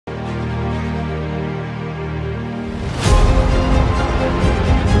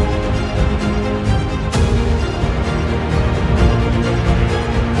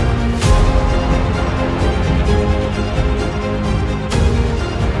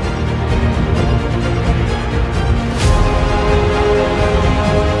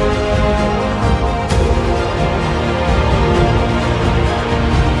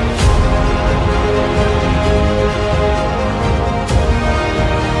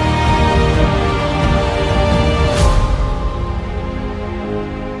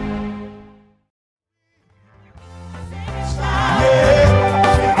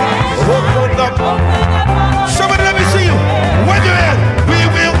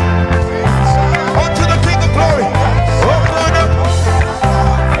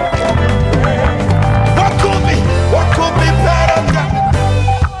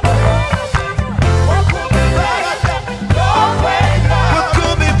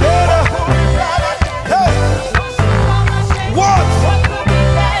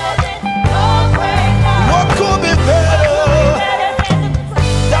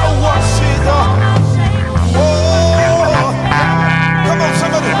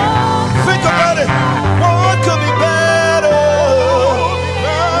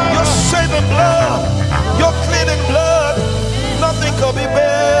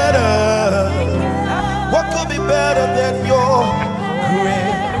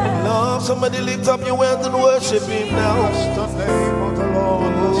somebody lift up your hands and worship him now. Bless the name of the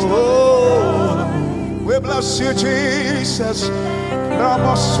Lord. Bless the name of the Lord. We bless you, Jesus.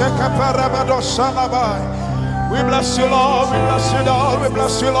 We bless you, Lord. We bless you, Lord. We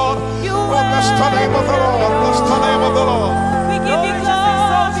bless you, Lord. We bless the name of the Lord. Bless the name of the Lord. We give you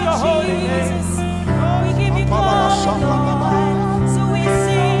glory, Jesus. We give you glory, Lord. So we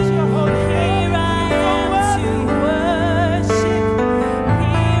sing, here I am to worship.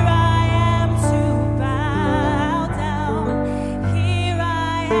 Here I am to bow down. Here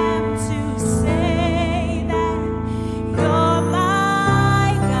I am to say that you're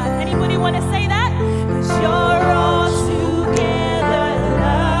my God. Anybody want to say that? 'Cause you're all together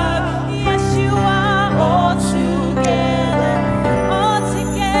love. Yes, you are all together, all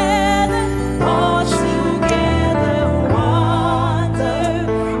together, all together wonder.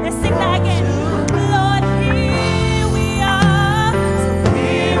 Let's sing that again. Lord, here we are. So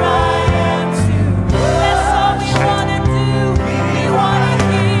here I am to worship. That's all we want to do. We want to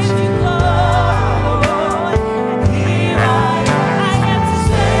give you glory, Lord. And here I am to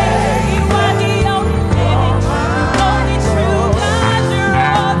say you are the only living, only true God. You're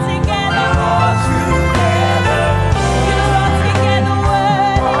all together, all together. You're all together,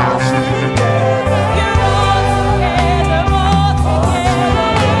 word. All together. You're all together, all together.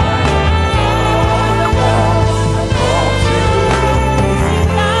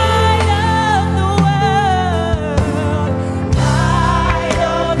 Light of the world, light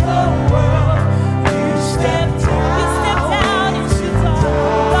of the world. You stepped down into dark.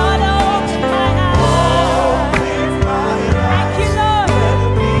 Lord, open my eyes. Thank you, Lord.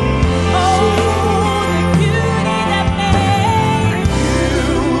 Oh, the beauty that made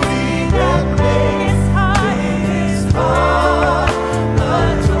this heart adore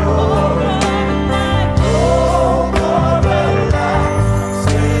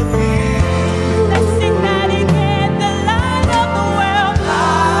Let's sing that again. The light of the world,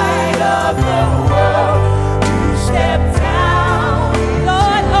 light of the world. You stepped down.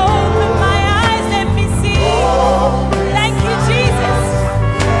 Lord, open my eyes, let me see. Thank you, Jesus.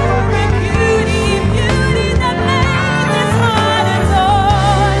 The beauty that made this heart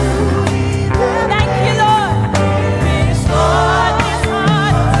adore. Thank you, Lord. This heart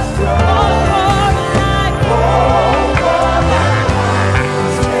adore.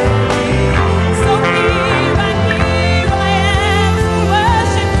 So here I am to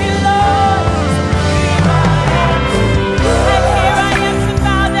worship you, Lord. Here I am to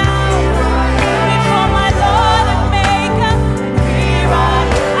bow down before my Lord and Maker. Here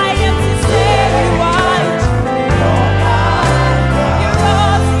I am to say you are you're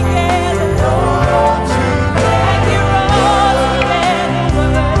all together, Lord. And you're all together,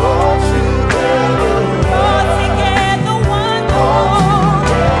 word. All together, wonderful.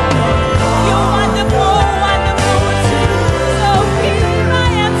 You're wonderful, wonderful too. So here I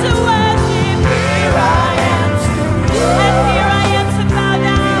am to worship. Here I am to and here I am to bow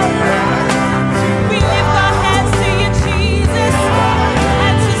down. We lift our hands to you, Jesus,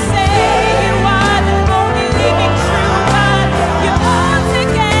 and to say you are the only living true God. You're all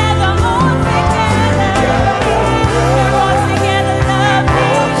together, all together. You're all together,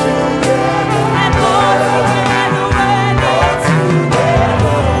 lovely, and all together, worthy.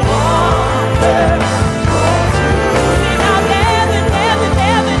 I'll never, never,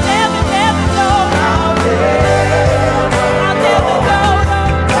 never, never, never go. I'll never go.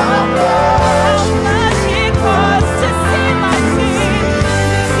 How much it costs to see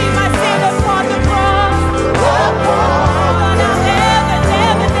my sin upon the cross. But I'll never,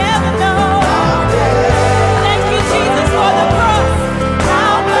 never, never know. Thank you, Jesus, for the cross.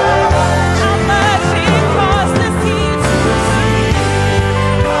 How much it costs to see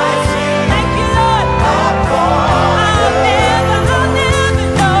my sin. Thank you, Lord. I'll never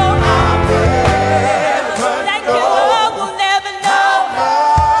know. Thank you, Lord, we'll never know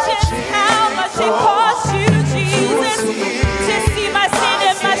just how much it cost you, Jesus, to see my sin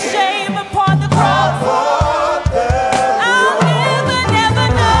and my shame upon the cross. I'll never, never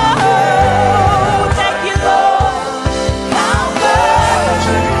know. Thank you, Lord. How much?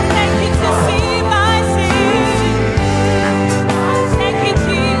 Thank you to see my sin. Thank you,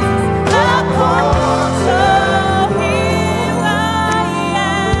 Jesus. So here I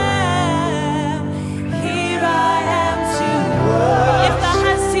am. Here I am to lift our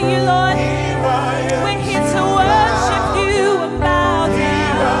hands to you, Lord. We're here to worship you and bow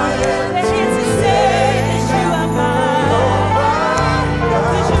down. We're here to say that you are mine.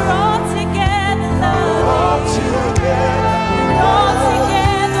 'Cause you're all together lovely. You're all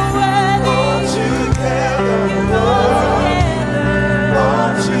together worthy. You're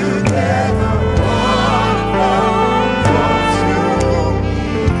all together.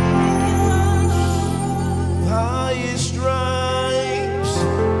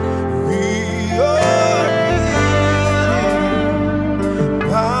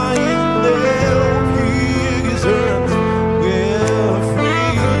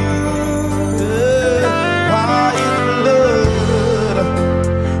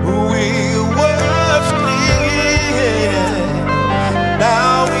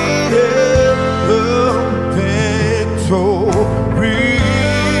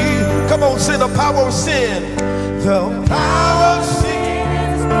 power of sin. The power of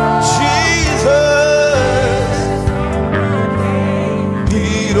sin. Jesus. He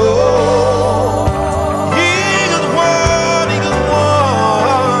is one. He is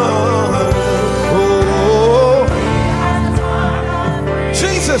one. Oh,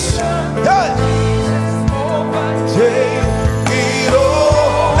 Jesus. Yeah.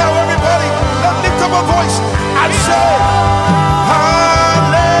 Now everybody, let's lift up our voice and say,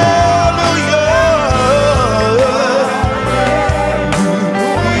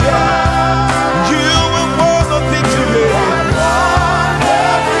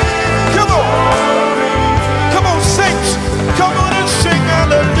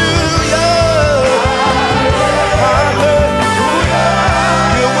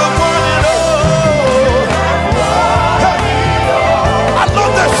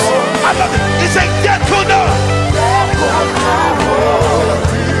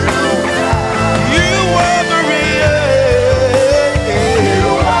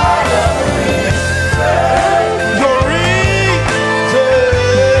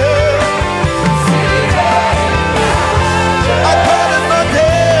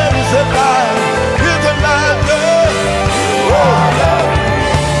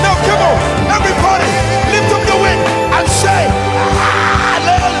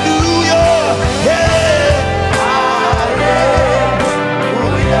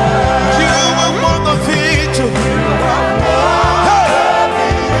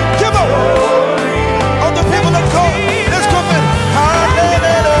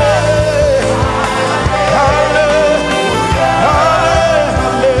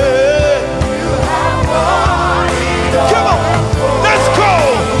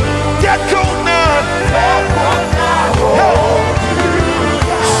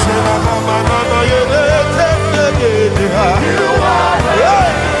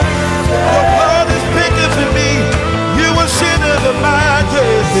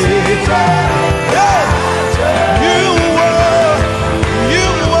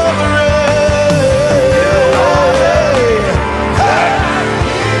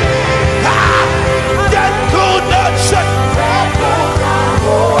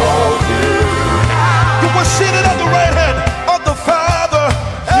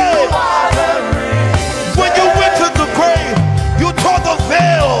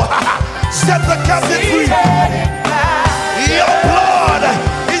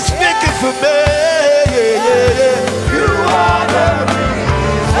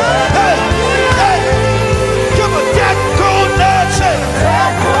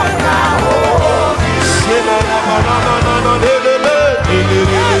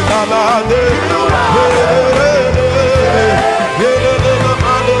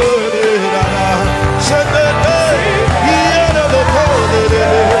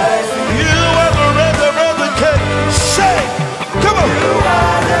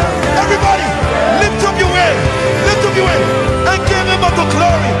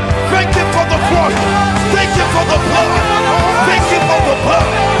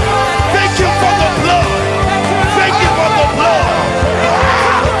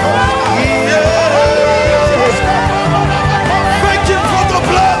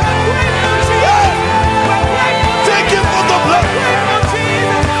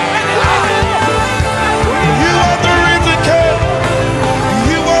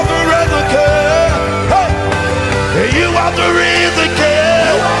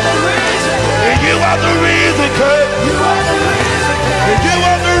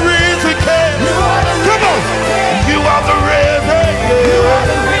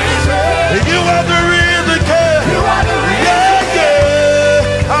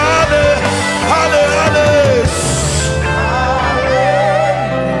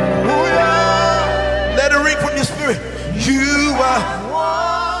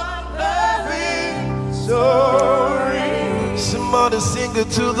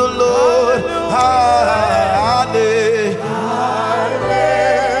 to the Lord. Hallelujah.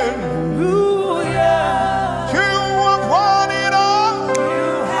 You have won it all.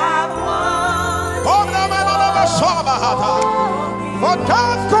 You have won. For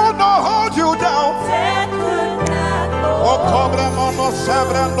death could not hold you down. Oh, cobre mono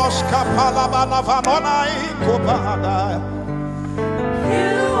sebre nos capala banavana ikubada.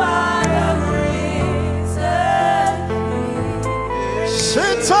 You are the reason.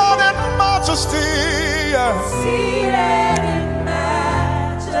 Seated in majesty. Seated in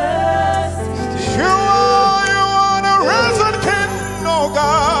majesty. You are the risen King, oh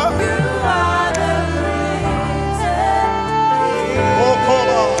God. You are the risen King. Oh,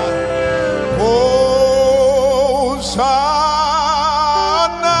 come on. Hosanna.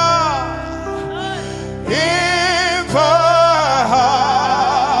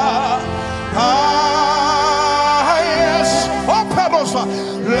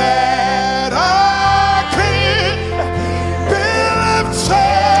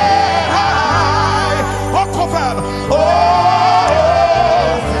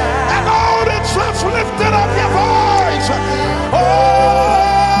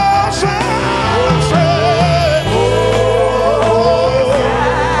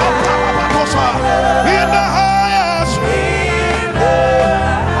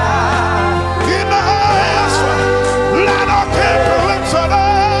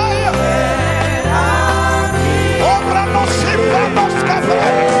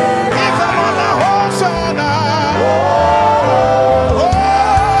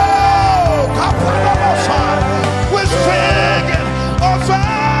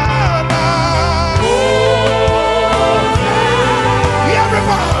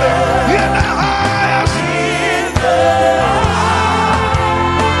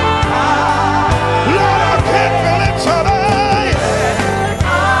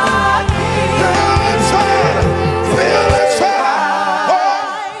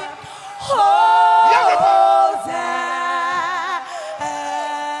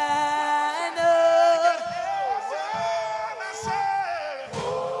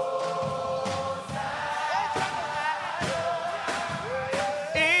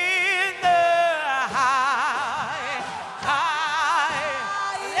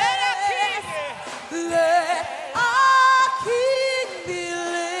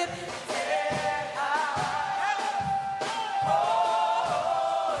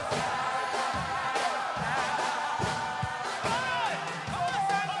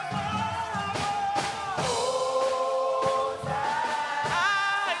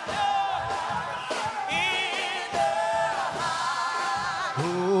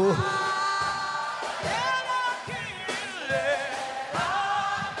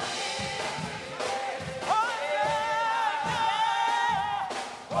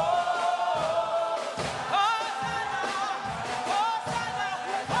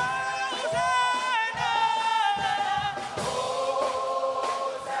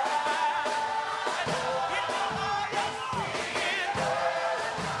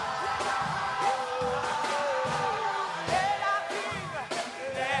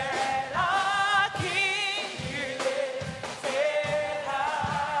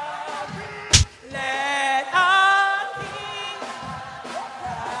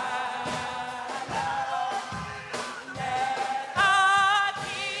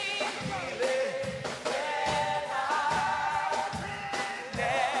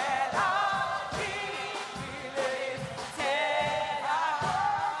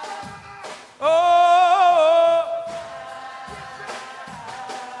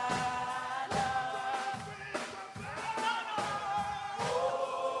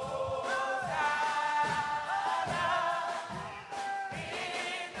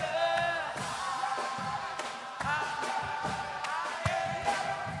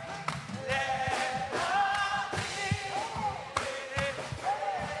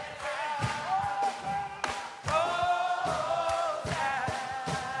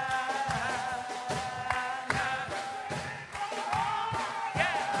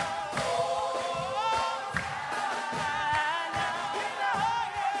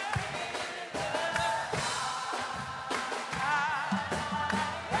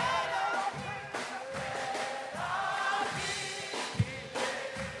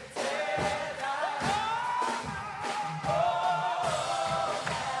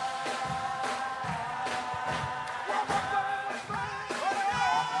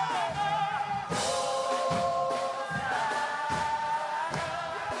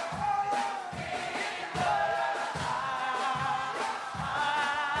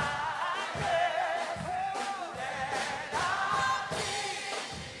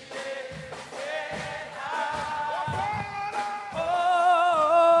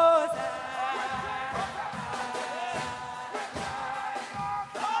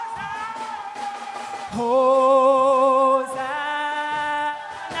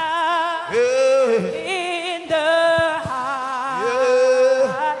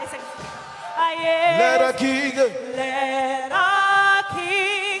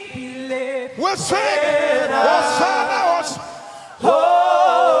 sing. Hosanna,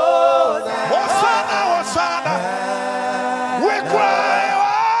 Hosanna, Hosanna. We cry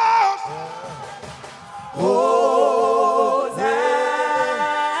out.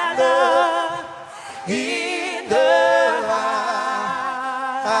 Hosanna in the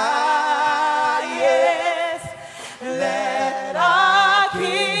highest. Let our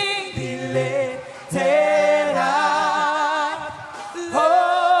King be lifted up.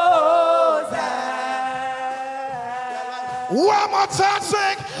 Hosanna. One more time,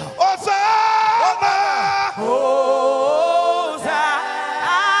 sing. Hosanna.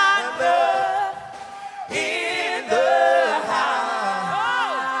 Hosanna in the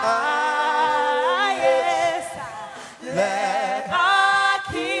highest. Let our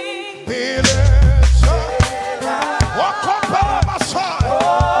King Be lifted up. Walk up by my side.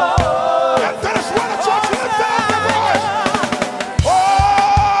 And that is what the church lift up the voice.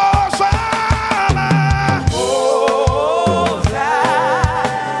 Hosanna.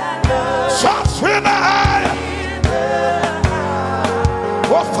 Shots in the air.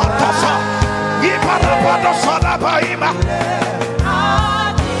 Oh, Fatosa. Ibarabado Salabaima.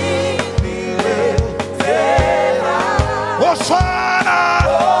 our King be lifted up. Hosanna.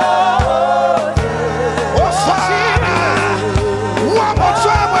 Hosanna. One more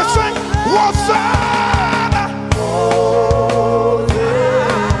time we sing. Hosanna.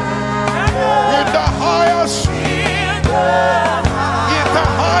 In the highest. In the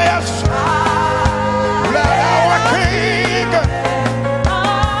highest. Let our King.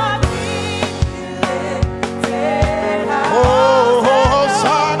 Our King be lifted up. Oh,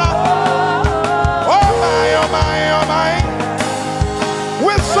 Hosanna. Oh my, oh my, oh my.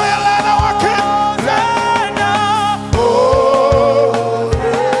 We say let our King. Oh,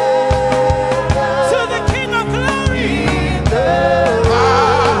 To the King of Glory.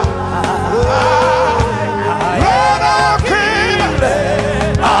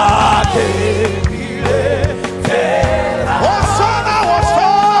 let our King. Hosanna,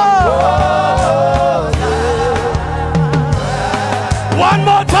 Hosanna. One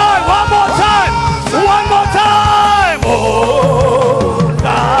more time, one more time, one more time. Oh,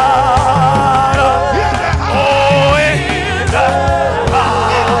 God. In the Oh, in the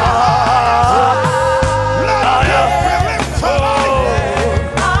Let our King be lifted up.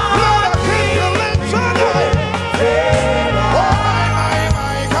 Let our King be lifted up. Oh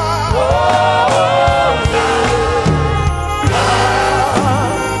my God.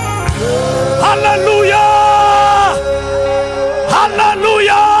 Hallelujah!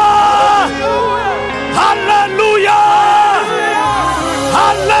 Hallelujah! Hallelujah!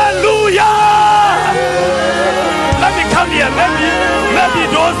 Hallelujah! Let me come here. Maybe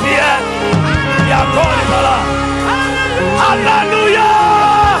those here, their God is alive. Hallelujah!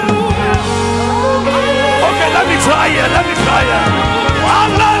 Okay, let me try here. Let me try here.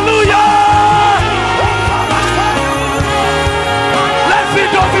 Hallelujah! Let's see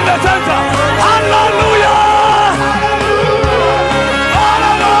those in the center. Hallelujah!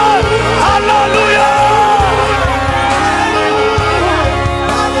 Hallelujah!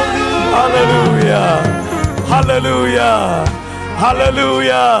 Hallelujah! Hallelujah!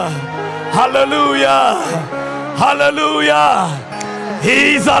 Hallelujah! Hallelujah! Hallelujah!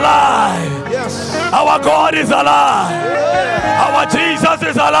 He's alive. Yes. Our God is alive. Our Jesus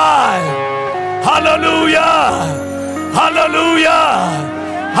is alive. Hallelujah! Hallelujah!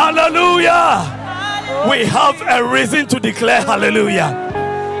 Hallelujah! We have a reason to declare hallelujah.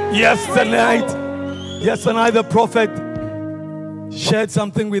 Yesterday night the prophet shared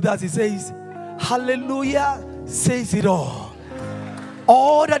something with us. He says, hallelujah says it all.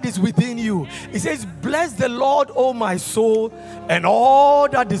 All that is within you. He says, bless the Lord, O my soul, and all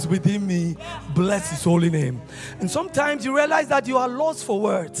that is within me, bless his holy name. And sometimes you realize that you are lost for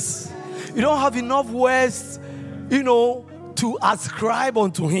words. You don't have enough words, to ascribe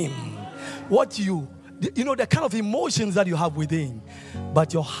unto him what the kind of emotions that you have within.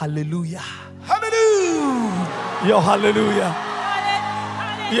 But your hallelujah, Hallelujah. your hallelujah,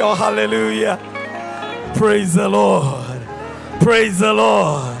 your hallelujah. Praise the Lord. Praise the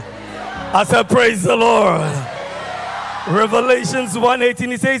Lord. I said, praise the Lord. Revelations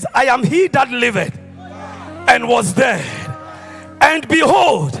 1:18, he says, I am he that liveth and was dead, and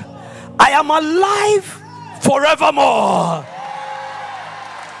behold, I am alive forevermore.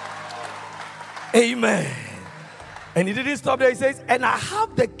 Amen. And he didn't stop there. He says, and I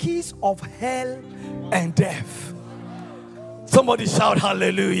have the keys of hell and death. Somebody shout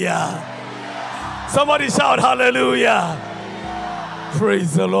hallelujah. Somebody shout hallelujah.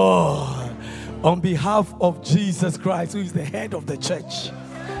 Praise the Lord. On behalf of Jesus Christ, who is the head of the church,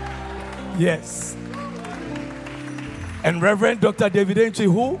 Yes. And Reverend Dr. David Antwi,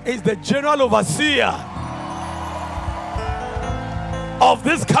 who is the General Overseer of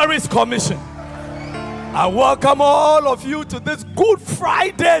this Kharis Commission. I welcome all of you to this Good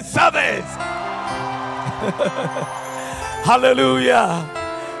Friday service. Hallelujah.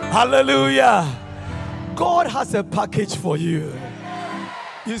 Hallelujah. God has a package for you.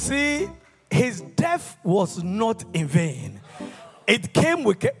 You see, his death was not in vain. It came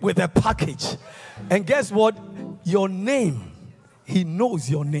with a package. And guess what? Your name, he knows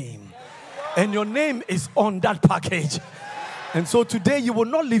your name. And your name is on that package. And so today you will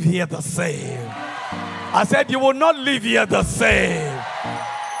not live here the same. I said you will not live here the same.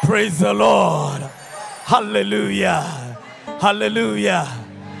 Praise the Lord. Hallelujah. Hallelujah.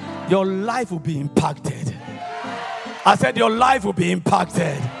 Your life will be impacted. I said your life will be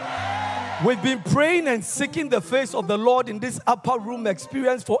impacted. We've been praying and seeking the face of the Lord in this upper room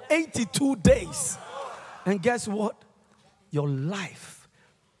experience for 82 days. And guess what? Your life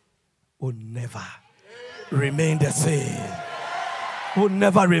will never remain the same. Will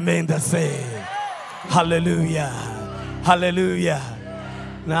never remain the same. Hallelujah. Hallelujah.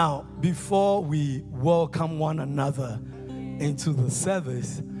 Now, before we welcome one another into the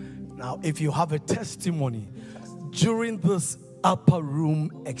service, now, if you have a testimony during this upper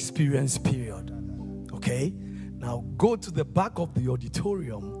room experience period, okay? Now, go to the back of the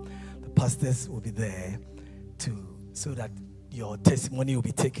auditorium. The pastors will be there so that your testimony will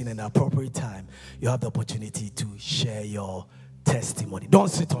be taken in the appropriate time. You have the opportunity to share your testimony. Don't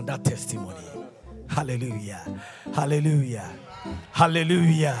sit on that testimony. Hallelujah. Hallelujah.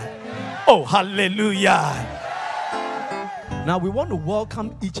 Hallelujah. Oh, hallelujah. Now we want to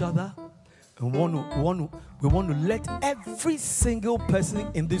welcome each other, and we want to let every single person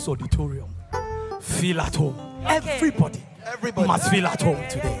in this auditorium feel at home. Okay. Everybody must feel at home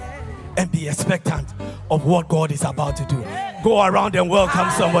today and be expectant of what God is about to do. Go around and welcome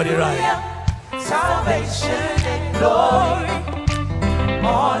somebody, right? Salvation and glory,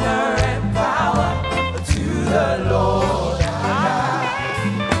 honor and power to the Lord our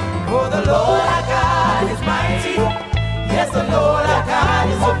God. For the Lord our God is mighty. Yes, the Lord our God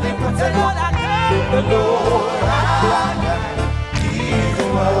is omnipotent. The Lord our God, the Lord our God, He is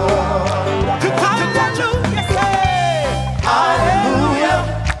one. Hallelujah, say, hallelujah.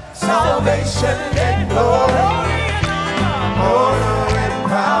 Salvation and glory, honor and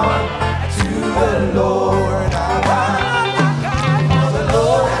power to the Lord our God. For the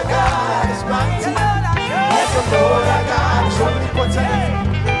Lord our God is mighty. Yes, the Lord our God is omnipotent.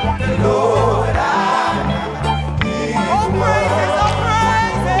 The Lord our God, He is one.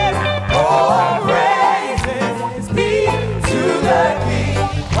 All praises be to the King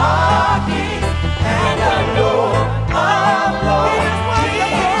of kings and the Lord of lords. He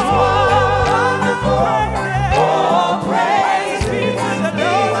is wonderful. All praises be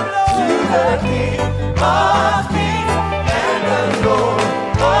to the King of kings and the Lord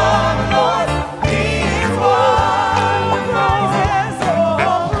of lords. He is wonderful.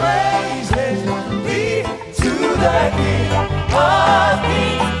 All praises be to the King of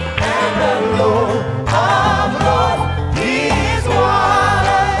kings and the Lord of lords. He is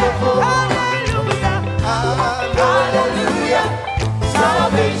wonderful. Hallelujah. Hallelujah.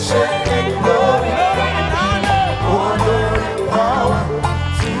 Salvation and glory and honor and power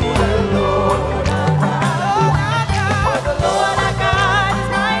to the Lord our God. For the Lord our God is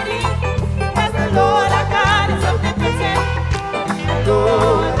mighty. Yes, the Lord our God is omnipotent. The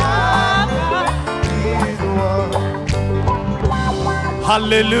Lord our God, He is one.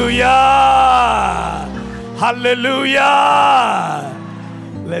 Hallelujah. Hallelujah.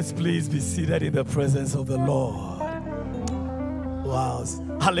 Let's please be seated in the presence of the Lord. Wow.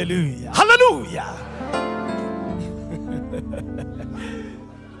 Hallelujah. Hallelujah.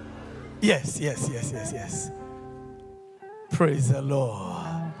 Yes. Praise the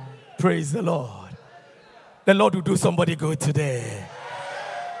Lord. Praise the Lord. The Lord will do somebody good today.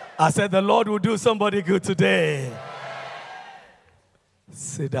 I said the Lord will do somebody good today.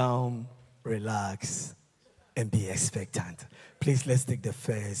 Sit down, relax, and be expectant. Please, let's take the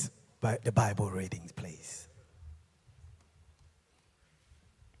first the Bible readings, please.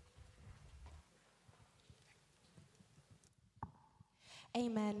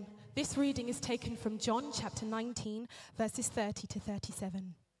 Amen. This reading is taken from John chapter 19, verses 30 to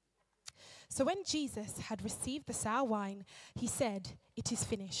 37. So when Jesus had received the sour wine, he said, "It is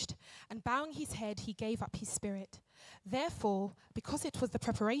finished." And bowing his head, he gave up his spirit. Therefore, because it was the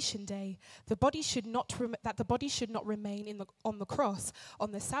preparation day, the body should not remain on the cross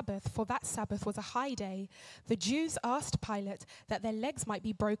on the Sabbath, for that Sabbath was a high day. The Jews asked Pilate that their legs might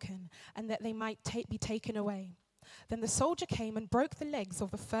be broken and that they might be taken away. Then the soldier came and broke the legs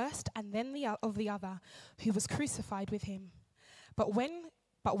of the first and then of the other, who was crucified with him. But when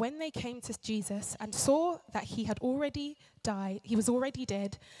they came to Jesus and saw that he was already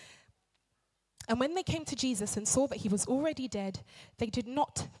dead. And when they came to Jesus and saw that he was already dead, they did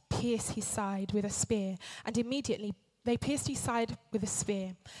not pierce his side with a spear, and immediately they pierced his side with a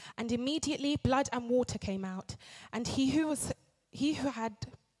spear, and immediately blood and water came out. And he who was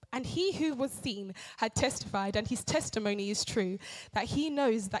seen had testified, and his testimony is true, that he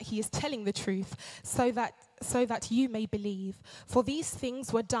knows that he is telling the truth, so that you may believe. For these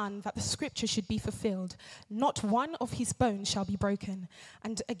things were done that the scripture should be fulfilled. Not one of his bones shall be broken.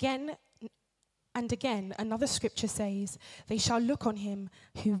 And again, another scripture says, they shall look on him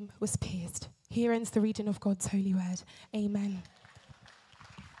whom was pierced. Here ends the reading of God's holy word. Amen.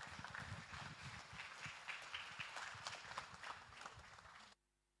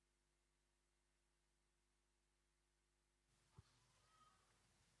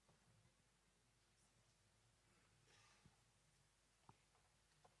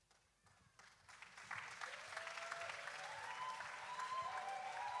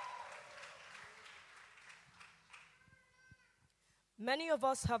 Many of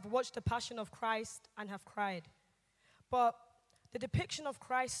us have watched the Passion of Christ and have cried. But the depiction of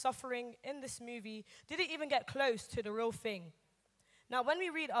Christ's suffering in this movie didn't even get close to the real thing. Now, when we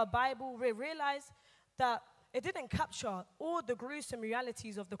read our Bible, we realize that it didn't capture all the gruesome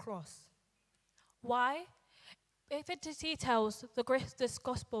realities of the cross. Why? If it details the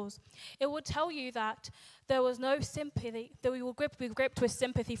Gospels, it would tell you that there was no sympathy, that we will be gripped with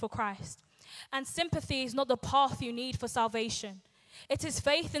sympathy for Christ. And sympathy is not the path you need for salvation. It is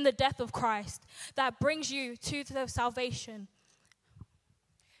faith in the death of Christ that brings you to the salvation.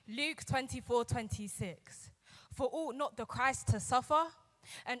 Luke 24:26. For ought not the Christ to suffer?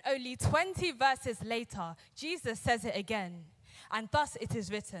 And only 20 verses later, Jesus says it again. And thus it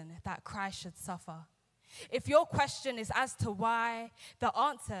is written that Christ should suffer. If your question is as to why, the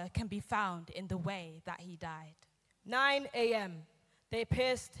answer can be found in the way that he died. 9 a.m., they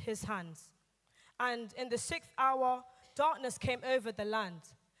pierced his hands. And in the 6th hour, darkness came over the land.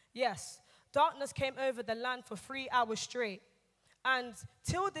 Yes, darkness came over the land for 3 hours straight. And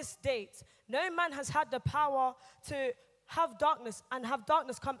till this date, no man has had the power to have darkness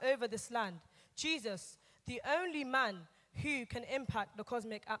come over this land. Jesus, the only man who can impact the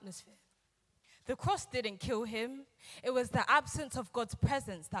cosmic atmosphere. The cross didn't kill him. It was the absence of God's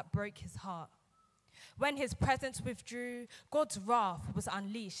presence that broke his heart. When his presence withdrew, God's wrath was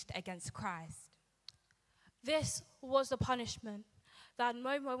unleashed against Christ. This was the punishment that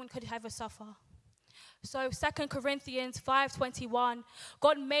no one could ever suffer. So 2 Corinthians 5:21,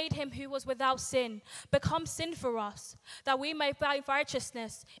 God made him who was without sin become sin for us, that we may find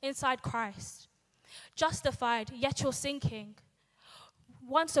righteousness inside Christ. Justified, yet you're sinking.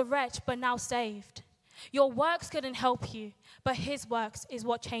 Once a wretch, but now saved. Your works couldn't help you, but his works is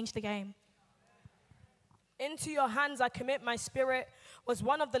what changed the game. Into your hands I commit my spirit was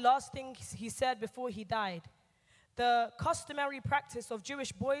one of the last things he said before he died. The customary practice of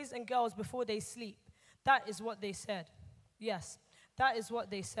Jewish boys and girls before they sleep. That is what they said. Yes, that is what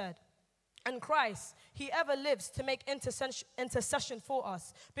they said. And Christ, he ever lives to make intercession for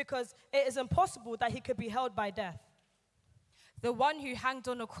us, because it is impossible that he could be held by death. The one who hanged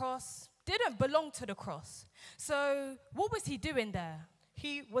on a cross didn't belong to the cross. So what was he doing there?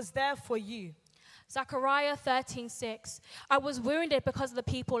 He was there for you. Zechariah 13:6, I was wounded because of the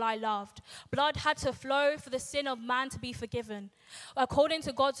people I loved. Blood had to flow for the sin of man to be forgiven. According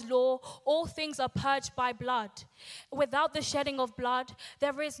to God's law, all things are purged by blood. Without the shedding of blood,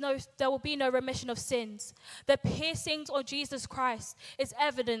 there will be no remission of sins. The piercings of Jesus Christ is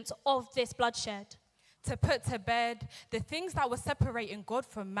evidence of this bloodshed. To put to bed the things that were separating God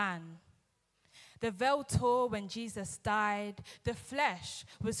from man. The veil tore when Jesus died. The flesh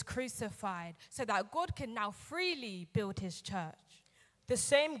was crucified so that God can now freely build his church. The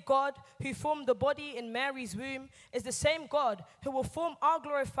same God who formed the body in Mary's womb is the same God who will form our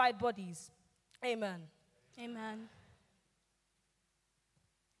glorified bodies. Amen. Amen.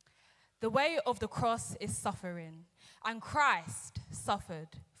 The way of the cross is suffering, and Christ suffered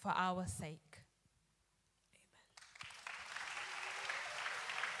for our sake.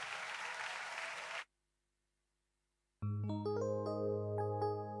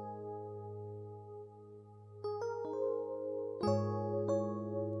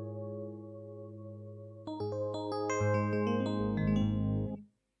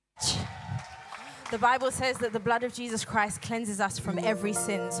 The Bible says that the blood of Jesus Christ cleanses us from every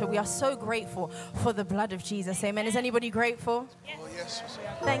sin. So we are so grateful for the blood of Jesus. Amen. Is anybody grateful? Oh, yes.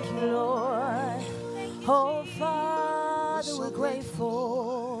 Thank you, Lord. Oh, Father, we're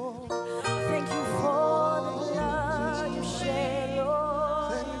grateful. Thank you for the blood you shed,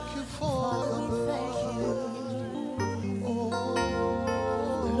 Lord. Thank you for the blood.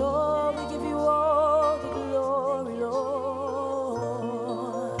 Lord, we give you all the glory,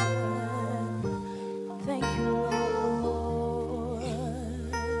 Lord. Thank you, Lord.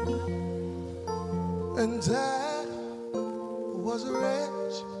 And I was a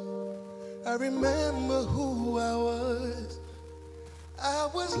wretch. I remember who I was. I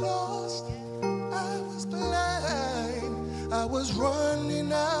was lost. I was blind. I was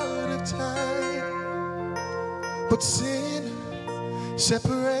running out of time. But sin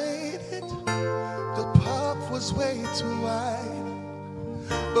separated. The path was way too wide.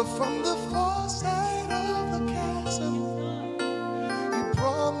 But from the far side of the chasm, you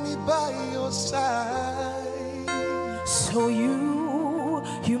brought me by your side. So you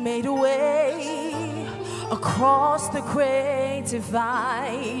made a way across the great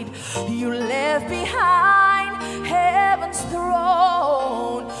divide. You left behind heaven's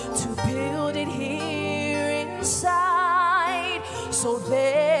throne to build it here inside. So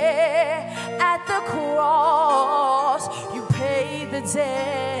there at the cross, you paid the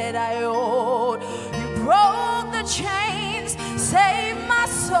debt I owed. You broke the chains, saved my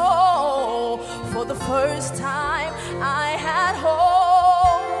soul. For the first time I had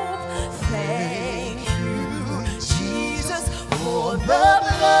hope. Thank you, Jesus, for the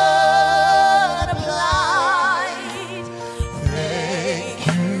blood applied. Thank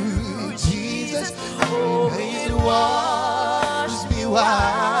you, Jesus, oh, it washed me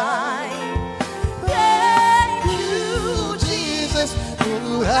white. Thank you, Jesus,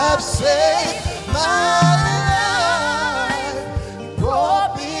 who have saved my life,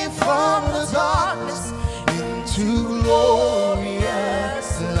 brought me from the darkness into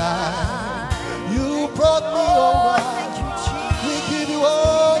glorious light. You brought me over. thank you, Jesus. We give you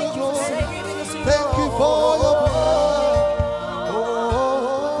all the glory. Thank you for your blood.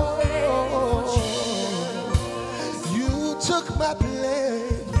 Oh, you took my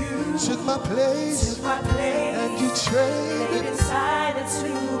place. You took my place. And you traded Inside the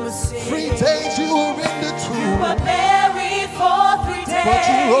tomb of sin. 3 days you were in the You tomb, were buried for 3 days. but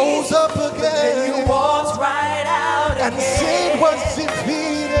you rose up Then again. you walked right out And again. sin was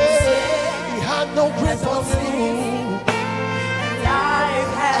defeated. He had no grip on you. Life I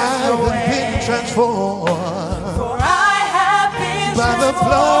has no have been end. transformed For I have been by the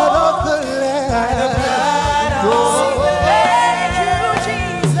blood of the Lamb. Oh, Thank you,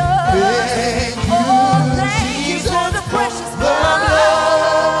 Jesus. thank you, Oh, thank you Jesus, for the precious the blood.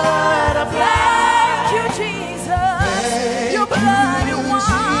 blood of Thank you, Jesus. Your blood it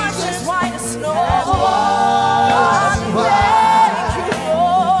washes Jesus. white as snow. washed white. Thank you,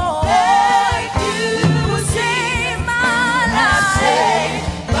 Lord. Thank you, save my life.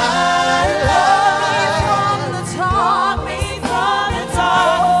 my life. From the dark, me from the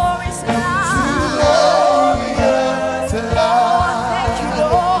glorious light. Glorious light. Thank you,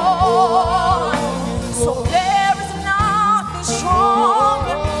 Lord. So there is nothing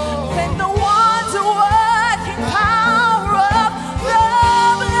stronger than the wonder working power of the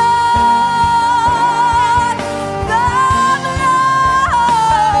blood. The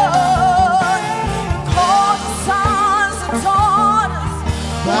blood. Call the sons and daughters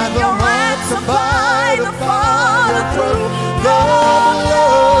By the your ransom ransom by the Father through the blood,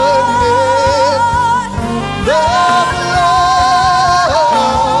 the blood.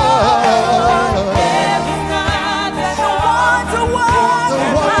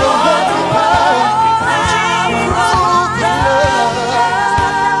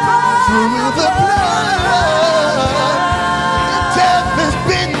 Through the blood, death has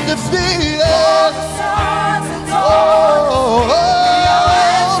been defeated. Oh,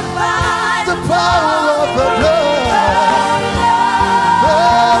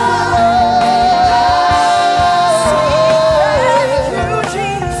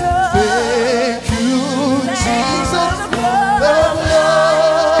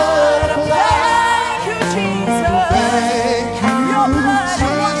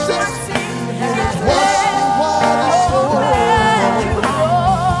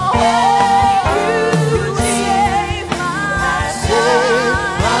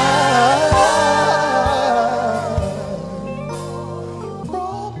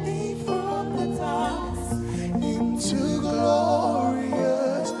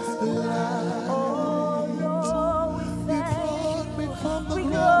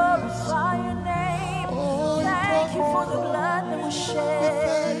 shed. We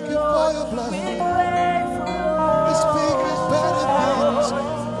thank you for your blood. We're grateful, It speaks better things.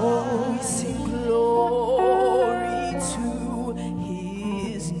 oh, we sing glory to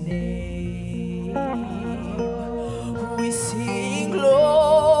his name. We sing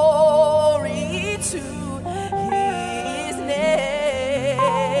glory to his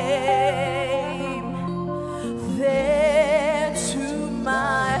name. There to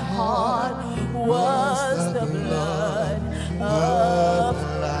my heart was the blood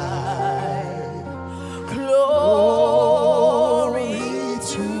applied. Glory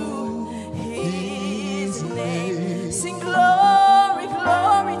to his name. Sing glory,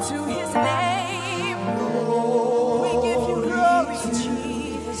 glory to his name. We give you glory,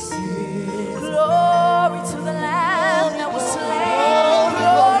 Jesus. Glory to the Lamb that was slain.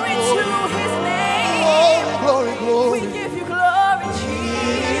 Glory to his name. Glory, glory. We give you glory,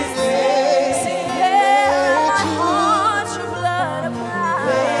 Jesus. Sing there at my heart, your blood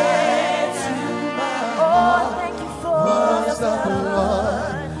applied. Oh, thank you for your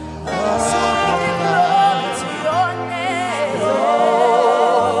blood. So we give glory to your name.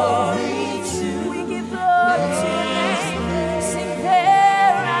 We give glory to your name. Sing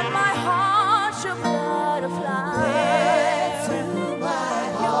there at my heart, your blood applied.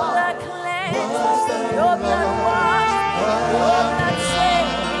 Your blood cleansed, your blood washed, your blood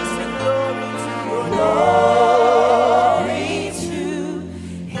saved. Sing glory to your glory to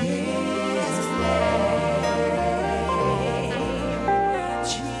his name.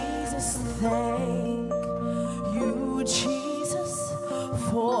 Jesus, thank you, Jesus,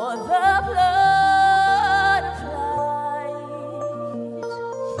 for the blood applied.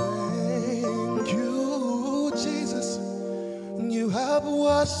 Thank you, Jesus. You have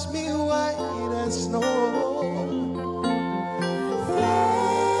washed me white as snow.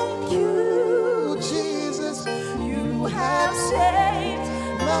 Thank you, Jesus, you have saved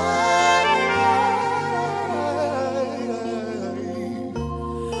my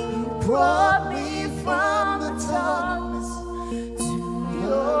life. brought me from the darkness to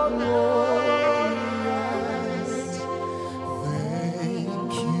your glorious.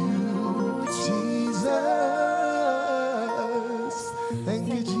 Thank you, Jesus. Thank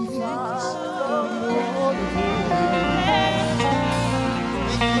you, Jesus.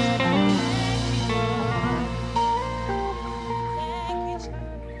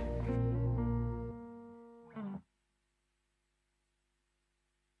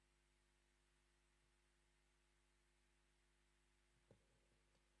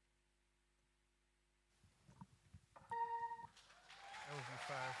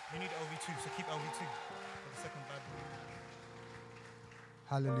 LV5. You need LV2, so keep LV2 for the second Bible.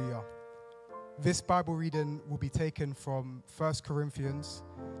 Hallelujah. This Bible reading will be taken from 1 Corinthians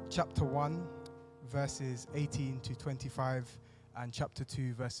chapter 1, verses 18 to 25, and chapter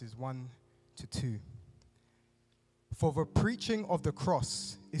 2, verses 1 to 2. For the preaching of the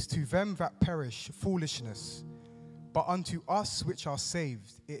cross is to them that perish foolishness, but unto us which are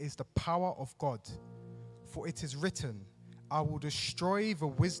saved it is the power of God. For it is written, I will destroy the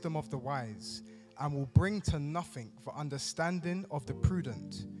wisdom of the wise, and will bring to nothing the understanding of the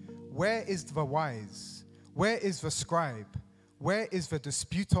prudent. Where is the wise? Where is the scribe? Where is the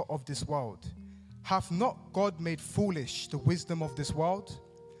disputer of this world? Hath not God made foolish the wisdom of this world?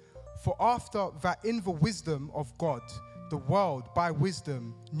 For after that in the wisdom of God, the world by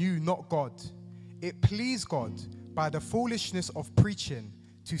wisdom knew not God, it pleased God by the foolishness of preaching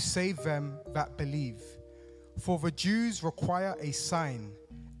to save them that believe. For the Jews require a sign,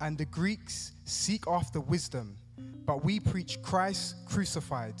 and the Greeks seek after wisdom. But we preach Christ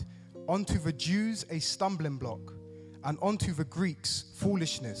crucified, unto the Jews a stumbling block, and unto the Greeks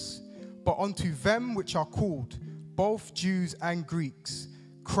foolishness. But unto them which are called, both Jews and Greeks,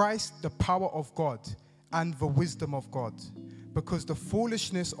 Christ the power of God, and the wisdom of God. Because the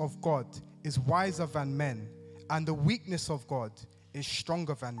foolishness of God is wiser than men, and the weakness of God is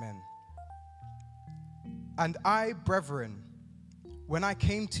stronger than men. And I, brethren, when I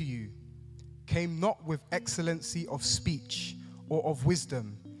came to you, came not with excellency of speech or of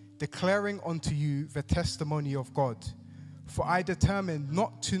wisdom, declaring unto you the testimony of God. For I determined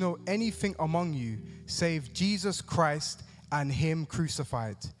not to know anything among you, save Jesus Christ and him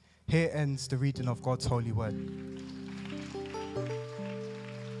crucified. Here ends the reading of God's holy word.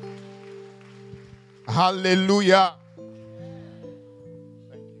 Hallelujah.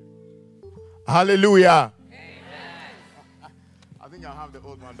 Thank you. Hallelujah. Amen. I think I'll have the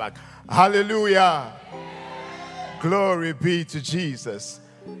old one back. Hallelujah. Glory be to Jesus.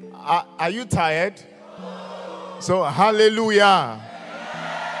 Are you tired? So, hallelujah.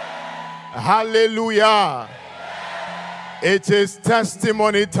 Hallelujah. It is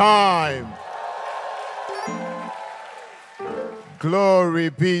testimony time. Glory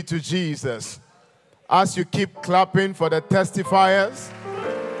be to Jesus. As you keep clapping for the testifiers,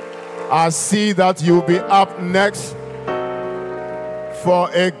 I see that you'll be up next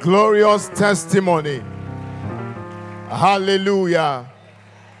for a glorious testimony. Hallelujah.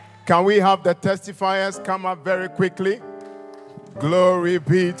 Can we have the testifiers come up very quickly? Glory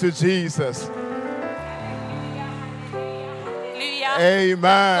be to Jesus. Hallelujah. Amen.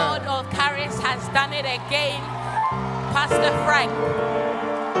 God of Kharis has done it again. Pastor Frank.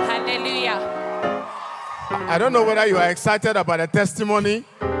 Hallelujah. I don't know whether you are excited about a testimony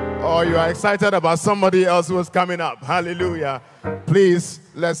or you are excited about somebody else who is coming up. Hallelujah. Please,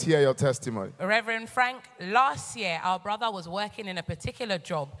 let's hear your testimony. Reverend Frank, last year our brother was working in a particular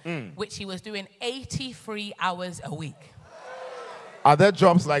job which he was doing 83 hours a week. Are there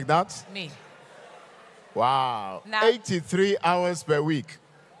jobs like that? Me. Wow. Now, 83 hours per week.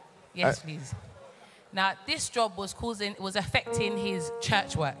 Yes, please. Now, this job was affecting his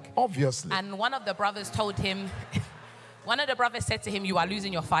church work. Obviously. And one of the brothers told him, one of the brothers said to him, "You are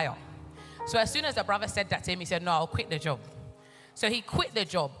losing your fire." So as soon as the brother said that to him, he said, "No, I'll quit the job." So he quit the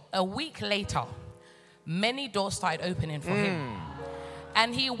job. A week later, many doors started opening for him.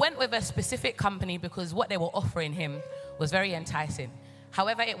 And he went with a specific company because what they were offering him was very enticing.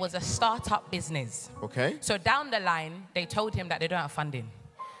 However, it was a startup business. Okay. So down the line, they told him that they don't have funding.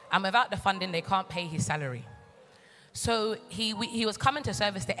 And without the funding, they can't pay his salary. So he was coming to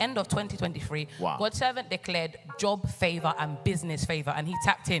service the end of 2023. Wow. God's servant declared job favor and business favor, and he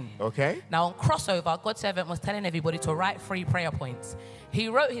tapped in. Okay. Now on crossover, God's servant was telling everybody to write 3 prayer points. He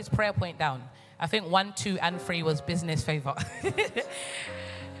wrote his prayer point down. I think 1, 2, and 3 was business favor.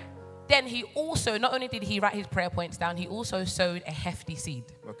 Then he also, not only did he write his prayer points down, he also sowed a hefty seed.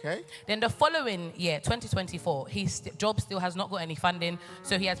 Okay. Then the following year, 2024, his job still has not got any funding,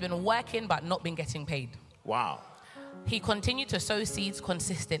 so he has been working but not been getting paid. Wow. He continued to sow seeds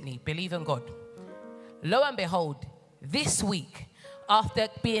consistently, believe in God. Lo and behold, this week, after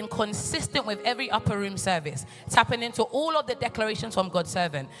being consistent with every upper room service, tapping into all of the declarations from God's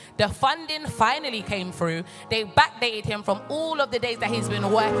servant, the funding finally came through. They backdated him from all of the days that he's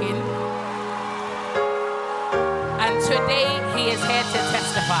been working. And today he is here to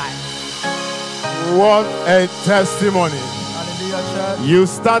testify. What a testimony. Hallelujah, church. You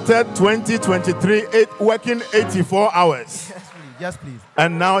started 2023 working 84 hours. Yes, please. Yes, please.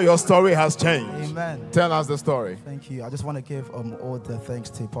 And now your story has changed. Amen. Tell us the story. Thank you. I just want to give all the thanks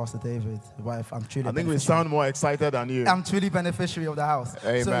to Pastor David, the wife. I'm truly. I think we sound more excited than you. I'm truly beneficiary of the house.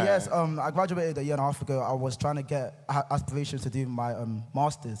 Amen. So yes, I graduated a year and a half ago. I was trying to get aspirations to do my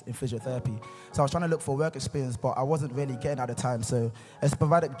master's in physiotherapy. So I was trying to look for work experience, but I wasn't really getting at the time. So a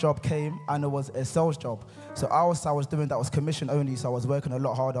sporadic job came, and it was a sales job. So I was doing that was commission only. So I was working a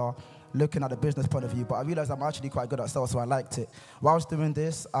lot harder, looking at the business point of view, but I realized I'm actually quite good at sales, so I liked it. While I was doing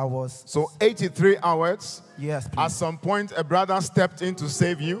this, I was... So 83 hours? Yes, please. At some point, a brother stepped in to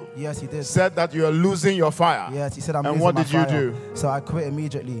save you? Yes, he did. Said that you are losing your fire? Yes, he said I'm and losing what my did you fire. do? So I quit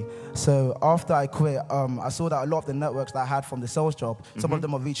immediately. So after I quit, I saw that a lot of the networks that I had from the sales job, some of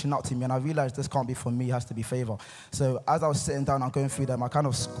them were reaching out to me, and I realized this can't be for me, it has to be favor. So as I was sitting down and going through them, I kind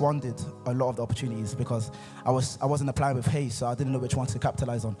of squandered a lot of the opportunities because I wasn't applying with haste, so I didn't know which one to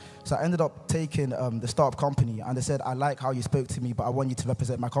capitalize on. So I ended up taking the startup company, and they said, I like how you spoke to me, but I want you to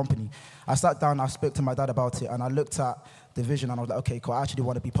represent my company. I sat down, I spoke to my dad about it, and I looked at the vision, and I was like, okay, cool, I actually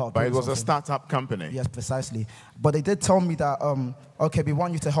want to be part of it. But it was a startup company? Yes, precisely. But they did tell me that, okay, we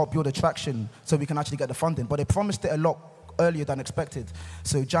want you to help build the traction so we can actually get the funding. But they promised it a lot earlier than expected.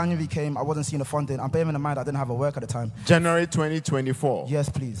 So January came, I wasn't seeing the funding. And bearing in mind, I didn't have a work at the time. January 2024? Yes,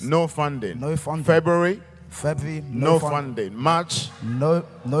 please. No funding? No funding. February? No funding. March? No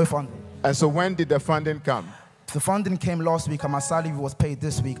funding. And so when did the funding come? The funding came last week, and my salary was paid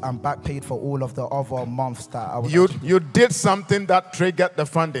this week. I'm back paid for all of the other months that I was. You did something that triggered the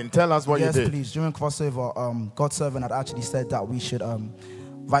funding. Tell us what you did. Yes, please. During crossover, God's servant had actually said that we should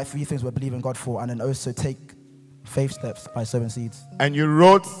write 3 things we're believing God for, and then also take faith steps by sowing seeds. And you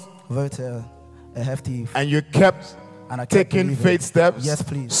wrote a hefty. And you kept. And I kept taking faith steps. Yes,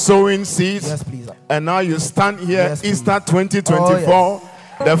 please. Sowing seeds. Yes, please. And now you stand here, yes, Easter 2024. Oh,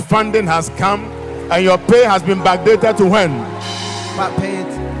 yes. The funding has come. And your pay has been backdated to when?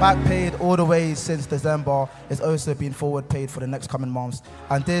 Back paid all the way since December. It's also been forward paid for the next coming months.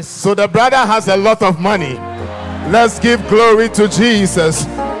 And this. So the brother has a lot of money. Let's give glory to Jesus.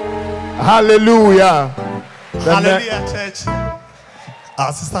 Hallelujah. Hallelujah, church.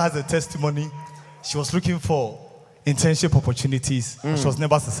 Our sister has a testimony. She was looking for internship opportunities. She was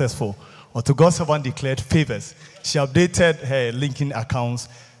never successful. Until God's servant declared favors. She updated her LinkedIn accounts,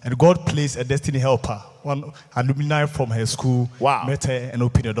 and God placed a destiny helper, one alumni from her school, met her and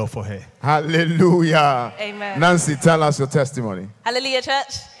opened the door for her. Hallelujah. Amen. Nancy, tell us your testimony. Hallelujah,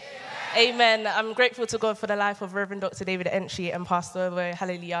 church. Amen. I'm grateful to God for the life of Reverend Dr. David Antwi and Pastor of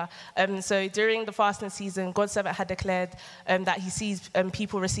Hallelujah. So during the fasting season, God's servant had declared that he sees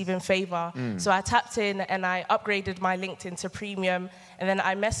people receiving favor. So I tapped in and I upgraded my LinkedIn to premium. And then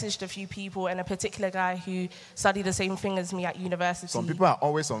I messaged a few people and a particular guy who studied the same thing as me at university. Some people are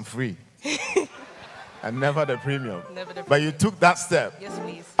always on free. And never the premium. Never the premium. But you took that step. Yes,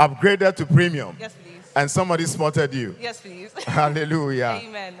 please. Upgraded to premium. Yes, please. And somebody spotted you. Yes, please. Hallelujah.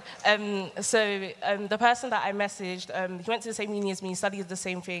 Amen. The person that I messaged, he went to the same uni as me, studied the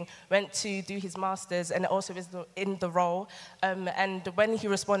same thing, went to do his master's, and also is in the role. And when he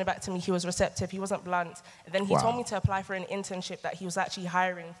responded back to me, he was receptive. He wasn't blunt. And then he told me to apply for an internship that he was actually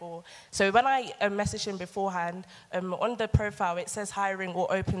hiring for. So when I messaged him beforehand, on the profile, it says hiring or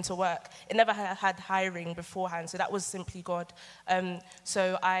open to work. It never had hiring beforehand, so that was simply God.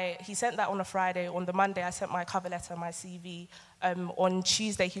 He sent that on a Friday. On the Monday, I sent my cover letter, my CV. On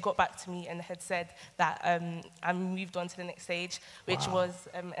Tuesday, he got back to me and had said that I moved on to the next stage, which was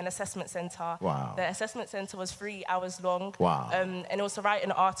an assessment center. Wow. The assessment center was 3 hours long. Wow. And it was to write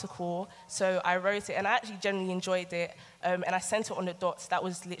an article. So I wrote it, and I actually genuinely enjoyed it. And I sent it on the dots. That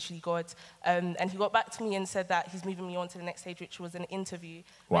was literally God. And he got back to me and said that he's moving me on to the next stage, which was an interview.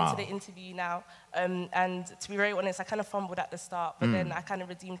 Wow. Went to the interview now. And to be very honest, I kind of fumbled at the start, but then I kind of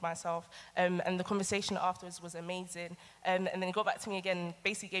redeemed myself. And the conversation afterwards was amazing. And then he got back to me again,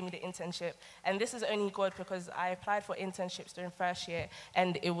 basically gave me the internship. And this is only God, because I applied for internships during first year,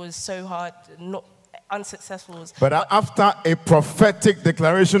 and it was so hard, not unsuccessful. But after a prophetic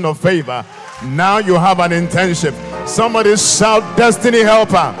declaration of favor, now you have an internship. Somebody shout, destiny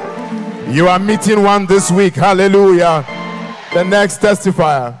helper. You are meeting one this week. Hallelujah. The next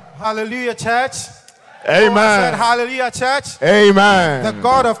testifier. Hallelujah, church. Amen. Said, hallelujah, church. Amen. The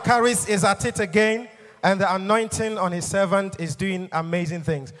God of Kharis is at it again, and the anointing on his servant is doing amazing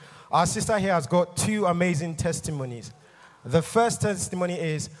things. Our sister here has got 2 amazing testimonies. The first testimony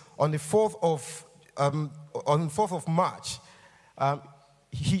is on the 4th of March.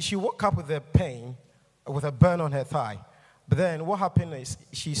 She woke up with a pain, with a burn on her thigh. But then what happened is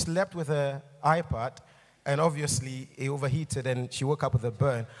she slept with her iPad, and obviously it overheated and she woke up with a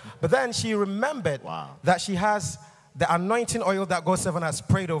burn. But then she remembered that she has the anointing oil that God's servant has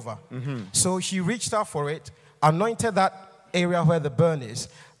prayed over. So she reached out for it, anointed that area where the burn is,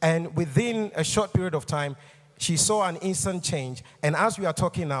 and within a short period of time, she saw an instant change. And as we are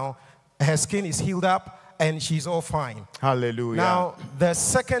talking now, her skin is healed up and she's all fine. Hallelujah. Now, the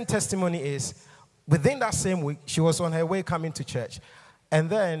second testimony is, within that same week, she was on her way coming to church. And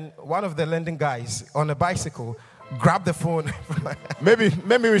then one of the lending guys on a bicycle grabbed the phone. maybe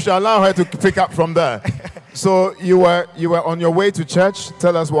we should allow her to pick up from there. So you were on your way to church.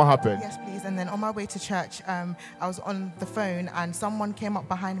 Tell us what happened. Yes, please. And then on my way to church, I was on the phone and someone came up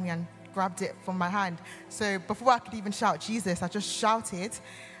behind me and grabbed it from my hand. So before I could even shout Jesus, I just shouted.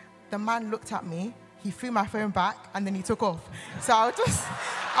 The man looked at me, he threw my phone back, and then he took off. So I'm just...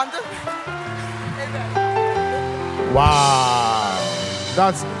 Wow.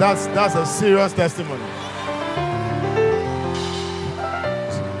 That's a serious testimony.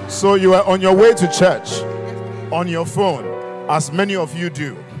 So you were on your way to church, on your phone, as many of you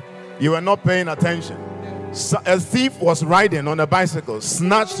do. You were not paying attention. So a thief was riding on a bicycle,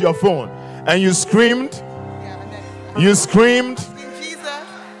 snatched your phone, and you screamed. You screamed. Jesus.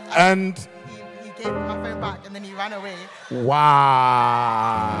 And he gave me my phone back, and then he ran away.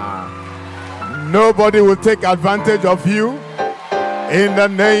 Wow. Nobody will take advantage of you. In the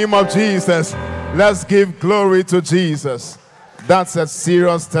name of Jesus, let's give glory to Jesus. That's a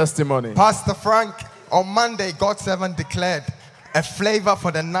serious testimony. Pastor Frank, on Monday, God's servant declared a flavor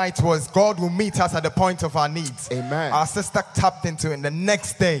for the night was God will meet us at the point of our needs. Amen. Our sister tapped into it, and the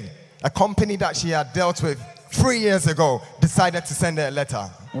next day, a company that she had dealt with 3 years ago decided to send her a letter.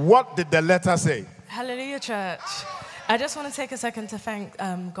 What did the letter say? Hallelujah, church. I just want to take a second to thank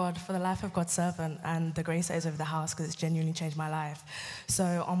God for the life of God's servant and the grace that is over the house, because it's genuinely changed my life.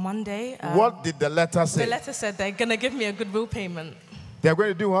 So on Monday... what did the letter say? The letter said they're going to give me a goodwill payment. They're going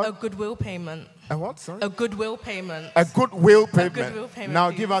to do what? A goodwill payment. A what, sorry? A goodwill payment. A goodwill payment. goodwill payment, Now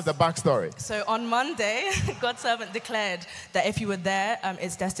please. give us the backstory. So on Monday, God's servant declared that if you were there,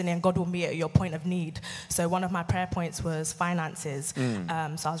 it's destiny and God will meet at your point of need. So one of my prayer points was finances.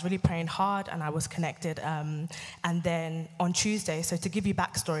 So I was really praying hard and I was connected. And then on Tuesday, so to give you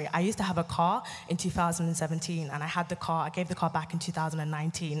backstory, I used to have a car in 2017 and I gave the car back in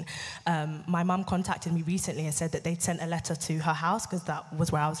 2019. My mum contacted me recently and said that they'd sent a letter to her house because that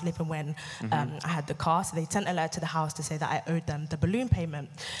was where I was living when I had the car. So they sent a letter to the house to say that I owed them the balloon payment.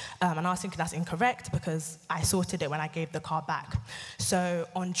 And I was thinking that's incorrect because I sorted it when I gave the car back. So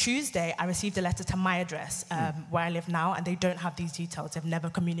on Tuesday, I received a letter to my address where I live now, and they don't have these details. They've never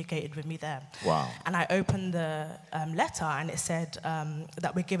communicated with me there. Wow. And I opened the letter, and it said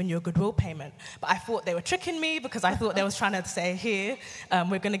that we're giving you a goodwill payment. But I thought they were tricking me because I thought they was trying to say, here,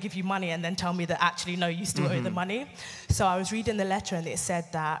 we're going to give you money, and then tell me that actually, no, you still owe the money. So I was reading the letter, and it said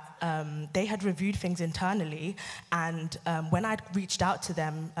that they had reviewed things internally, and when I'd reached out to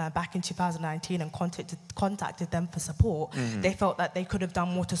them back in 2019 and contacted them for support, they felt that they could have done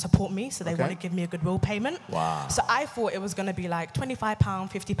more to support me, so they want to give me a goodwill payment. Wow. So I thought it was going to be like £25,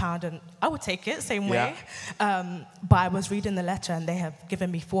 £50, and I would take it, same way. But I was reading the letter, and they have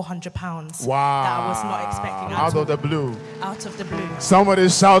given me £400 Wow. that I was not expecting Out of the blue. Out of the blue. Somebody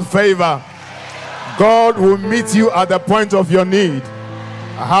shout favor. God will meet you at the point of your need.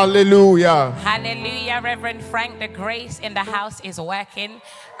 Hallelujah. Hallelujah, Reverend Frank. The grace in the house is working.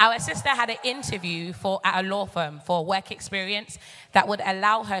 Our sister had an interview at a law firm for work experience that would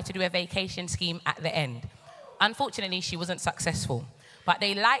allow her to do a vacation scheme at the end. Unfortunately, she wasn't successful. But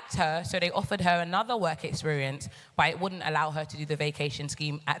they liked her, so they offered her another work experience, but it wouldn't allow her to do the vacation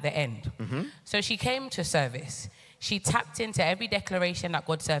scheme at the end. So she came to service. She tapped into every declaration that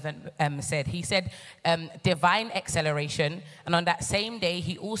God's servant said. He said divine acceleration, and on that same day,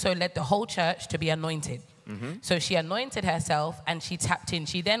 he also led the whole church to be anointed. So she anointed herself, and she tapped in.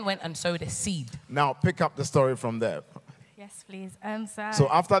 She then went and sowed a seed. Now pick up the story from there. Yes, please. So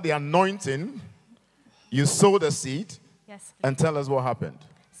after the anointing, you sowed a seed. Yes, please. And tell us what happened.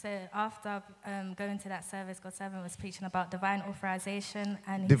 So after going to that service, God's servant was preaching about divine authorization.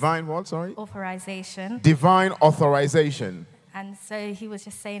 And Divine what, sorry? Authorization. Divine authorization. And so he was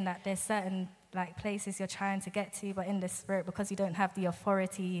just saying that there's certain places you're trying to get to, but in the spirit, because you don't have the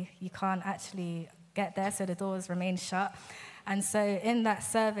authority, you can't actually get there, so the doors remain shut. And so in that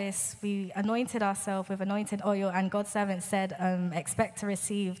service, we anointed ourselves with anointed oil, and God's servant said, expect to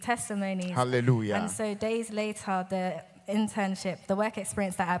receive testimonies. Hallelujah. And so days later, the internship, the work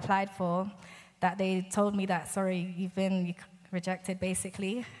experience that I applied for, that they told me that, sorry, you've been rejected,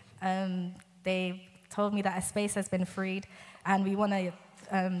 basically. They told me that a space has been freed, and we want to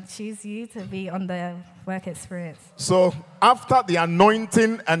choose you to be on the work experience. So after the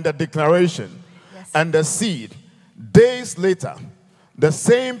anointing and the declaration and the seed, days later, the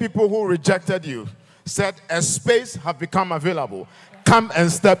same people who rejected you said a space have become available. Come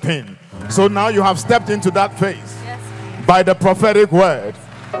and step in. So now you have stepped into that phase by the prophetic word.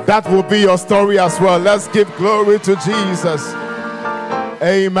 That will be your story as well. Let's give glory to Jesus.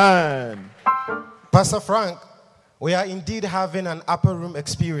 Amen. Pastor Frank, we are indeed having an upper room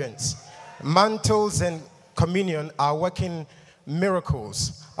experience. Mantles and communion are working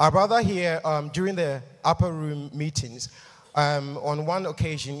miracles. Our brother here, during the upper room meetings, on one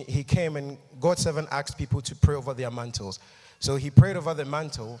occasion, he came and God's servant asked people to pray over their mantles. So he prayed over the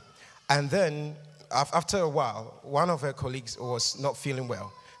mantle, and then after a while, one of her colleagues was not feeling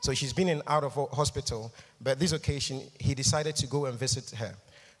well. So she's been in out of hospital, but this occasion, he decided to go and visit her.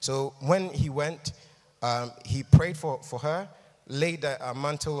 So when he went, he prayed for her, laid a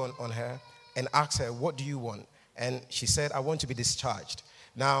mantle on her, and asked her, what do you want? And she said, I want to be discharged.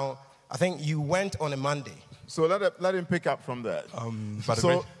 Now, I think you went on a Monday. So let him pick up from there.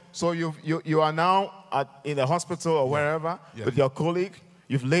 So you are now in the hospital or wherever with your colleague.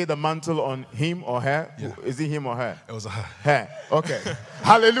 You've laid the mantle on him or her. Yeah. Is it him or her? It was her. Her. Okay.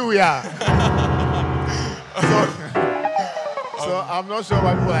 Hallelujah. So I'm not sure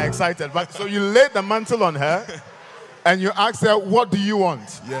why people are excited, but so you laid the mantle on her, and you asked her, "What do you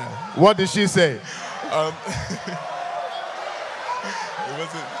want?" Yeah. What did she say? It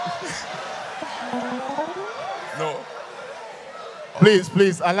wasn't. No.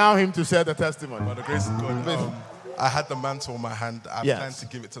 Please allow him to share the testimony. By the grace of God, I had the mantle in my hand. I Yes. planned to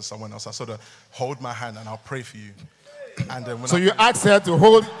give it to someone else. I sort of hold my hand and I'll pray for you. And then when So you asked her to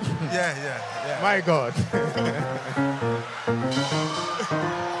hold. Yeah. My God.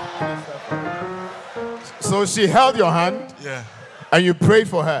 So she held your hand. Yeah. And you prayed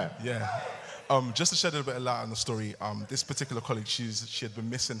for her. Yeah. Just to shed a little bit of light on the story, this particular colleague, she had been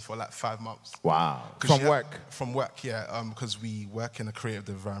missing for like 5 months. Wow. From work? From work, yeah, because we work in a creative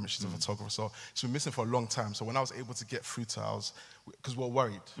environment. She's a photographer, so she's been missing for a long time. So when I was able to get through to her, because we were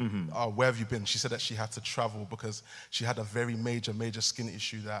worried. Where have you been? She said that she had to travel because she had a very major skin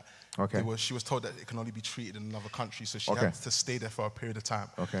issue that she was told that it can only be treated in another country, so she had to stay there for a period of time.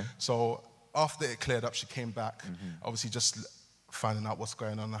 So after it cleared up, she came back, obviously just finding out what's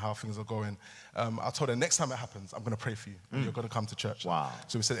going on and how things are going. I told her, next time it happens, I'm going to pray for you, and you're going to come to church. Wow.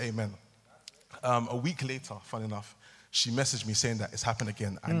 So we said, amen. A week later, funny enough, she messaged me saying that it's happened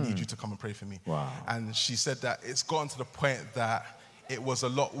again. I need you to come and pray for me. Wow. And she said that it's gotten to the point that it was a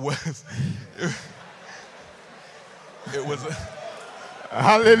lot worse. It was...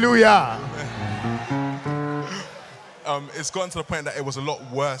 Hallelujah. It's gotten to the point that it was a lot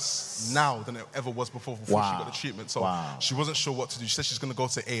worse now than it ever was before she got the treatment. So she wasn't sure what to do. She said she's going to go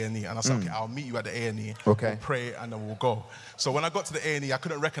to A&E. And I said, okay, I'll meet you at the A&E. Okay. We'll pray and then we'll go. So when I got to the A&E, I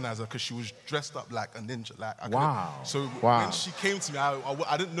couldn't recognize her because she was dressed up like a ninja. So when she came to me,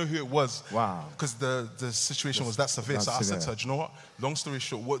 I didn't know who it was. Wow. Because the situation was that severe. So I said to her, do you know what? Long story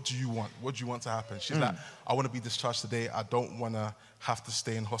short, what do you want? What do you want to happen? She's like, I want to be discharged today. I don't want to have to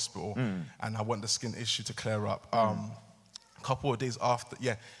stay in hospital. And I want the skin issue to clear up. A couple of days after,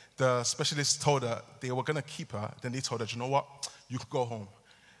 the specialist told her they were going to keep her. Then they told her, you know what? You could go home.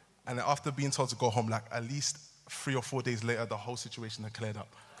 And then after being told to go home, like at least 3 or 4 days later, the whole situation had cleared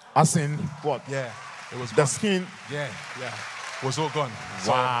up. As in what? Yeah, it was the gone. skin. Yeah, was all gone.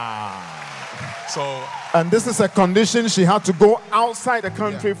 Wow. So. And this is a condition she had to go outside the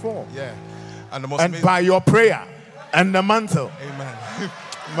country for. Yeah. And the most by your prayer and the mantle. Amen.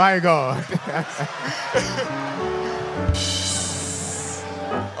 My God.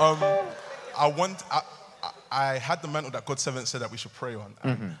 I had the mantle that God said that we should pray on.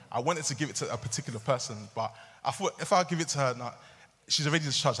 And I wanted to give it to a particular person, but I thought if I give it to her now, she's already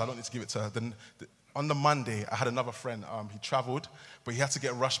discharged, I don't need to give it to her. Then on the Monday, I had another friend. He traveled, but he had to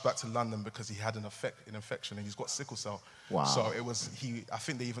get rushed back to London because he had an infection and he's got sickle cell. Wow. So I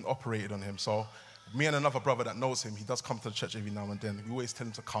think they even operated on him. So me and another brother that knows him, he does come to the church every now and then. We always tell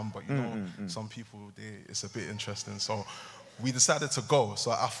him to come, but you know, some people, it's a bit interesting. So we decided to go.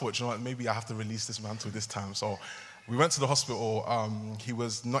 So I thought, you know what, maybe I have to release this mantle this time. So we went to the hospital. He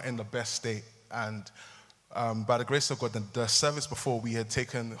was not in the best state. And by the grace of God, the service before, we had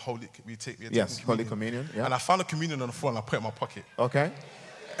taken Holy Communion. Yeah. And I found a communion on the floor and I put it in my pocket. Okay.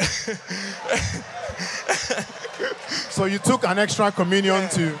 So you took an extra communion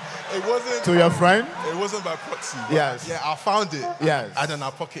to your friend? It wasn't by proxy. Yes. Yeah, I found it. Yes. And then I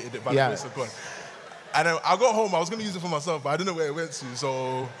pocketed it by the grace of God. And then I got home, I was going to use it for myself, but I didn't know where it went to.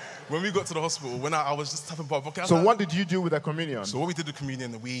 So when we got to the hospital, when I was just tapping my pocket. So what did you do with the communion? So what we did with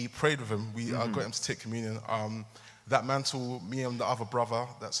communion, we prayed with him. We got him to take communion. That mantle, me and the other brother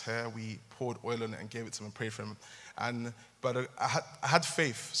that's here, we poured oil on it and gave it to him and prayed for him. But I had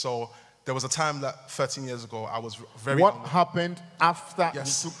faith. So there was a time that 13 years ago, I was very... What happened after you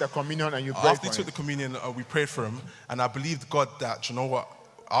took the communion and you prayed After he took the communion, we prayed for him. And I believed God that, you know what?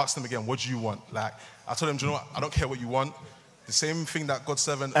 I asked him again, what do you want? Like, I told him, do you know what? I don't care what you want. The same thing that God's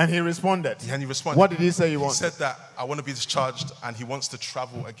servant... And he responded? And he responded. What did he say he wanted? He said that I want to be discharged and he wants to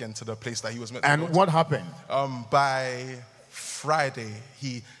travel again to the place that he was meant to go to. And what happened? By Friday,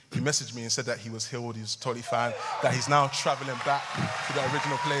 he messaged me and said that he was healed, he was totally fine, that he's now traveling back to the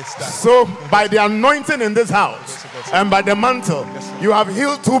original place. So by the anointing in this house and by the mantle, you have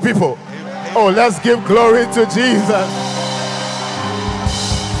healed 2 people. Oh, let's give glory to Jesus.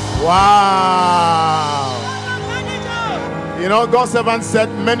 Wow. You know, God's servant said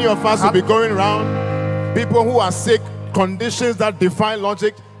many of us will be going around, people who are sick, conditions that defy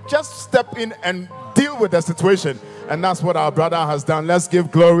logic, just step in and deal with the situation. And that's what our brother has done. Let's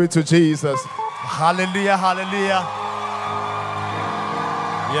give glory to Jesus. Hallelujah, hallelujah.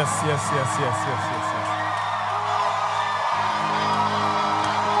 Yes.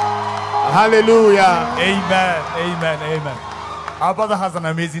 Hallelujah. Amen. Our brother has an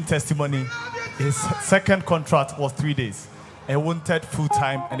amazing testimony. His second contract was 3 days. He wanted full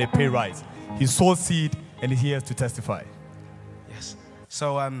time and a pay rise. He sowed seed and he's here to testify. Yes.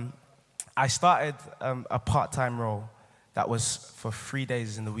 So I started a part-time role that was for 3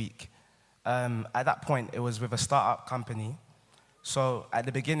 days in the week. At that point, it was with a startup company. So at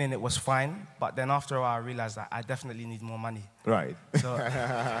the beginning, it was fine. But then after a while, I realized that I definitely need more money. Right. So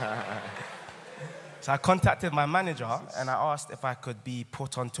I contacted my manager and I asked if I could be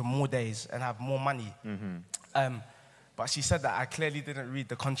put onto more days and have more money. But she said that I clearly didn't read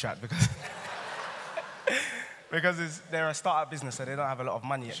the contract because they're a startup business, so they don't have a lot of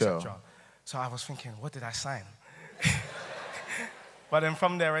money, etc. So I was thinking, what did I sign? But then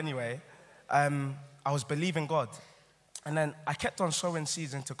from there anyway, I was believing God. And then I kept on sowing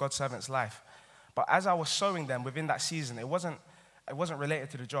seeds into God's servant's life. But as I was sowing them within that season, it wasn't related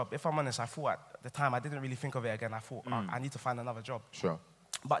to the job. If I'm honest, I thought at the time, I didn't really think of it again. I thought, I need to find another job. Sure.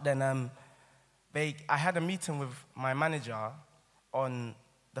 But then I had a meeting with my manager on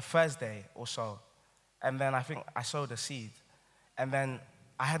the Thursday or so. And then I think I sowed a seed. And then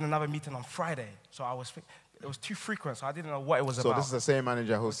I had another meeting on Friday. So it was too frequent, so I didn't know what it was about. So this is the same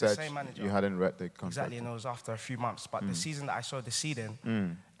manager who said you hadn't read the contract? Exactly, and it was after a few months. But the season that I sowed the seed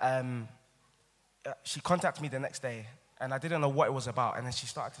in, she contacted me the next day, and I didn't know what it was about. And then she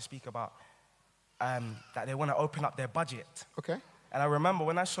started to speak about that they want to open up their budget. Okay. And I remember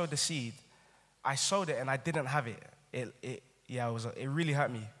when I sowed the seed, I sowed it and I didn't have it. It really hurt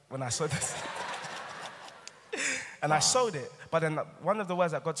me when I sowed this. And I sowed it. But then one of the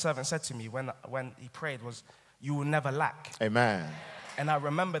words that God's servant said to me when he prayed was, "You will never lack." Amen. And I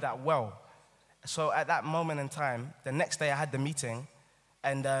remember that well. So at that moment in time, the next day I had the meeting,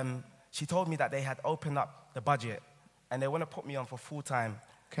 and she told me that they had opened up the budget, and they want to put me on for full-time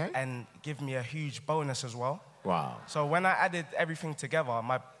and give me a huge bonus as well. Wow. So when I added everything together,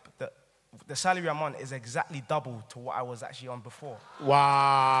 the salary I'm on is exactly double to what I was actually on before.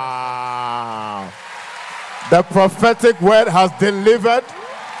 Wow. The prophetic word has delivered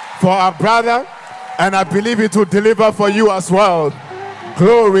for our brother, and I believe it will deliver for you as well.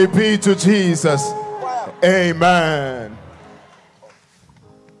 Glory be to Jesus. Amen.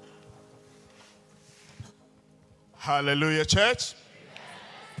 Hallelujah, church.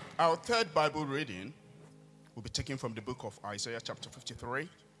 Our third Bible reading will be taken from the book of Isaiah chapter 53,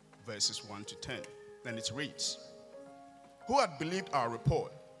 verses 1 to 10. And it reads, "Who had believed our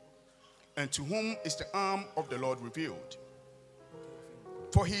report? And to whom is the arm of the Lord revealed?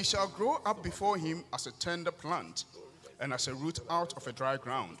 For he shall grow up before him as a tender plant, and as a root out of a dry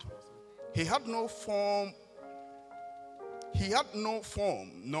ground. He had no form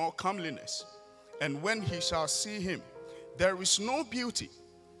nor comeliness, and when he shall see him, there is no beauty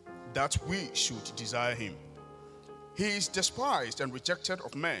that we should desire him. He is despised and rejected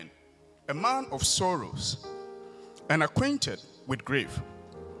of men, a man of sorrows, and acquainted with grief.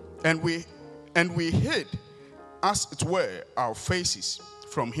 And we hid, as it were, our faces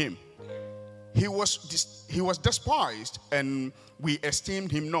from him. He was despised, and we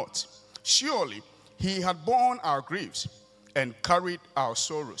esteemed him not. Surely he had borne our griefs and carried our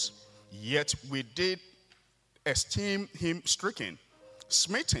sorrows. Yet we did esteem him stricken,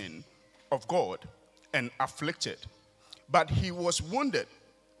 smitten of God, and afflicted. But he was wounded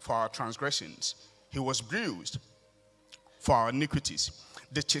for our transgressions. He was bruised for our iniquities.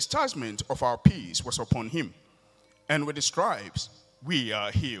 The chastisement of our peace was upon him, and with the stripes we are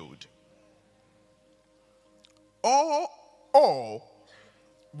healed. All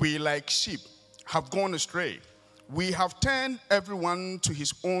we like sheep have gone astray. We have turned everyone to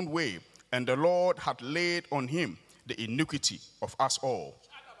his own way, and the Lord hath laid on him the iniquity of us all.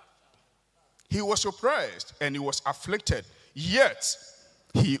 He was oppressed and he was afflicted, yet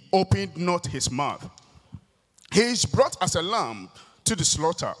he opened not his mouth. He is brought as a lamb to the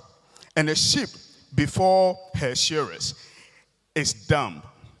slaughter, and a sheep before her shearers is dumb.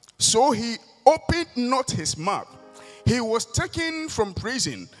 So he opened not his mouth. He was taken from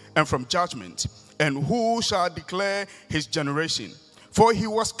prison and from judgment, and who shall declare his generation? For he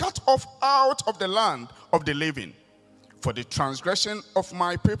was cut off out of the land of the living. For the transgression of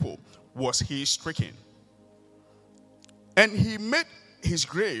my people was he stricken. And he made his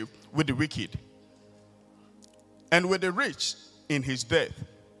grave with the wicked, and with the rich in his death,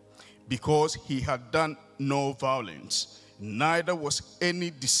 because he had done no violence, neither was any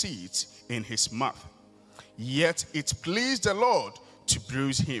deceit in his mouth. Yet it pleased the Lord to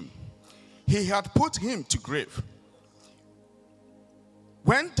bruise him. He had put him to grief.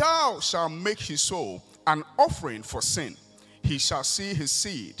 When thou shalt make his soul an offering for sin, he shall see his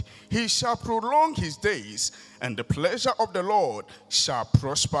seed. He shall prolong his days, and the pleasure of the Lord shall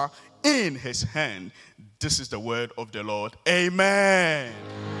prosper in his hand. This is the word of the Lord. Amen.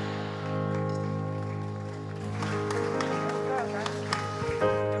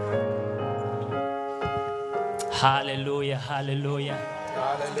 Hallelujah, hallelujah.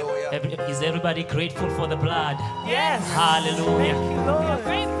 Hallelujah. Is everybody grateful for the blood? Yes. Hallelujah. Thank you, Lord. We are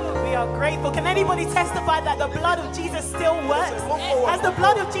grateful. We are grateful. Can anybody testify that the blood of Jesus still works? Has the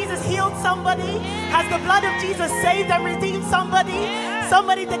blood of Jesus healed somebody? Has the blood of Jesus saved and redeemed somebody?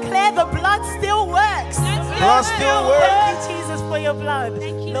 Somebody declare the blood still works. Blood still works. Thank you, Jesus, for your blood.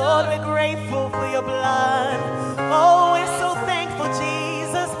 Lord, we're grateful for your blood. Oh, we're so thankful,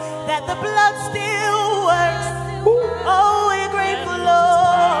 Jesus, that that the blood still works. Oh, we're grateful,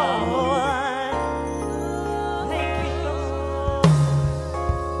 Lord. Thank you, Lord.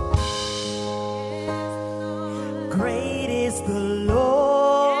 Great is the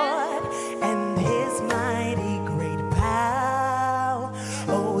Lord and his mighty great power.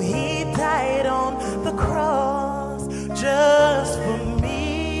 Oh, he died on the cross just for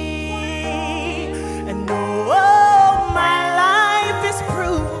me. And oh, my life is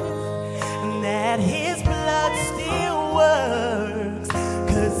proof that his blood still works,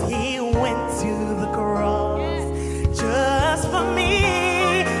 'cause he went to the cross just for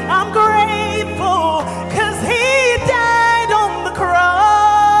me. I'm grateful 'cause he died on the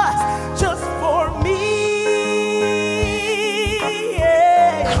cross just for me.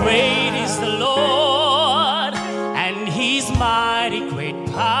 Yeah. Great is the Lord and his mighty great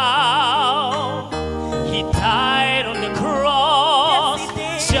power. He died on the cross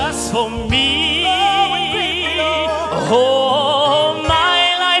just for me. Oh, my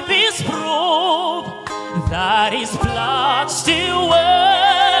life is proof that his blood still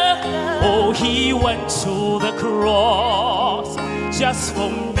works. Oh, he went to the cross just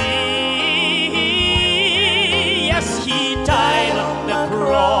for me. Yes, he died on the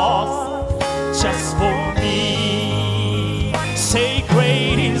cross just for me. Say,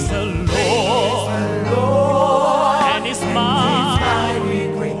 great is the Lord and his mighty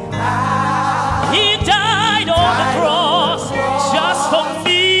great power. He died on the cross just for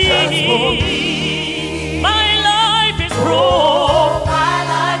me. My life is proof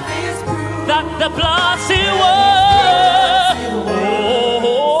that the blood still works.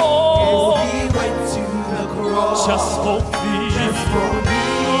 Oh, he went to the cross just for me.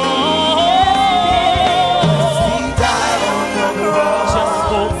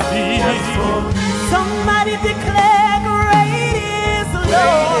 Somebody declare great is the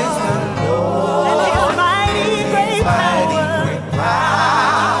Lord and his mighty great power.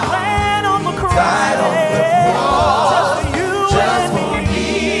 Died on the cross just for you and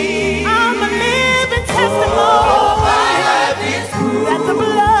me. I'm a living testimony that the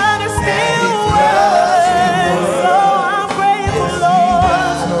blood is still works. So I'm grateful,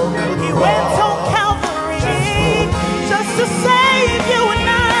 Lord. He went on Calvary just to save you and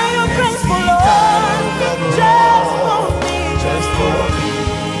I. I'm grateful, Lord, just for me.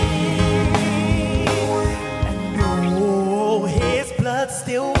 And oh, his blood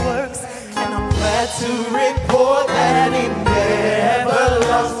still works, and I'm glad to report that he never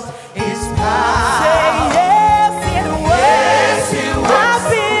lost his power. Say yes, it works.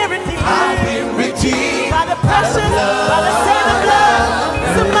 I've been redeemed by the precious, by the saving blood.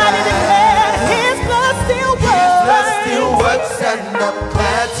 Somebody declare his blood still works. And I'm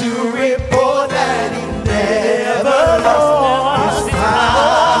glad to report that he never lost his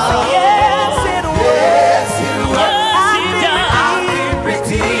power. Yes, it works. I've been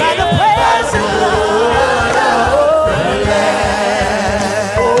redeemed by the precious blood of the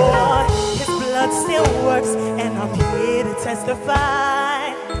Lamb. Oh, his blood still works, and I'm here to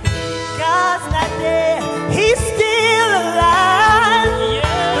testify. God's not dead, he's still alive.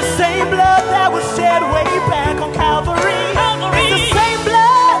 The same blood that was shed way back on Calvary. It's the same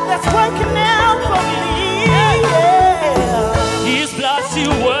blood that's working now for me. Yeah. His blood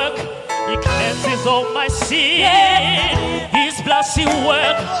still work, it cleanses all my sin. His blood still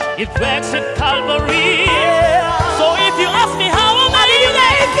work, it works at Calvary. So if you ask me how am I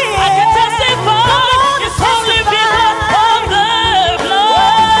make it, I can testify it's only because of the blood.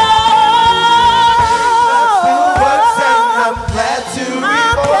 I'm glad to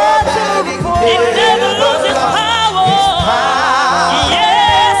report that he never lost his power.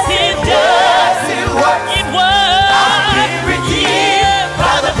 Yes, it does. It works. I've been redeemed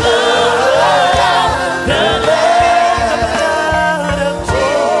by the blood of the Lamb.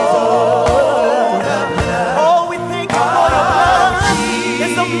 Oh, we thank you for your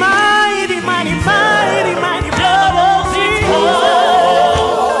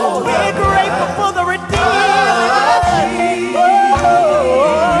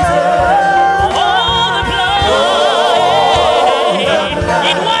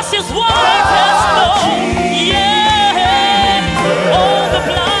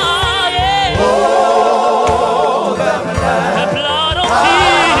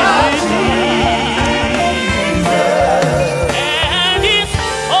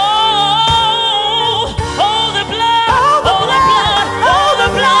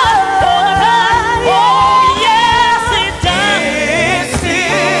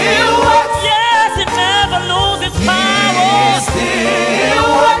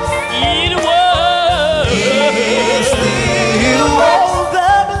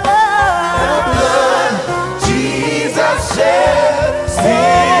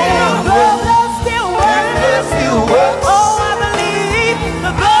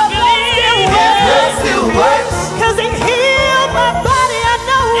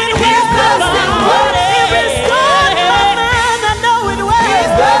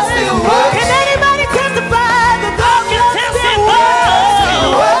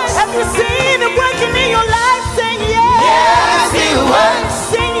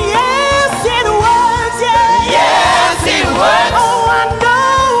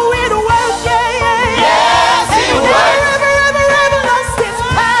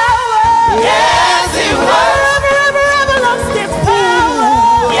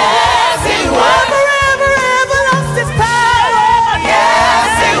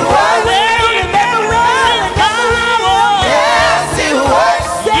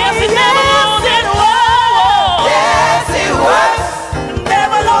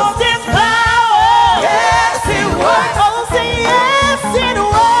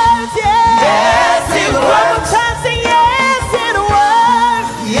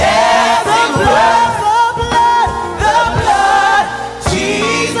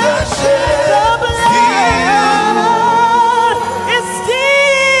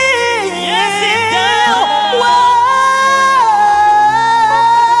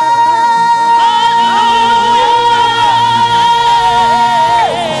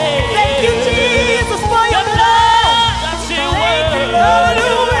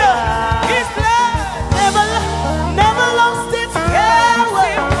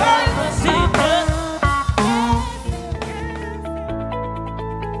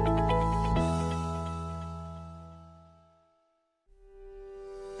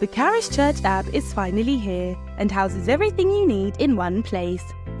The Kharis Church app is finally here and houses everything you need in one place.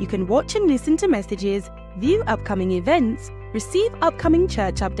 You can watch and listen to messages, view upcoming events, receive upcoming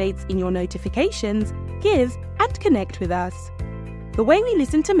church updates in your notifications, give, and connect with us. The way we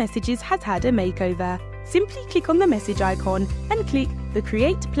listen to messages has had a makeover. Simply click on the message icon and click the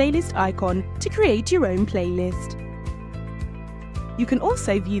Create Playlist icon to create your own playlist. You can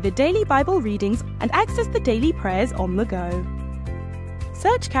also view the daily Bible readings and access the daily prayers on the go.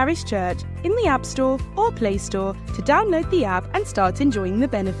 Search Kharis Church in the App Store or Play Store to download the app and start enjoying the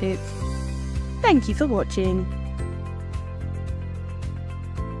benefits. Thank you for watching.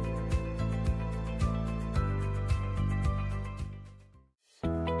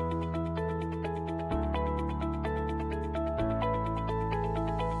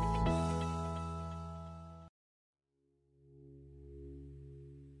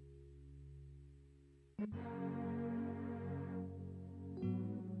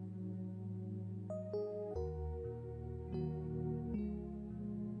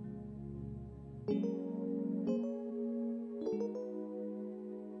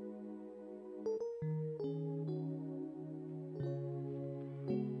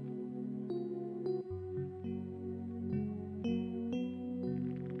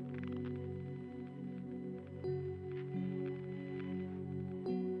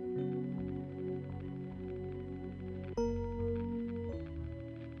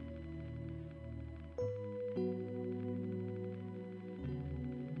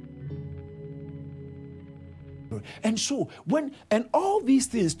 And so, and all these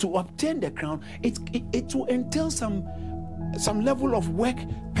things to obtain the crown, it will entail some level of work,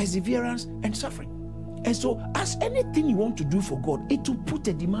 perseverance, and suffering. And so, as anything you want to do for God, it will put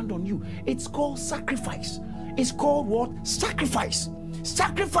a demand on you. It's called sacrifice. It's called what? Sacrifice.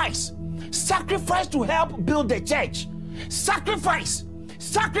 Sacrifice. Sacrifice to help build the church. Sacrifice.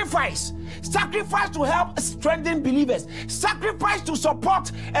 Sacrifice. Sacrifice to help strengthen believers. Sacrifice to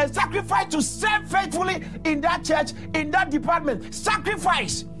support and sacrifice to serve faithfully in that church, in that department.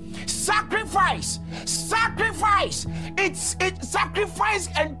 Sacrifice. Sacrifice. Sacrifice. Sacrifice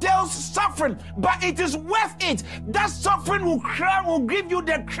entails suffering, but it is worth it. That suffering will give you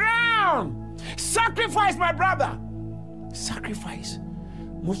the crown. Sacrifice, my brother. Sacrifice.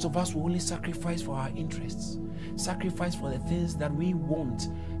 Most of us will only sacrifice for our interests. Sacrifice for the things that we want,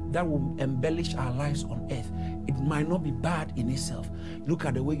 that will embellish our lives on earth. It might not be bad in itself. Look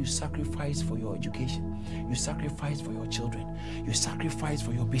at the way you sacrifice for your education. You sacrifice for your children. You sacrifice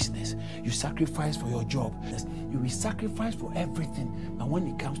for your business. You sacrifice for your job. You will sacrifice for everything. But when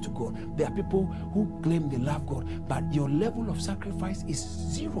it comes to God, there are people who claim they love God, but your level of sacrifice is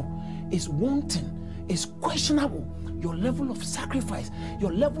zero. It's wanting. It's questionable. Your level of sacrifice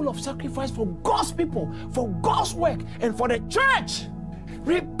for God's people, for God's work, and for the church.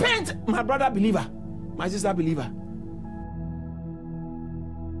 Repent, my brother believer, my sister believer.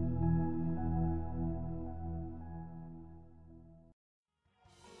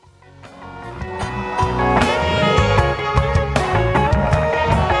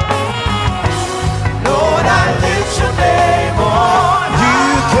 Lord, I lift your name on high.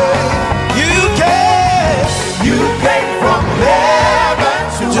 You came from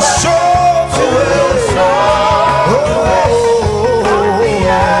heaven to show the way.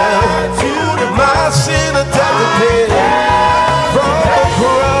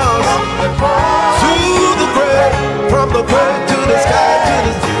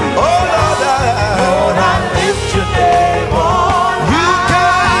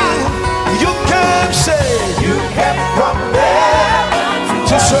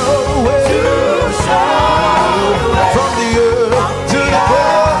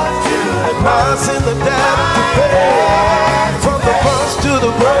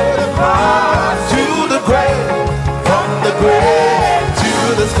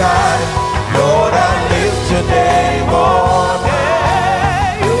 Lord, I lift your name on high.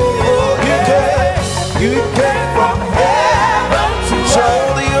 You came from heaven to show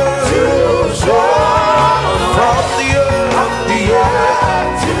the earth, from the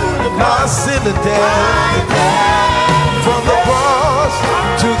earth to my sin and death, from the cross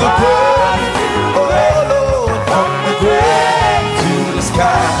to the grave, oh Lord, from the grave to the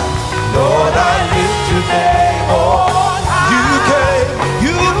sky. Lord, I lift your name on high.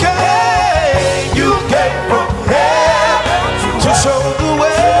 You came from heaven to show the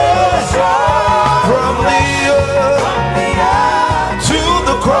way, from the earth to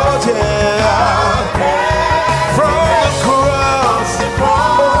the cross, yeah. From the cross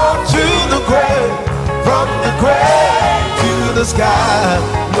to the grave, from the grave to the sky.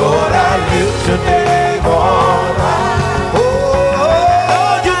 Lord, I lift your name on high.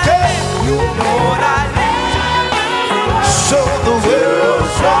 Oh, you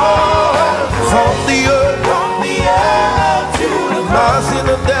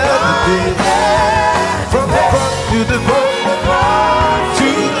From the cross to the grave, to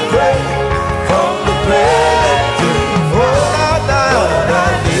the grave, from the grave to the Lord, I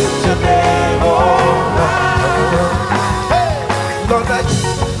lift your name on high.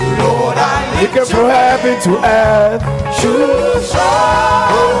 Lord, I You came from heaven to earth. choose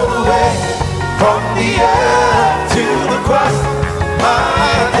all the way from the earth to the cross.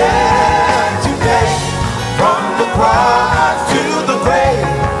 My debt to pay from the cross to the grave,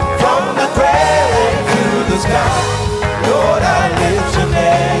 from the grave to the sky. Lord, I lift your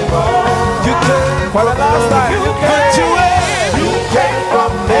name on. You came For the last time. you came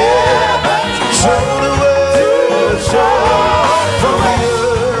from heaven to show the world, from the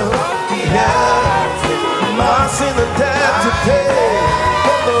earth, my sin and debt to pay,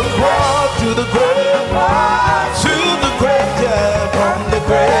 from the cross to the grave, yeah, from the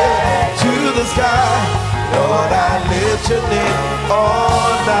grave to the sky. Lord, I lift your name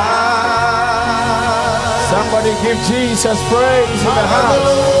on high. Somebody give Jesus praise in the house.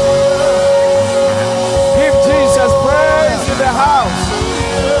 Give Jesus praise in the house.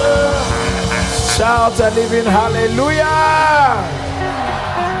 Shout a living hallelujah.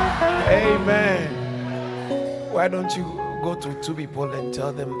 Amen. Why don't you go to two people and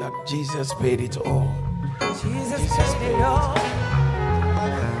tell them that Jesus paid it all? Jesus paid it all.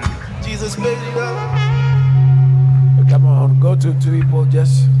 Jesus paid it all. Come on, go to two people,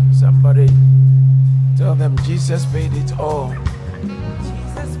 just somebody. Tell them Jesus paid it all.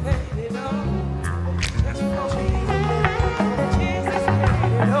 Jesus paid it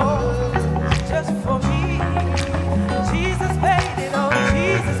all. Just for me. Jesus paid it all.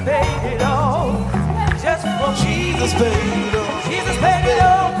 Jesus paid it all. Just for me. Jesus paid it all. Jesus paid it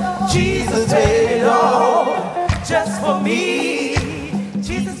all. Jesus paid it all. Just for me.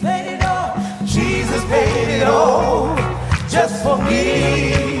 Jesus paid it all. Jesus paid it all. Just for me.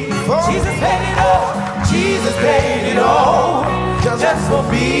 Jesus paid it all. Jesus paid it all. Just for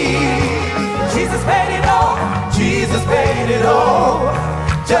me. Jesus paid it all. Jesus paid it all.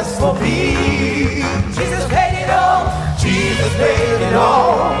 Just for me. Jesus paid it all. Jesus paid it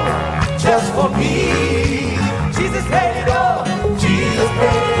all. Just for me. Jesus paid it all. Jesus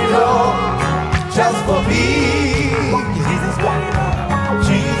paid it all. Just for me. Jesus paid it all.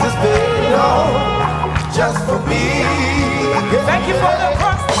 Jesus paid it all. Just for me. Thank you for the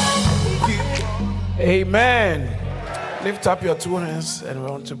cross. Amen. Lift up your two hands and we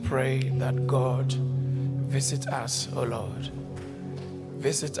want to pray that God visit us, O Lord.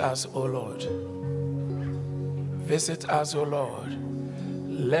 Visit us, O Lord. Visit us, O Lord.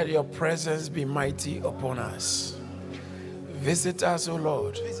 Let your presence be mighty upon us. Visit us, O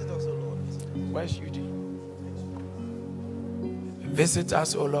Lord. Where's Eugene? Visit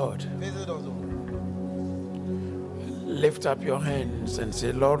us, O Lord. Lift up your hands and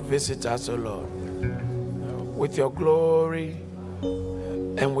say, Lord, visit us, O Lord. With your glory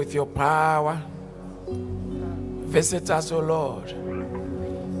and with your power. Visit us, O Lord.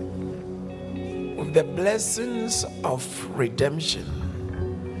 With the blessings of redemption.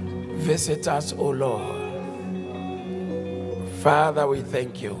 Visit us, O Lord. Father, we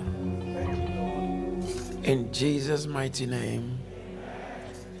thank you. In Jesus' mighty name.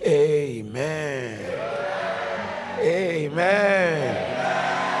 Amen. Amen.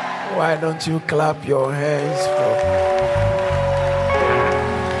 Why don't you clap your hands for...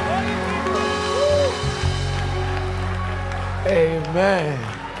 Amen.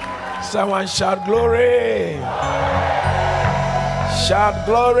 Someone shout glory. Shout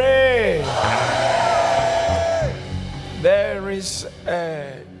glory. There is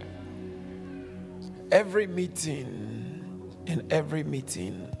every meeting, in every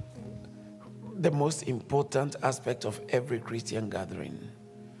meeting, the most important aspect of every Christian gathering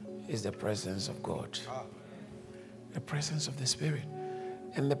is the presence of God. The presence of the Spirit.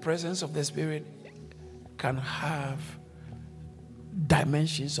 And the presence of the Spirit can have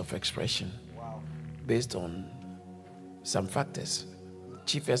dimensions of expression based on some factors.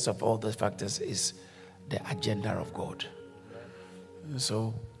 Chiefest of all those factors is the agenda of God.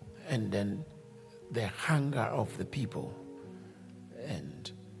 So, and then the hunger of the people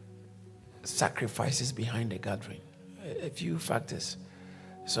and sacrifices behind the gathering. A few factors.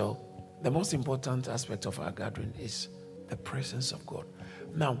 So, the most important aspect of our gathering is the presence of God.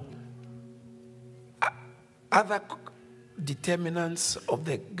 Now, other determinants of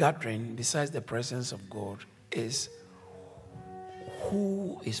the gathering besides the presence of God is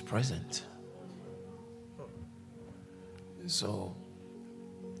who is present. So,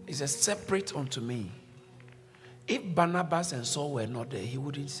 it's a separate unto me. If Barnabas and Saul were not there, he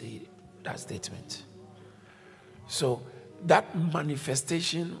wouldn't say that statement. So, that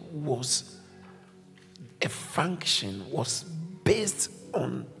manifestation was a function, was based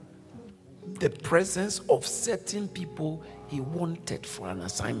on the presence of certain people he wanted for an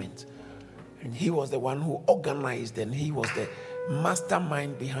assignment. And he was the one who organized, and he was the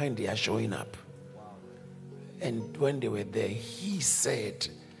mastermind behind their showing up. And when they were there, he said,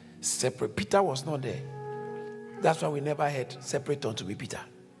 separate. Peter was not there. That's why we never had separate unto be Peter.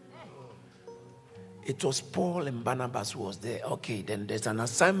 It was Paul and Barnabas who was there. Okay, then there's an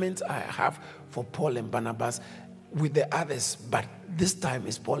assignment I have for Paul and Barnabas with the others, but this time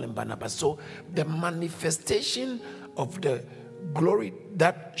it's Paul and Barnabas. So the manifestation of the glory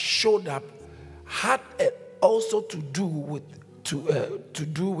that showed up had also to do with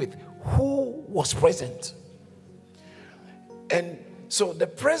who was present. And so the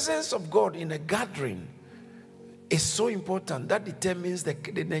presence of God in a gathering is so important. That determines the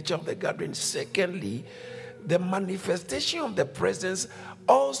nature of the gathering. Secondly, the manifestation of the presence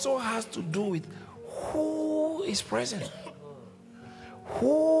also has to do with who is present.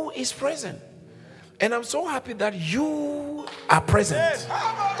 Who is present? And I'm so happy that you are present.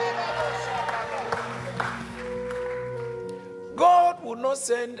 God will not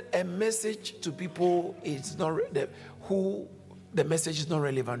send a message to people who the message is not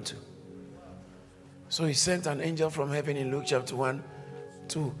relevant to. So he sent an angel from heaven in Luke chapter 1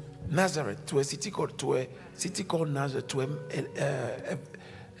 to Nazareth, to a city called Nazareth, to a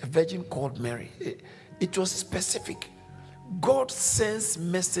virgin called Mary. It was specific. God sends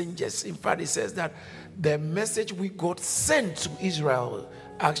messengers. In fact, it says that the message we God sent to Israel,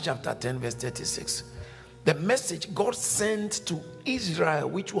 Acts chapter 10, verse 36. The message God sent to Israel,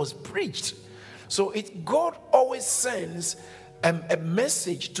 which was preached. So God always sends a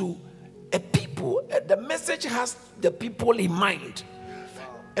message to a people. The message has the people in mind.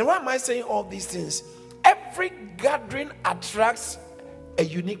 And why am I saying all these things? Every gathering attracts a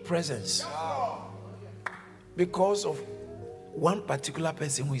unique presence because of one particular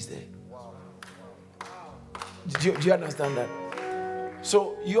person who is there. Do you understand that?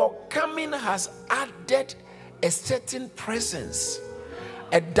 So your coming has added a certain presence,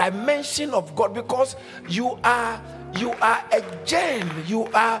 a dimension of God, because you are a gem. You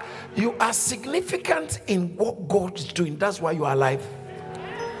are significant in what God is doing. That's why you are alive.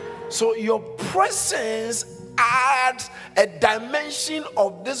 So your presence adds a dimension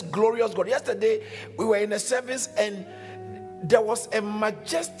of this glorious God. Yesterday we were in a service and there was a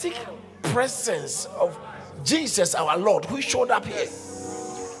majestic presence of Jesus our Lord who showed up here.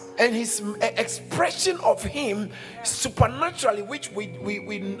 And his expression of him supernaturally, which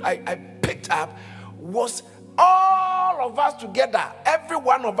I picked up, was all of us together. Every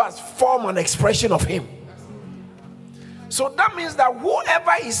one of us form an expression of him. So that means that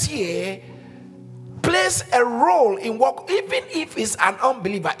whoever is here plays a role in what, even if it's an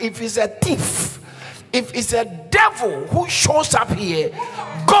unbeliever, if it's a thief, if it's a devil who shows up here,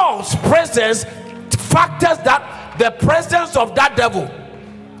 God's presence factors that the presence of that devil.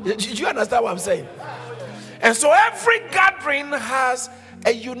 Do you understand what I'm saying? And so every gathering has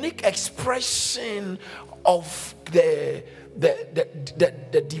a unique expression of the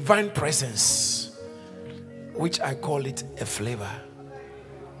divine presence, which I call it a flavor.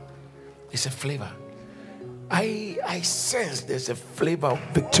 It's a flavor. I sense there's a flavor of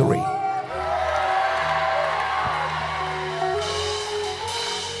victory.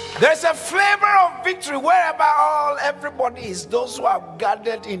 There's a flavor of victory wherever everybody is. Those who are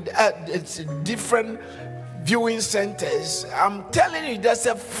gathered in different viewing centers. I'm telling you, there's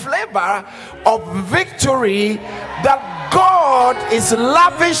a flavor of victory that God is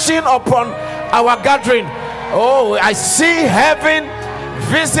lavishing upon our gathering. Oh, I see heaven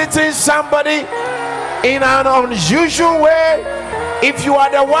visiting somebody in an unusual way. If you are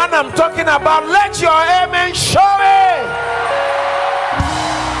the one I'm talking about, let your amen show it.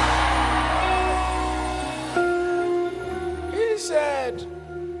 Said,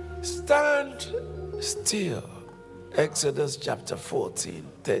 stand still. Exodus chapter 14,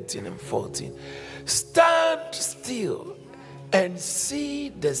 13 and 14. Stand still and see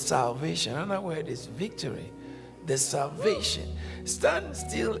the salvation. Another word is victory. The salvation. Stand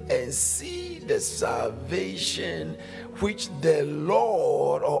still and see the salvation which the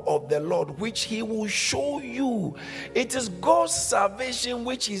Lord, or of the Lord, which he will show you. It is God's salvation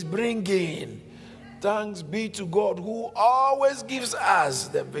which is bringing. Thanks be to God who always gives us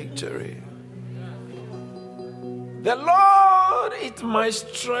the victory. The Lord is my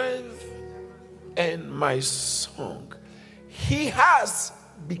strength and my song. He has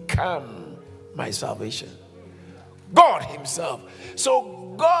become my salvation. God himself.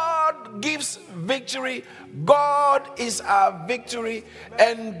 So God gives victory. God is our victory.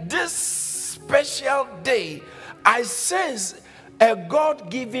 And this special day, I sense a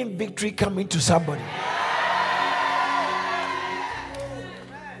God-given victory coming to somebody.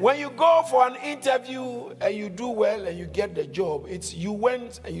 When you go for an interview and you do well and you get the job, it's you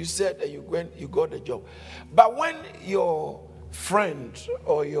went and you said and you went, you got the job. But when your friend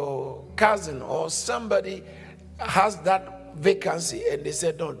or your cousin or somebody has that vacancy and they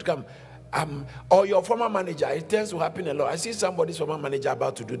said, don't come, or your former manager, it tends to happen a lot. I see somebody's former manager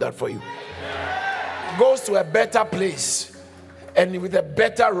about to do that for you. Goes to a better place and with a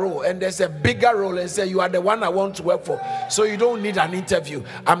better role, and there's a bigger role, and say, you are the one I want to work for, so you don't need an interview.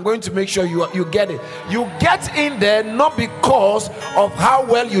 I'm going to make sure you get it. You get in there not because of how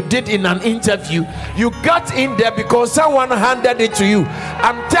well you did in an interview. You got in there because someone handed it to you.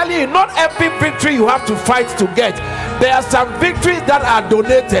 I'm telling you, not every victory you have to fight to get. There are some victories that are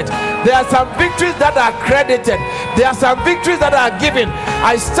donated. There are some victories that are credited. There are some victories that are given.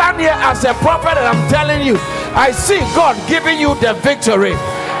 I stand here as a prophet and I'm telling you, I see God giving you the victory.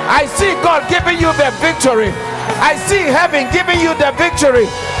 I see God giving you the victory. I see heaven giving you the victory.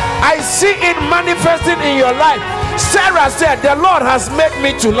 I see it manifesting in your life. Sarah said, the Lord has made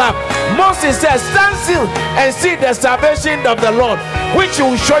me to laugh. Moses said, stand still and see the salvation of the Lord, which he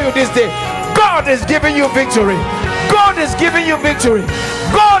will show you this day. God is giving you victory. God is giving you victory.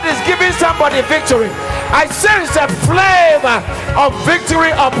 God is giving somebody victory. I sense a flavor of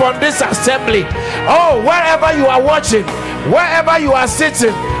victory upon this assembly. Oh, wherever you are watching, wherever you are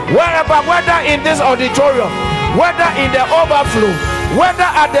sitting, wherever, whether in this auditorium, whether in the overflow, whether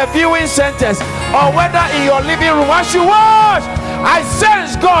at the viewing centers, or whether in your living room, as you watch, I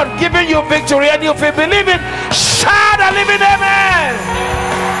sense God giving you victory. And if you believe it, shout a living amen.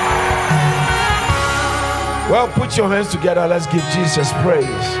 Well, put your hands together. Let's give Jesus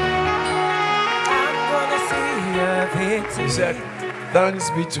praise. He said, thanks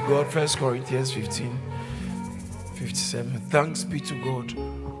be to God. 1 Corinthians 15:57. Thanks be to God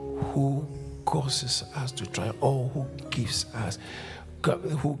who causes us to triumph, or who gives us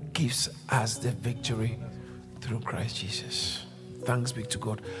the victory through Christ Jesus. Thanks be to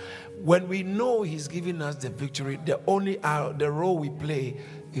God. When we know He's giving us the victory, the role we play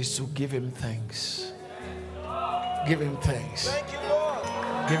is to give Him thanks. Give Him thanks. Thank you, Lord.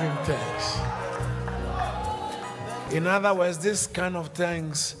 Give Him thanks. In other words, this kind of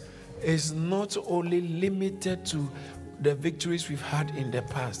thanks is not only limited to the victories we've had in the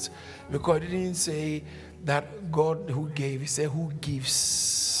past, because it didn't say that God who gave, He said who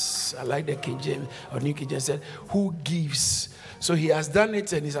gives. I like the King James or New King James said who gives. So He has done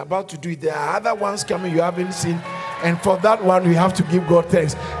it and He's about to do it. There are other ones coming you haven't seen, and for that one we have to give God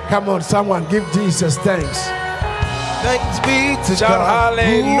thanks. Come on, someone give Jesus thanks. Thanks be to Shout God.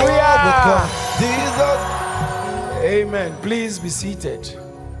 hallelujah. Jesus. Amen. Please be seated.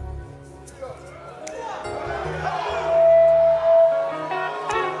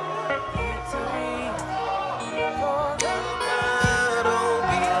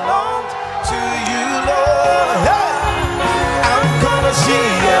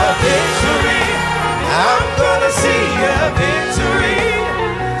 I'm gonna see a victory,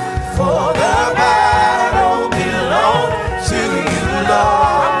 for the battle belongs to you,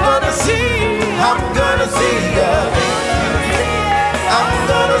 Lord. I'm gonna see a victory. I'm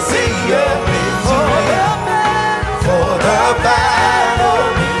gonna see a victory, for the battle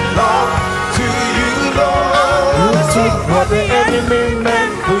belongs to you, Lord. You took what the enemy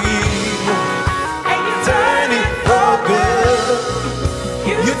meant for evil and you turn it for good.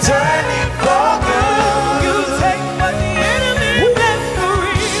 You turn it for good. You take what the enemy meant for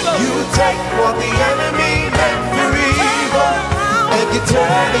evil. You take what the enemy meant for evil, and you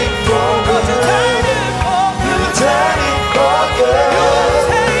turn it for good. You turn it for good. You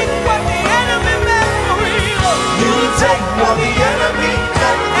take what the enemy meant for evil. You take what the enemy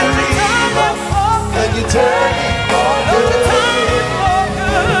meant for evil, and you turn it for good.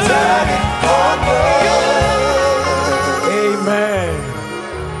 You turn it for good. Amen.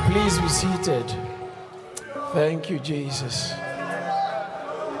 Please be seated. Thank you, Jesus.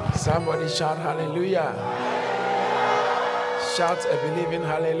 Somebody shout hallelujah. Shout a believing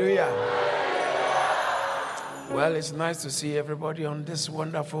hallelujah. Well, it's nice to see everybody on this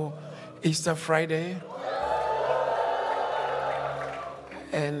wonderful Easter Friday.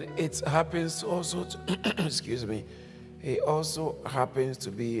 And it happens also to, excuse me, it also happens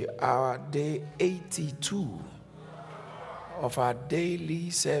to be our day 82 of our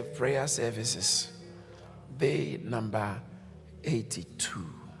daily prayer services. Day number 82.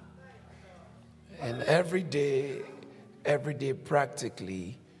 And every day every day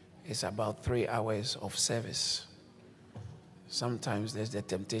practically is about 3 hours of service. Sometimes there's the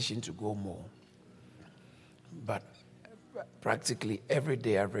temptation to go more. But practically every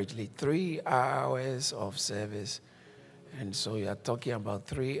day, averagely 3 hours of service. And so you're talking about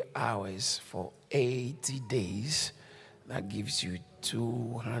 3 hours for 80 days. That gives you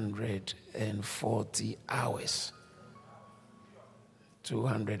 240 hours.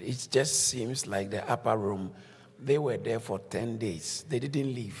 200. It just seems like the upper room, they were there for 10 days. They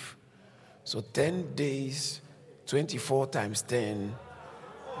didn't leave. So 10 days, 24 times 10,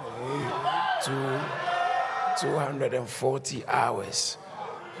 to 240 hours.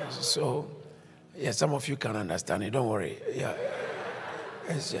 So, yeah, some of you can understand it. Don't worry. Yeah,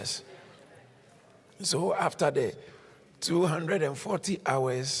 it's just. So after the 240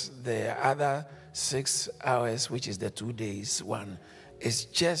 hours, the other 6 hours, which is the 2 days one, it's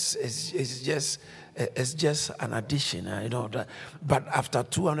just an addition, you know. But after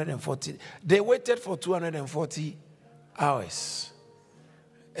 240, they waited for 240 hours,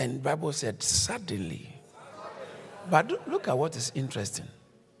 and the Bible said suddenly. But look at what is interesting.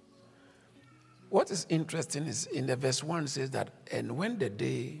 What is interesting is in the verse 1 says that, and when the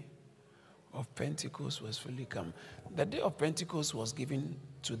day of Pentecost was fully come, the day of Pentecost was given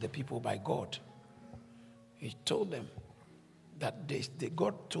to the people by God. He told them that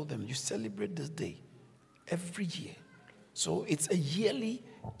God told them, you celebrate this day every year. So it's a yearly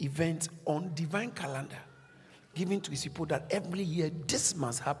event on divine calendar given to his people that every year this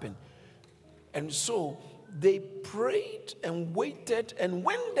must happen. And so they prayed and waited, and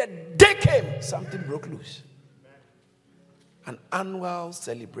when the day came, something broke loose. An annual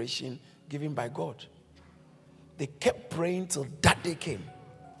celebration given by God. They kept praying till that day came.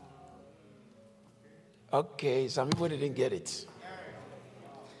 Okay, some people didn't get it.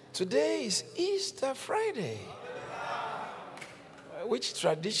 Today is Easter Friday, which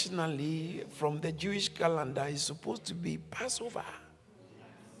traditionally from the Jewish calendar is supposed to be Passover.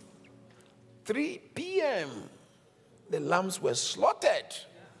 3 p.m. the lambs were slaughtered.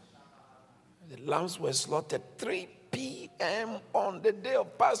 The lambs were slaughtered 3 p.m. on the day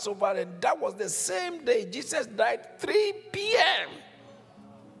of Passover, and that was the same day Jesus died, 3 p.m.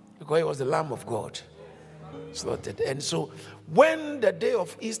 because he was the Lamb of God slaughtered. And so when the day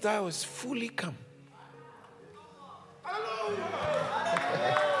of Easter was fully come,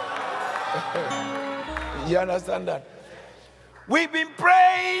 you understand that? We've been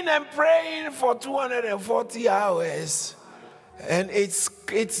praying and praying for 240 hours. And it's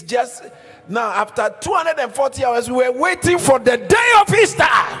just, now after 240 hours, we were waiting for the day of Easter.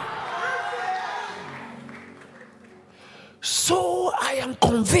 So I am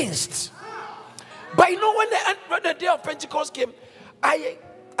convinced. But you know, when the day of Pentecost came, I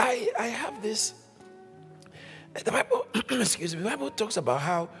have this. The Bible, excuse me, the Bible talks about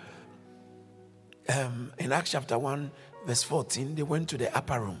how in Acts chapter 1, verse 14, they went to the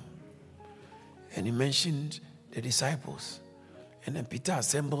upper room. And he mentioned the disciples. And then Peter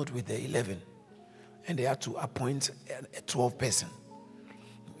assembled with the 11. And they had to appoint a 12 person.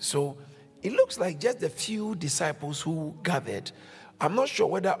 So it looks like just a few disciples who gathered. I'm not sure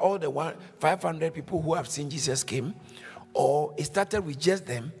whether all the 500 people who have seen Jesus came, or it started with just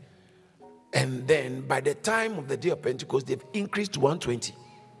them. And then by the time of the day of Pentecost, they've increased to 120.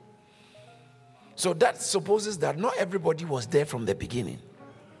 So that supposes that not everybody was there from the beginning.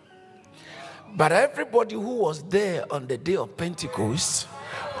 But everybody who was there on the day of Pentecost,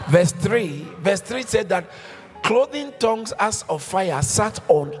 verse 3 said that clothing tongues as of fire sat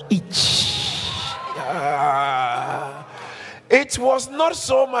on each. It was not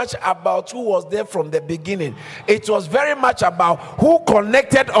so much about who was there from the beginning. It was very much about who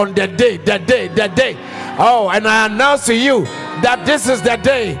connected on the day. Oh, and I announce to you that this is the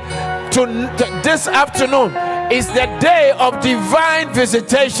day. This afternoon is the day of divine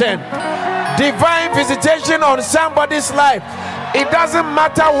visitation. Divine visitation on somebody's life. It doesn't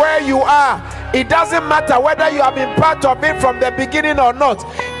matter where you are. It doesn't matter whether you have been part of it from the beginning or not.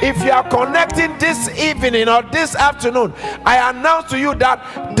 If you are connecting this evening or this afternoon, I announce to you that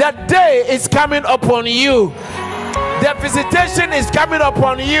the day is coming upon you. The visitation is coming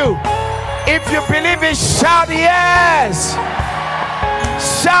upon you. If you believe it, shout yes.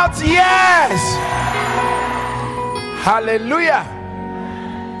 Shout yes. Hallelujah.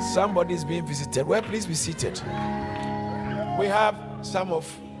 Somebody is being visited. Well, please be seated. We have some of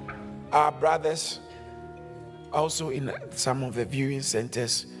our brothers also in some of the viewing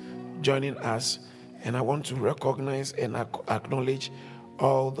centers joining us, and I want to recognize and acknowledge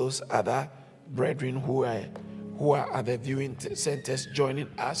all those other brethren who are at the viewing centers joining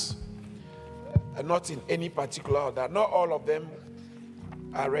us. not in any particular order. Not all of them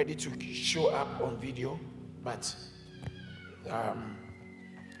are ready to show up on video, but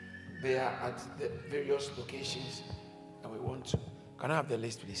they are at the various locations, and we want to. Can I have the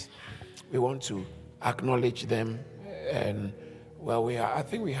list, please? We want to acknowledge them, and well, I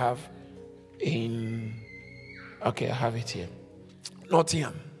think we have in. Okay, I have it here.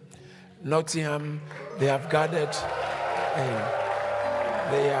 Nottingham, they have gathered, and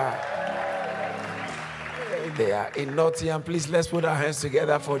they are in Nottingham. Please, let's put our hands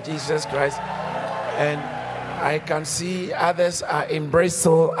together for Jesus Christ. And I can see others are in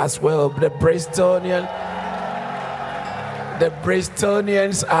Bristol as well. The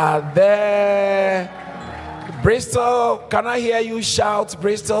Bristolians are there. Bristol, can I hear you shout,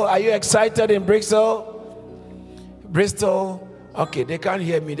 Bristol? Are you excited in Bristol? Bristol, okay, they can't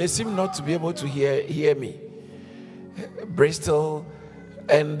hear me. They seem not to be able to hear me. Bristol,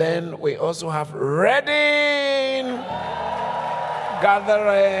 and then we also have Reading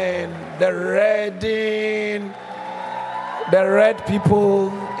gathering. The red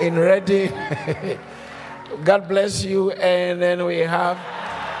people in Reading. God bless you. And then we have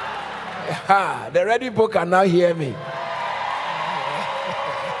the red people can now hear me.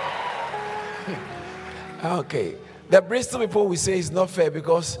 Okay. The Bristol people will say it's not fair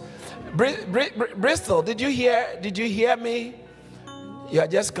because Bristol, did you hear me? You are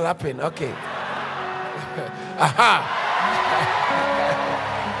just clapping. Okay. Aha.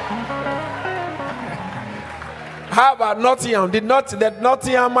 How about Nottingham? Did not the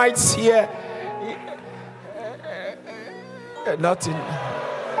Nottinghamites hear? Nothing.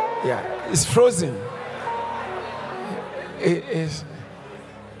 Yeah, it's frozen. It is.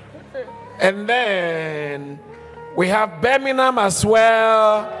 And then we have Birmingham as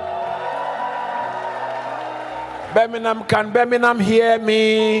well. Birmingham, can Birmingham hear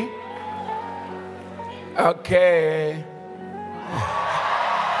me? Okay.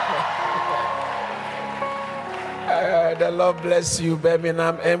 The Lord bless you,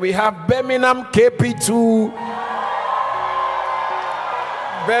 Birmingham. And we have Birmingham KP2.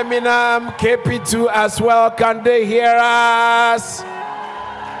 Birmingham KP2 as well. Can they hear us?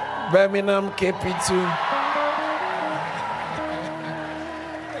 Birmingham KP2.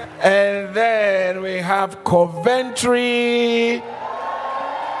 And then we have Coventry.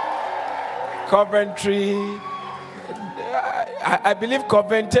 I believe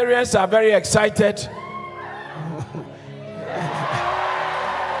Coventarians are very excited.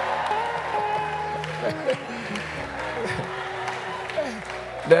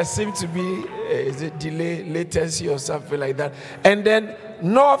 There seems to be is it delay, latency or something like that. And then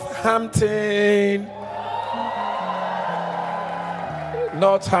Northampton,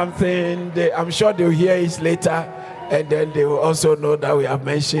 I'm sure they'll hear it later, and then they will also know that we have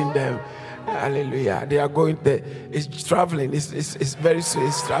mentioned them. Hallelujah. They are going there. It's traveling. It's very soon.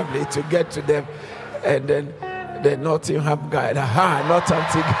 It's traveling to get to them. And then the Nottingham guy.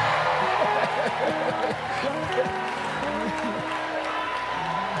 Northampton guy.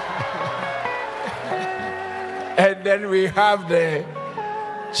 And then we have the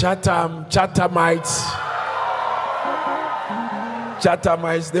Chathamites.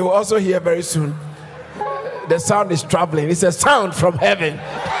 They will also hear very soon. The sound is traveling. It's a sound from heaven.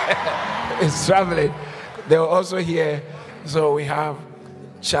 It's traveling. They will also hear. So we have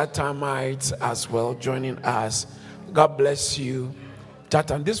Chathamites as well joining us. God bless you.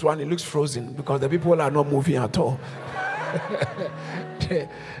 Chatham, this one, it looks frozen because the people are not moving at all.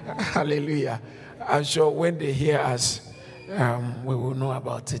 Hallelujah. I'm sure when they hear us, we will know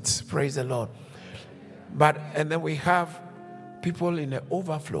about it. Praise the Lord. And then we have people in the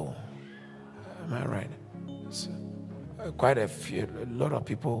overflow. Am I right? So, quite a lot of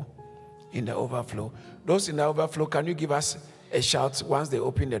people in the overflow. Those in the overflow, can you give us a shout once they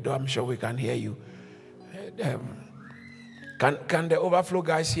open the door? I'm sure we can hear you. Can the overflow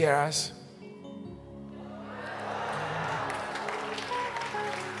guys hear us?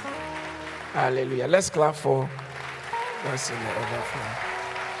 Hallelujah. Let's clap for those in the overflow.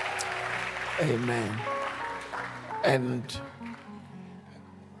 Amen. And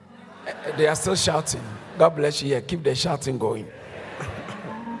they are still shouting. God bless you. Yeah, keep the shouting going.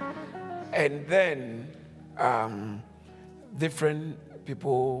 And then different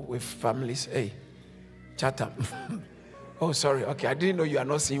people with families. Hey, Chatham. Oh, sorry. Okay, I didn't know you are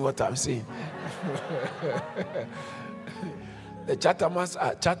not seeing what I'm seeing. The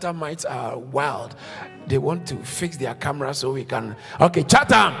Chathamites are wild. They want to fix their camera so we can. Okay,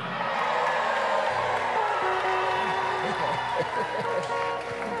 Chatham.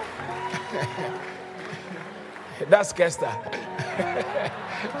 That's Kester.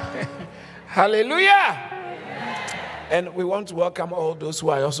 Hallelujah. And we want to welcome all those who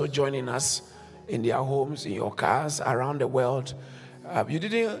are also joining us in their homes, in your cars, around the world. We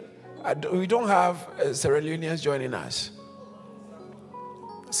don't have Sierra Leoneans joining us.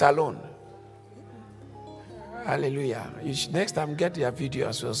 Salon. Hallelujah. You should next time get their video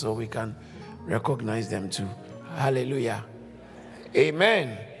as well so we can recognize them too. Hallelujah.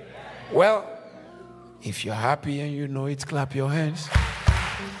 Amen. Well, if you're happy and you know it, clap your hands.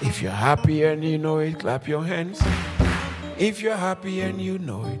 If you're happy and you know it, clap your hands. If you're happy and you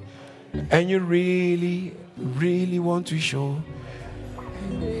know it, and you really, really want to show,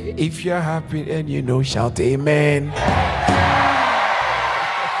 if you're happy and you know, shout amen.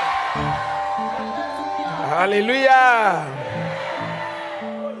 Hallelujah.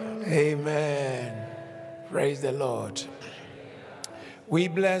 Amen. Praise the Lord. We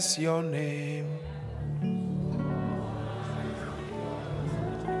bless your name.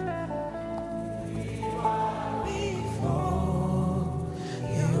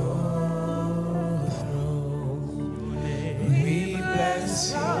 We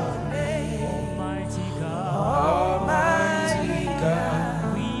bless your name, Almighty God. Almighty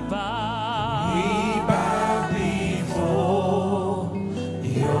God. We bow before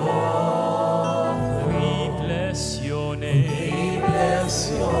your throne. We bless your name. We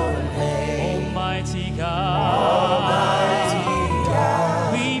bless your name, Almighty God. Almighty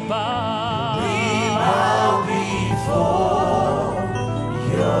God. We bow before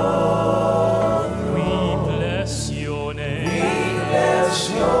your throne. We bless your name. We bless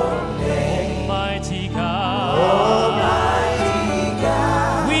your name, Almighty God. Almighty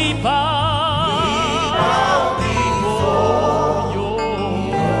God. We bow before your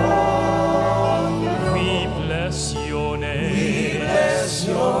throne. We bless your name. We bless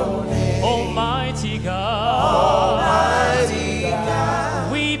your name, Almighty God. Almighty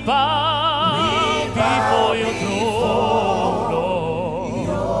God. We bow before your throne,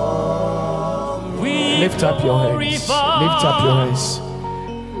 Lord. We lift up your hands. Lift up your hands.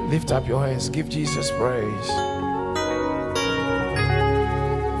 Lift up your hands. Give Jesus praise.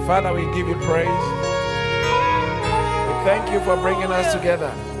 Father, we give you praise. We thank you for bringing us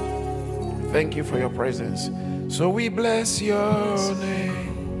together. Thank you for your presence. So we bless your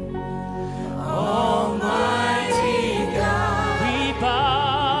name, Almighty God. We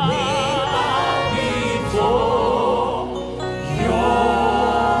bow before your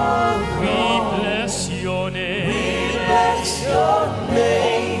throne. We bless your name. We bless your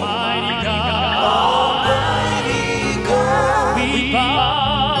name, Almighty God. Almighty God. We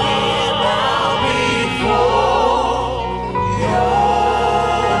bow before your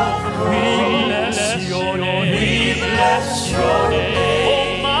throne. We bless your name. We bless your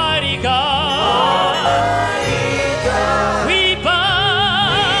name, Almighty God. Almighty God. We bow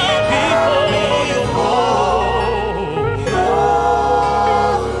before your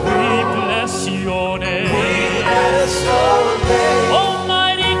throne. We bless your name. We bless your name,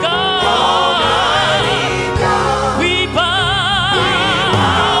 Almighty God. Almighty God. We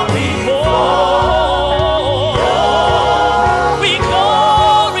bow before. We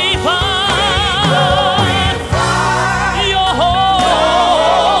glorify your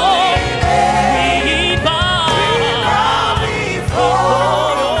holy name. We bow before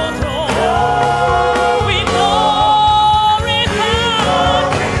your throne. We glorify.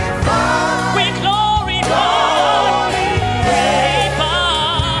 We glorify.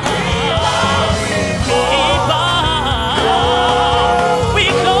 We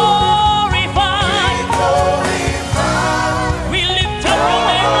glorify. We lift up your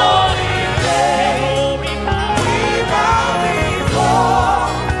name, Lord.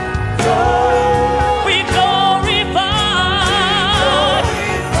 We glorify. We glorify.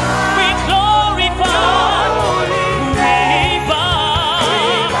 We glorify. We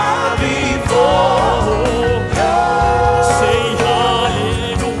bow before. Say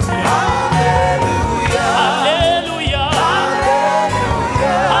hallelujah. Hallelujah.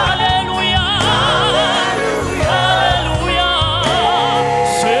 Hallelujah. Hallelujah.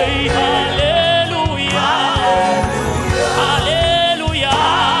 Say hallelujah. Hallelujah.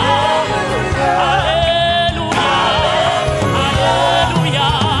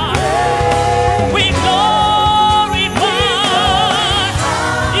 Hallelujah. We glorify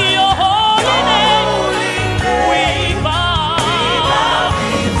your holy name. We bow.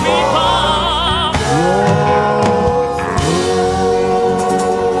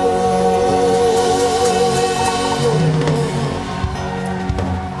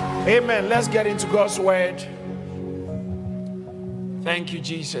 Amen. Let's get into God's word. Thank you,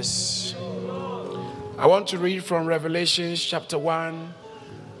 Jesus. I want to read from Revelation chapter 1,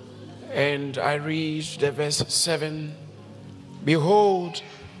 and I read the verse 7. Behold,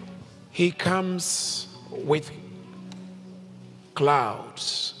 he comes with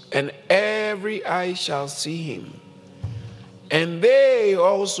clouds, and every eye shall see him, and they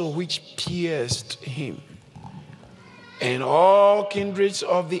also which pierced him, and all kindreds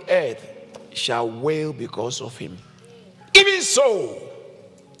of the earth shall wail because of him. Even so,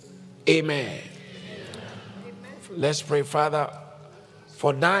 amen. Let's pray. Father,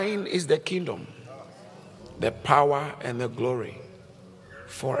 for thine is the kingdom, the power, and the glory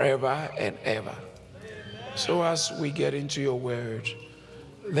forever and ever. So as we get into your word,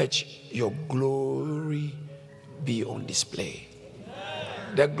 let your glory be on display.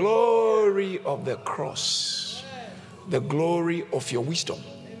 The glory of the cross, the glory of your wisdom,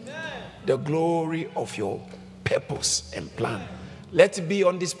 the glory of your purpose and plan. Let it be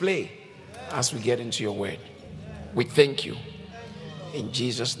on display as we get into your word. We thank you. In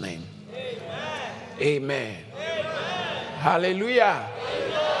Jesus' name. Amen. Hallelujah.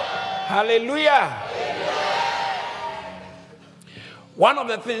 Hallelujah. One of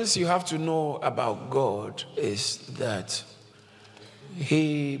the things you have to know about God is that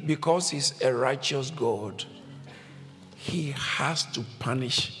because he's a righteous God, he has to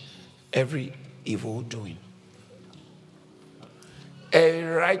punish every evil doing. A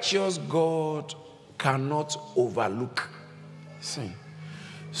righteous God cannot overlook sin.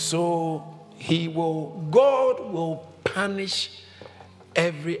 So God will punish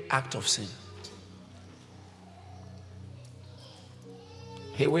every act of sin.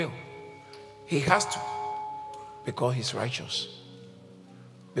 He will. He has to. Because he's righteous.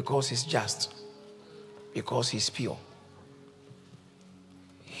 Because he's just. Because he's pure.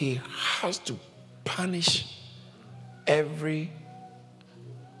 He has to punish every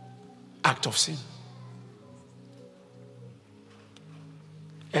act of sin.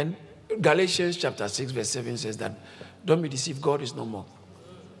 And Galatians chapter 6 verse 7 says that, don't be deceived, God is no more.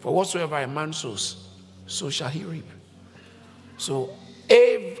 For whatsoever a man sows, so shall he reap. So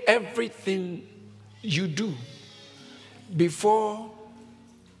everything you do before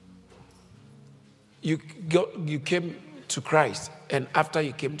you came to Christ and after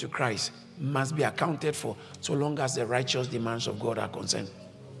you came to Christ must be accounted for so long as the righteous demands of God are concerned.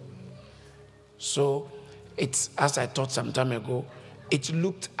 So it's, as I taught some time ago, it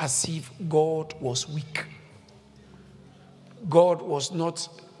looked as if God was weak. God was not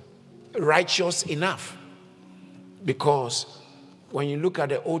righteous enough. Because when you look at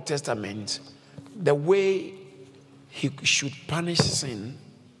the Old Testament, the way he should punish sin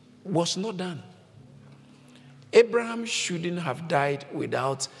was not done. Abraham shouldn't have died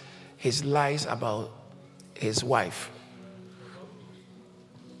without his lies about his wife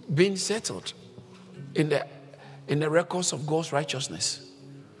being settled in the records of God's righteousness.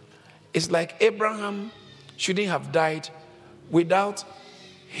 It's like Abraham shouldn't have died without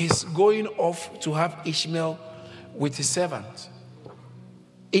his going off to have Ishmael with his servant.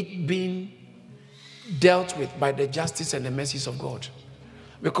 It being dealt with by the justice and the mercies of God.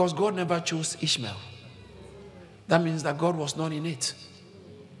 Because God never chose Ishmael. That means that God was not in it.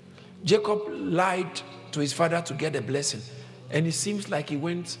 Jacob lied to his father to get a blessing. And it seems like he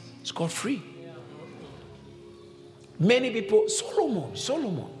went scot-free. Many people,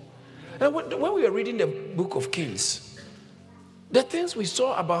 Solomon. And when we were reading the book of Kings, the things we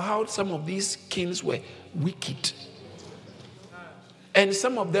saw about how some of these kings were wicked. And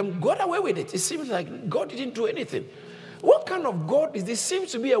some of them got away with it. It seems like God didn't do anything. What kind of God is this?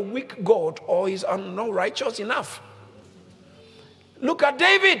 Seems to be a weak God, or he's not righteous enough. Look at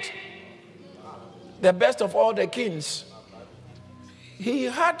David, the best of all the kings. He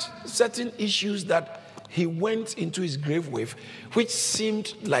had certain issues that he went into his grave with, which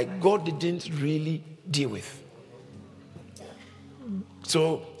seemed like God didn't really deal with.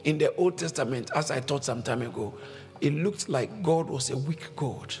 So in the Old Testament, as I taught some time ago, it looked like God was a weak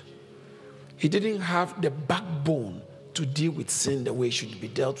God. He didn't have the backbone to deal with sin the way it should be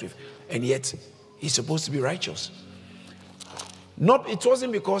dealt with. And yet, he's supposed to be righteous. It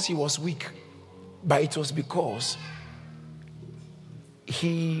wasn't because he was weak, but it was because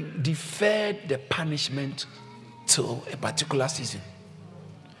he deferred the punishment till a particular season.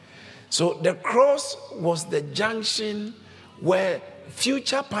 So the cross was the junction where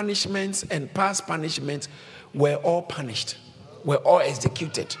future punishments and past punishments were all punished, were all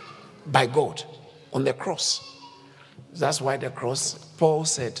executed by God on the cross. That's why the cross, Paul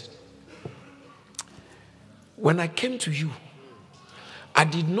said, when I came to you, I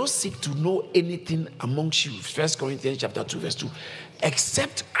did not seek to know anything amongst you, 1 Corinthians chapter 2, verse 2,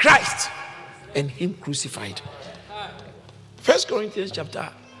 except Christ and him crucified. 1 Corinthians chapter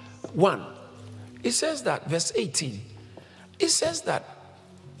 1, it says that, verse 18, it says that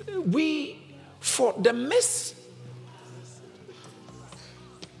for the message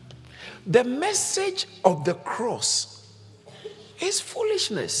of the cross is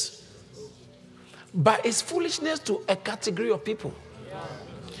foolishness, but it's foolishness to a category of people.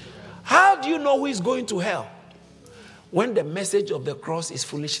 How do you know who is going to hell? When the message of the cross is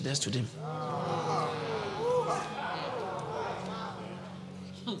foolishness to them.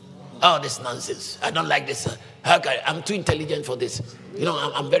 Oh, this nonsense. I don't like this. I'm too intelligent for this. You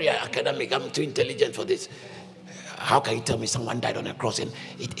know, I'm very academic. I'm too intelligent for this. How can you tell me someone died on a cross and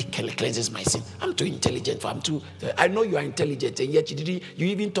it cleanses my sin? I'm too intelligent for. I know you are intelligent, and yet you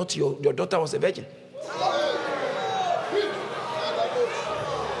even thought your daughter was a virgin.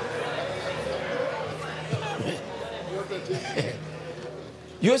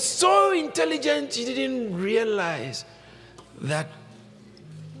 You're so intelligent, you didn't realize that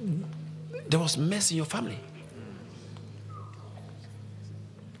there was mess in your family.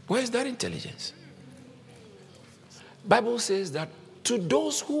 Where is that intelligence? Bible says that to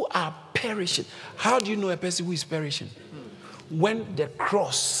those who are perishing. How do you know a person who is perishing? When the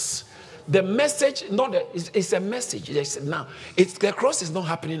cross, the message, it's a message. The cross is not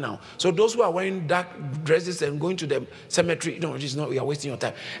happening now. So those who are wearing dark dresses and going to the cemetery, you are wasting your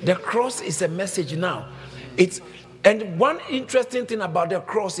time. The cross is a message now. And one interesting thing about the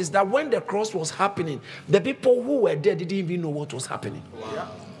cross is that when the cross was happening, the people who were there didn't even know what was happening.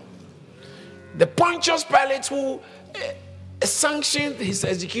 Wow. The Pontius Pilate who sanctioned his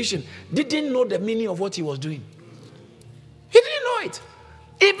execution didn't know the meaning of what he was doing. He didn't know it.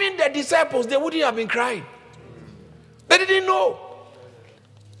 Even the disciples, they wouldn't have been crying. They didn't know.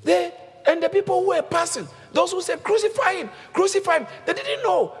 And the people who were passing, those who said, crucify him, they didn't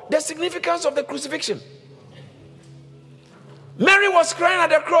know the significance of the crucifixion. Mary was crying at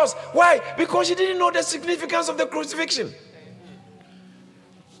the cross. Why? Because she didn't know the significance of the crucifixion.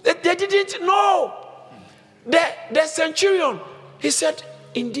 They didn't know. The centurion, he said,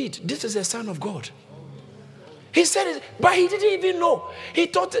 indeed, this is the Son of God. He said it, but he didn't even know. He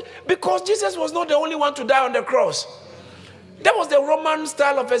thought, because Jesus was not the only one to die on the cross. That was the Roman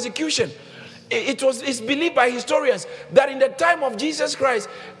style of execution. It's believed by historians that in the time of Jesus Christ,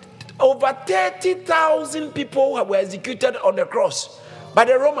 over 30,000 people were executed on the cross by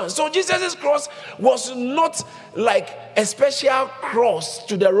the Romans. So Jesus' cross was not like a special cross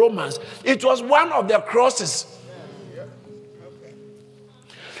to the Romans. It was one of the crosses.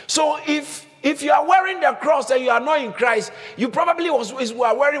 So if you are wearing the cross and you are not in Christ, you probably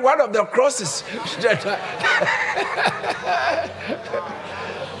were wearing one of the crosses.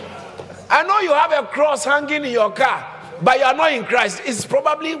 I know you have a cross hanging in your car, but you are not in Christ. It's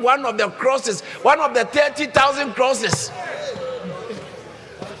probably one of the crosses, one of the 30,000 crosses.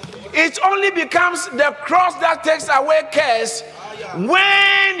 It only becomes the cross that takes away curse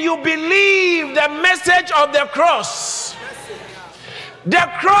when you believe the message of the cross. The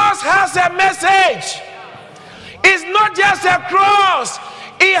cross has a message. It's not just a cross.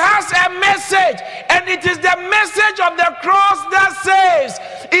 It has a message, and it is the message of the cross that saves.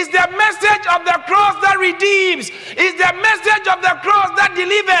 It's the message of the cross that redeems. It's the message of the cross that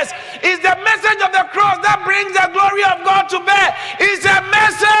delivers. It's the message of the cross that brings the glory of God to bear. It's a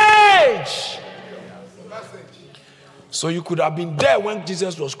message. So you could have been there when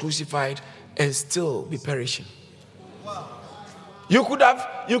Jesus was crucified and still be perishing. You could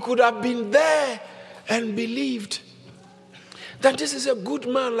have been there and believed that this is a good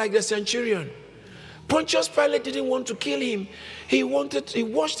man like the centurion. Pontius Pilate didn't want to kill him. He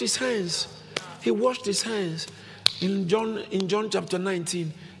washed his hands. He washed his hands. In John chapter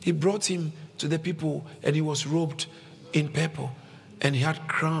 19, he brought him to the people and he was robed in purple. And he had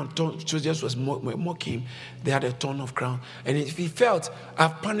crown. Soldiers was mocking him. They had a thorn of crown. And if he felt,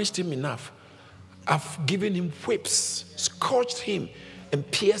 I've punished him enough. I've given him whips, scorched him, and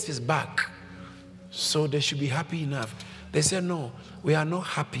pierced his back. So they should be happy enough. They said, no, we are not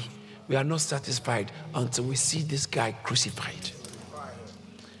happy. We are not satisfied until we see this guy crucified.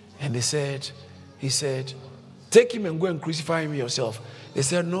 And he said, take him and go and crucify him yourself. They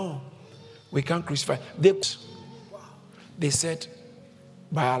said, no, we can't crucify. They said,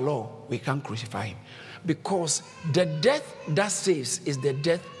 by our law, we can't crucify him. Because the death that saves is the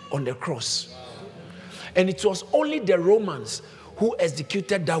death on the cross. And it was only the Romans who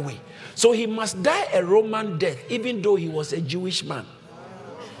executed that way. So he must die a Roman death, even though he was a Jewish man.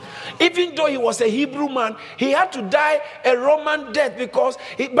 even though he was a Hebrew man, he had to die a Roman death because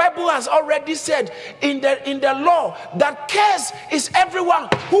the Bible has already said in the law that curse is everyone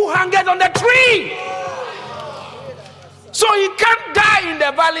who hangeth on the tree. So he can't die in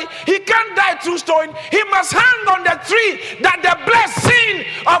the valley. He can't die through stone. He must hang on the tree that the blessing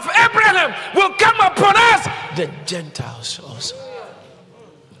of Abraham will come upon us, the Gentiles also.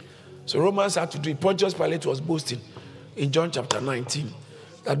 So Romans had to do it. Pontius Pilate was boasting in John chapter 19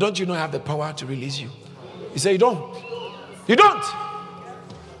 that don't you know I have the power to release you? He said, you don't. You don't.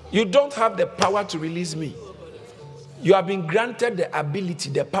 You don't have the power to release me. You have been granted the ability,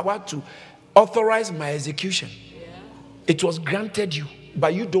 the power to authorize my execution. It was granted you,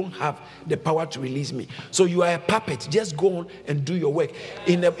 but you don't have the power to release me. So you are a puppet. Just go on and do your work.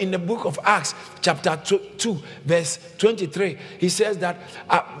 In the book of Acts, chapter 2, verse 23, he says that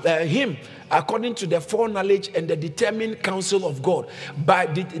him, according to the foreknowledge and the determined counsel of God,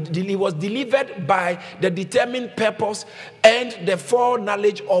 he was delivered by the determined purpose and the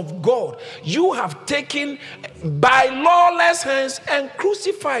foreknowledge of God. You have taken by lawless hands and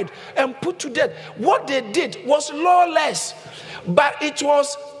crucified and put to death. What they did was lawless, but it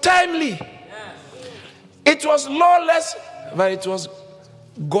was timely. It was lawless, but it was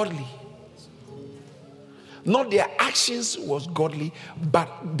godly. Not their actions was godly, but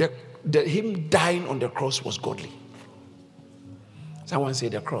him dying on the cross was godly. Someone say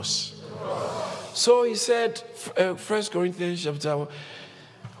the cross. So he said, 1 Corinthians chapter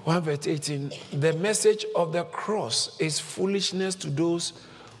 1 verse 18, the message of the cross is foolishness to those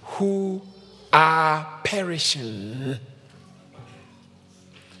who are perishing.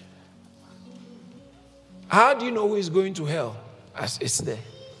 How do you know who is going to hell? As it's there.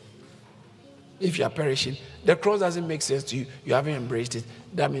 If you are perishing, the cross doesn't make sense to you. You haven't embraced it.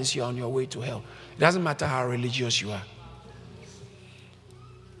 That means you're on your way to hell. It doesn't matter how religious you are.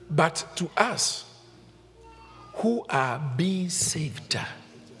 But to us who are being saved,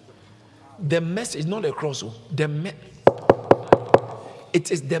 the message, not the cross,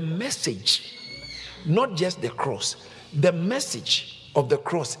 it is the message, not just the cross. The message of the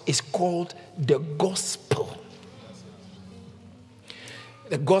cross is called the gospel.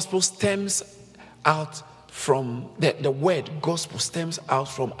 The gospel stems out from the word gospel stems out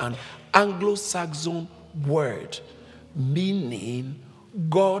from an Anglo-Saxon word meaning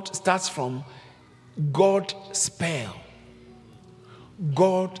God, starts from God spell,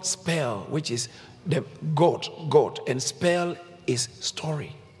 which is the God, and spell is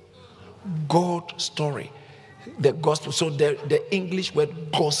story. God story, the gospel. So the English word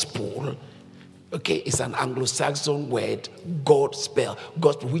gospel, okay, is an Anglo-Saxon word, God spell,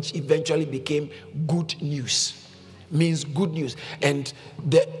 gospel, which eventually became good news, means good news. And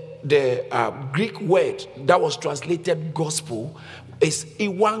the Greek word that was translated gospel is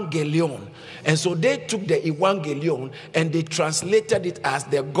evangelion. And so they took the evangelion and they translated it as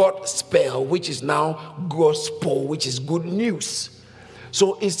the God spell, which is now gospel, which is good news.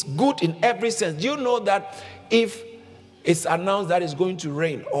 So it's good in every sense. Do you know that if it's announced that it's going to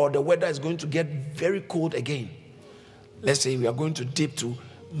rain or the weather is going to get very cold again, let's say we are going to dip to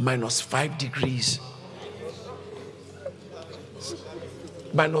 -5 degrees,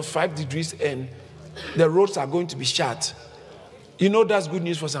 -5 degrees, and the roads are going to be shut. You know that's good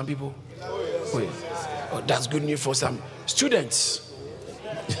news for some people. Oh, that's good news for some students.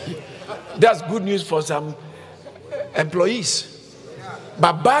 That's good news for some employees.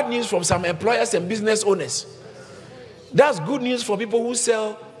 But bad news from some employers and business owners. That's good news for people who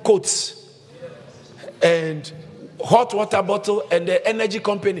sell coats and hot water bottle and the energy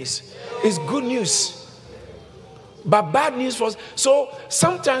companies. It's good news. But bad news for... So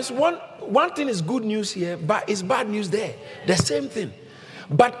sometimes one thing is good news here, but it's bad news there. The same thing.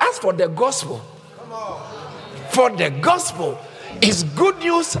 But as for the gospel, is good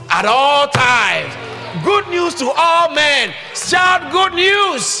news at all times. Good news to all men. Shout good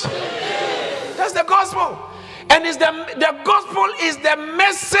news. That's the gospel. And it's the gospel is the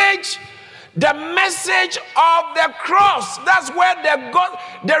message of the cross. That's where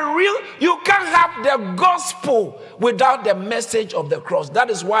you can't have the gospel without the message of the cross. That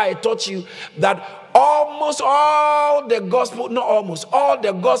is why I taught you that all the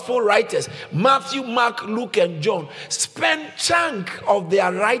gospel writers, Matthew, Mark, Luke, and John, spend chunk of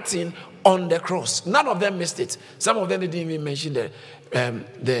their writing on the cross. None of them missed it. Some of them didn't even mention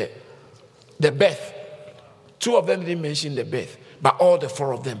the birth. 2 of them didn't mention the birth, but all the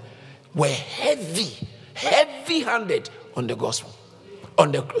 4 of them were heavy-handed on the gospel,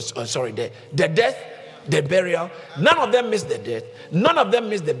 on the death, the burial. None of them missed the death, none of them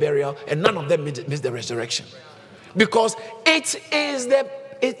missed the burial, and none of them missed the resurrection, because it is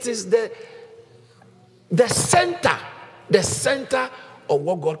it is the center of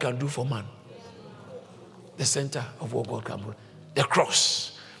what God can do for man. The center of what God can do. The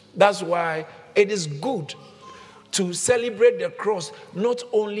cross. That's why it is good to celebrate the cross not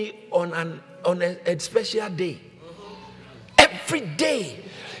only on a special day. Every day,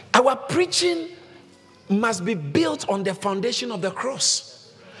 our preaching must be built on the foundation of the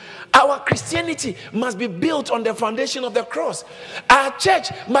cross. Our Christianity must be built on the foundation of the cross. Our church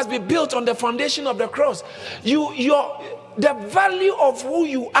must be built on the foundation of the cross. The value of who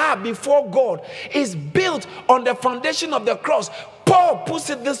you are before God is built on the foundation of the cross. Paul puts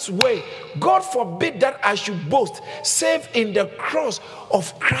it this way: God forbid that I should boast, save in the cross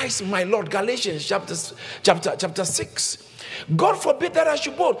of Christ my Lord. Galatians chapter 6. God forbid that I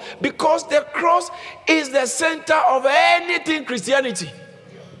should boast, because the cross is the center of anything Christianity.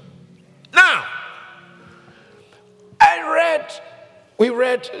 Now, we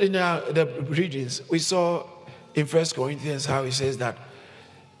read in the readings, we saw in 1 Corinthians how he says that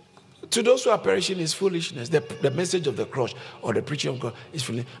to those who are perishing is foolishness. The message of the cross or the preaching of God is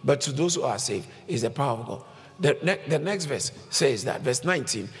foolishness. But to those who are saved is the power of God. The next verse says that, verse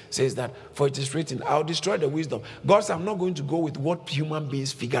 19 says that, for it is written, I'll destroy the wisdom. God said, I'm not going to go with what human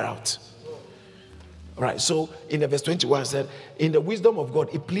beings figure out. Right, so in the verse 21 said, in the wisdom of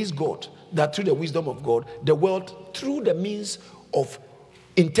God, it pleased God that through the wisdom of God, the world, through the means of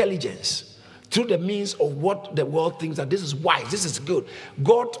intelligence, through the means of what the world thinks that this is wise, this is good,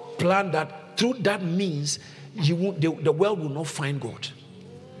 God planned that through that means, the world will not find God.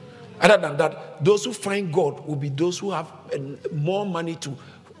 Other than that, those who find God will be those who have more money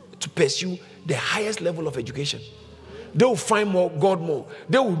to pursue the highest level of education. They will find God more.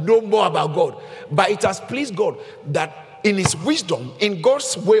 They will know more about God. But it has pleased God that in his wisdom, in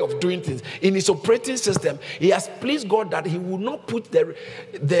God's way of doing things, in his operating system, he has pleased God that he will not put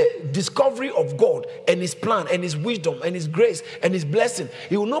the discovery of God and his plan and his wisdom and his grace and his blessing,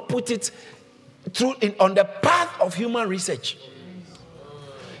 he will not put it on the path of human research.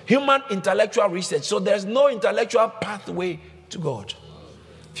 Human intellectual research. So there's no intellectual pathway to God.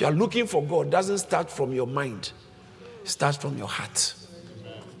 If you are looking for God, it doesn't start from your mind. It starts from your heart.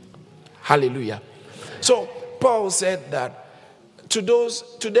 Hallelujah. So Paul said that to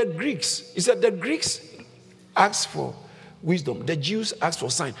the Greeks, he said the Greeks asked for wisdom. The Jews asked for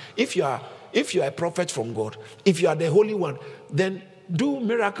sign. If you are a prophet from God, if you are the Holy One, then do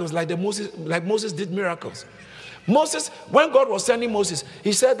miracles like Moses did miracles. Moses, when God was sending Moses,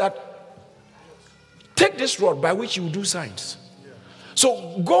 he said that take this rod by which you will do signs.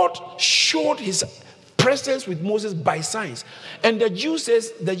 So God showed his presence with Moses by signs. And the Jews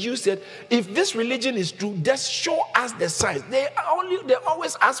said, if this religion is true, just show us the signs. They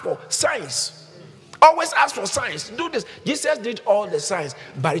always ask for signs. Always ask for signs. Do this. Jesus did all the signs,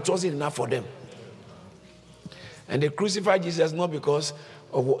 but it wasn't enough for them. And they crucified Jesus not because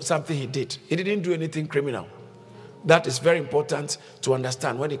of something he did. He didn't do anything criminal. That is very important to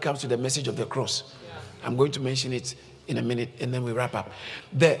understand when it comes to the message of the cross. I'm going to mention it in a minute and then we wrap up.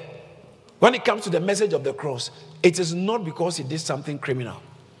 When it comes to the message of the cross, it is not because he did something criminal.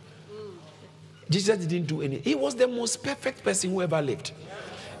 Jesus didn't do anything. He was the most perfect person who ever lived.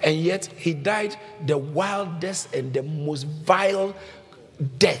 And yet he died the wildest and the most vile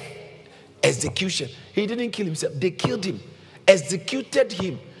death, execution. He didn't kill himself. They killed him, executed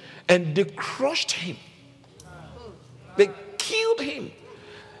him, and they crushed him. They killed him.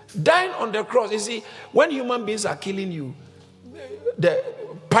 Dying on the cross. You see, when human beings are killing you, the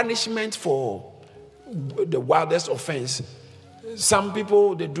punishment for the wildest offense, some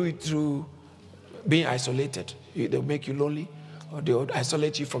people, they do it through being isolated. They'll make you lonely, or they'll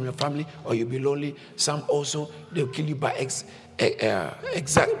isolate you from your family, or you'll be lonely. Some also, they'll kill you by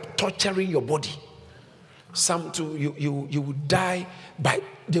torturing your body. Some too, you will die by,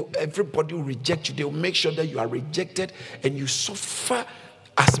 everybody will reject you. They will make sure that you are rejected and you suffer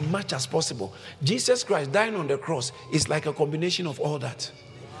as much as possible. Jesus Christ dying on the cross is like a combination of all that.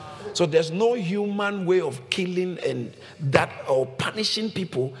 So there's no human way of killing and that or punishing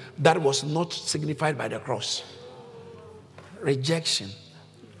people that was not signified by the cross. Rejection,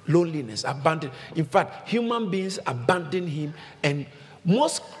 loneliness, abandon. In fact, human beings abandon him, and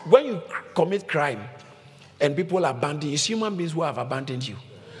when you commit crime and people abandon you, it's human beings who have abandoned you.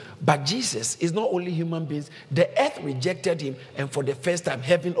 But Jesus is not only human beings. The earth rejected him, and for the first time,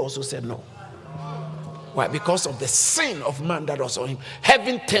 heaven also said no. Why? Because of the sin of man that was on him.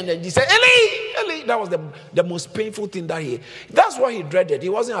 Heaven turned and he said, Eli, Eli. That was the most painful thing that that's what he dreaded. He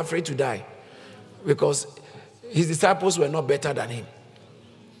wasn't afraid to die because his disciples were not better than him.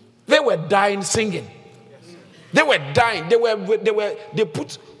 They were dying singing. They were dying. They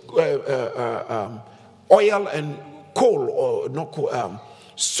put oil and coal, or not coal,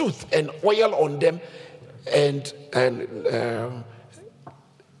 soot and oil on them, and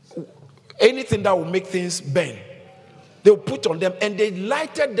anything that will make things burn, they'll put on them, and they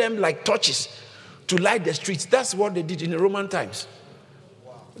lighted them like torches to light the streets. That's what they did in the Roman times.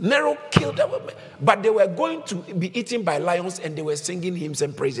 Nero killed them, but they were going to be eaten by lions, and they were singing hymns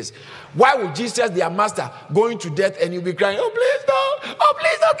and praises. Why would Jesus, their master, going to death, and you'll be crying, oh please don't, oh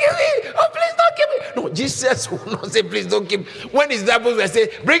please don't kill me, oh please don't kill me? No, Jesus will not say please don't kill me. When his disciples were saying,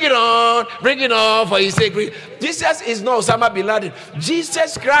 bring it on for his sake. Jesus is not Osama bin Laden.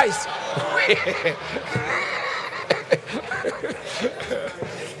 Jesus Christ.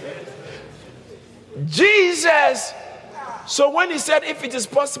 Jesus. So when he said, if it is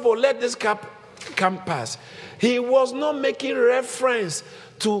possible, let this cup come past, he was not making reference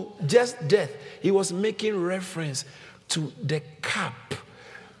to just death. He was making reference to the cup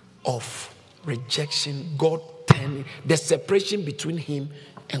of rejection, God turning, the separation between him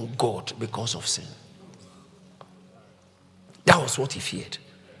and God because of sin. That was what he feared.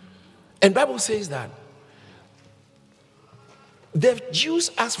 And the Bible says that the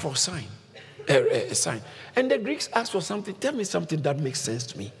Jews asked for a sign. And the Greeks asked for something. Tell me something that makes sense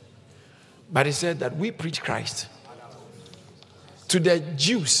to me. But he said that we preach Christ. To the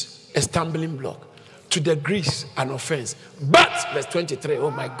Jews, a stumbling block. To the Greeks, an offense. But, verse 23,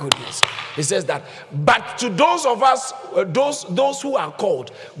 oh my goodness. He says that, but to those of us, those who are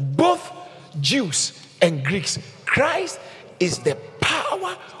called, both Jews and Greeks, Christ is the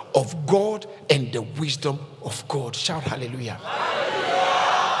power of God and the wisdom of God. Shout hallelujah.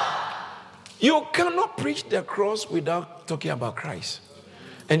 You cannot preach the cross without talking about Christ.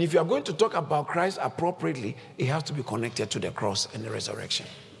 And if you are going to talk about Christ appropriately, it has to be connected to the cross and the resurrection.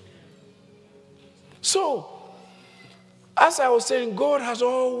 So, as I was saying, God has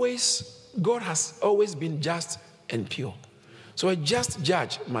always been just and pure. So a just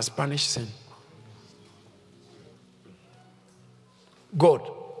judge must punish sin. God,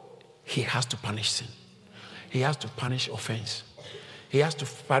 he has to punish sin. He has to punish offense. He has to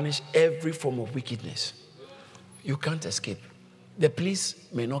punish every form of wickedness. You can't escape. The police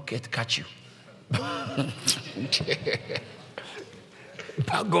may not catch you.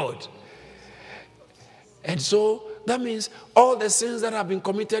 But God. And so that means all the sins that have been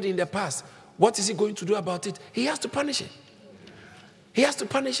committed in the past, what is he going to do about it? He has to punish it. He has to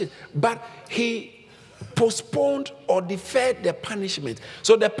punish it. But he postponed or deferred the punishment.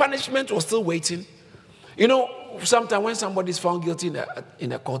 So the punishment was still waiting. You know, sometimes when somebody is found guilty in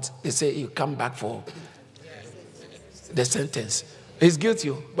the court, they say you come back for the sentence. He's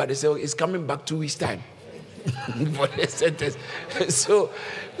guilty, but they say he's coming back 2 weeks' time for the sentence. So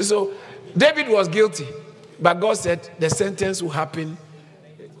David was guilty, but God said the sentence will happen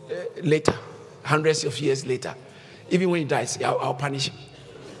later, hundreds of years later. Even when he dies, I'll punish him.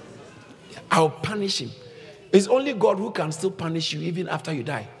 I'll punish him. It's only God who can still punish you even after you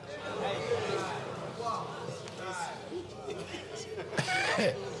die.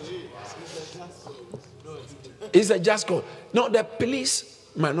 It's a just God. No, the police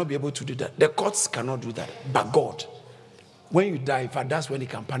might not be able to do that. The courts cannot do that. But God, when you die, in fact, that's when he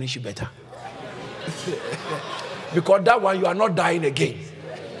can punish you better. Because that one, you are not dying again.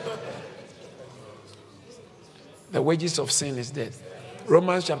 The wages of sin is death.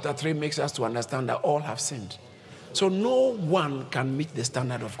 Romans chapter 3 makes us to understand that all have sinned. So no one can meet the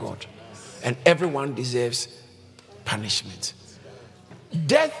standard of God. And everyone deserves punishment.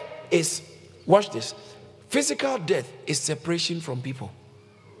 Death is, watch this, physical death is separation from people.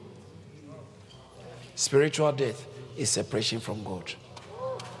 Spiritual death is separation from God.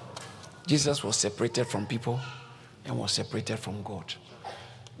 Jesus was separated from people and was separated from God.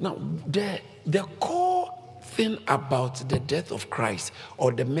 Now, the core thing about the death of Christ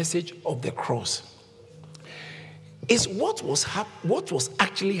or the message of the cross is what was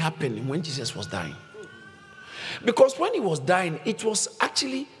actually happening when Jesus was dying. Because when he was dying, it was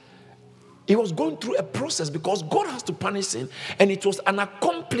actually, he was going through a process because God has to punish sin, and it was an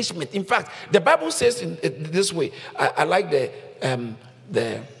accomplishment. In fact, the Bible says in this way. I like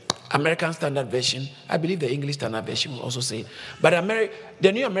the American Standard Version. I believe the English Standard Version will also say it. But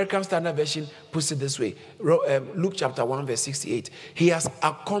the New American Standard Version puts it this way. Luke chapter 1 verse 68. He has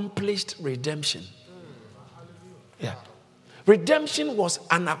accomplished redemption. Yeah. Redemption was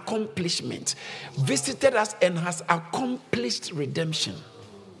an accomplishment. Visited us and has accomplished redemption.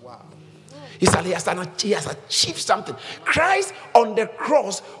 Wow. He said he has achieved something. Christ on the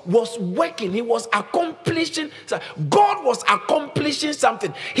cross was working. He was accomplishing. God was accomplishing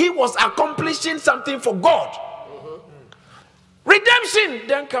something. He was accomplishing something for God. Redemption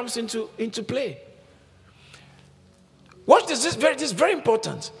then comes into play. Watch this. This is very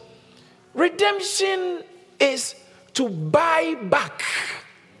important. Redemption is to buy back.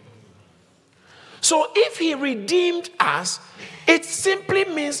 So if he redeemed us, it simply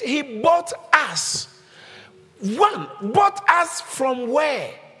means he bought us. One, bought us from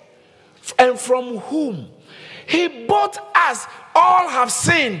where? And from whom? He bought us. All have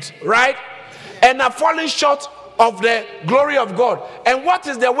sinned, right? And are falling short of the glory of God. And what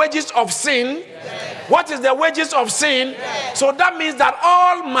is the wages of sin? What is the wages of sin? So that means that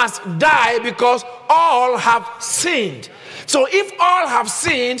all must die because all have sinned. So if all have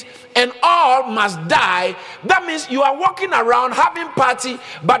sinned and all must die, that means you are walking around having party,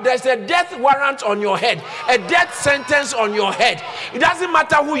 but there's a death warrant on your head, a death sentence on your head. It doesn't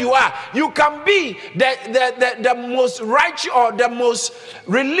matter who you are. You can be the most righteous or the most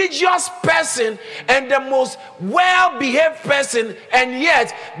religious person and the most well-behaved person, and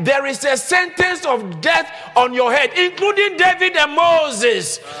yet there is a sentence of death on your head, including David and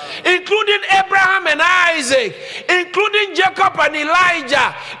Moses, including Abraham and Isaac, including Jacob and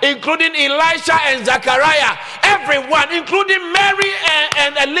Elijah, including Elisha and Zechariah, everyone, including Mary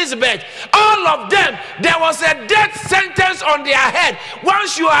and Elizabeth, all of them, there was a death sentence on their head.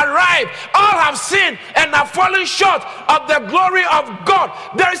 Once you arrive, all have sinned and have fallen short of the glory of God.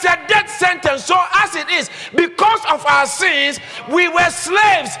 There is a death sentence. So as it is, because of our sins, we were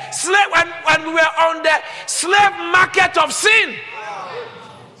slaves, and we were on the slave market of sin.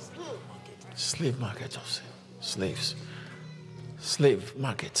 Slave market of sin. Slaves. Slave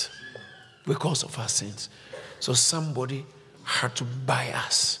market because of our sins. So somebody had to buy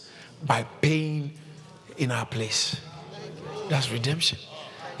us by paying in our place. That's redemption.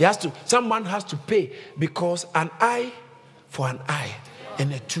 Someone has to pay because an eye for an eye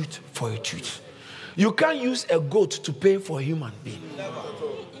and a tooth for a tooth. You can't use a goat to pay for a human being.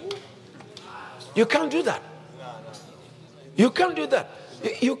 You can't do that. You can't do that.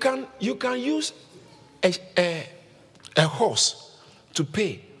 You can use a horse to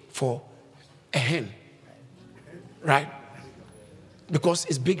pay for a hen, right? Because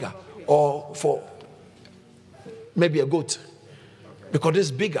it's bigger, or for maybe a goat because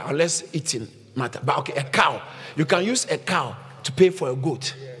it's bigger, unless eating matter. But okay, a cow, you can use a cow to pay for a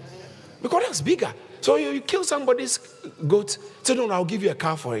goat because that's bigger. So you kill somebody's goat, say no, I'll give you a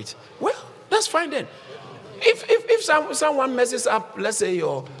cow for it. Well, that's fine then. If someone messes up, let's say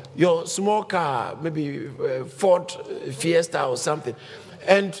your small car, maybe Ford Fiesta or something,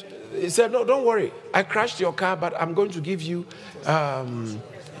 and he said, no, don't worry, I crashed your car, but I'm going to give you a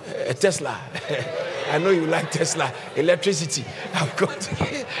Tesla. I know you like Tesla, electricity. I'm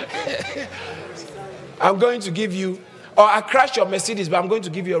going to give you, or I crashed your Mercedes, but I'm going to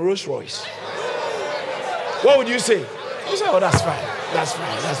give you a Rolls Royce. What would you say? You say, oh, that's fine. That's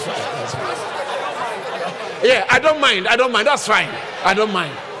fine. That's fine. That's fine. Yeah, I don't mind. That's fine. I don't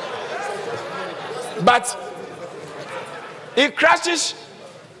mind. But he crashes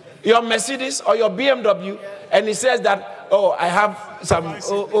your Mercedes or your BMW, and he says that, oh, I have some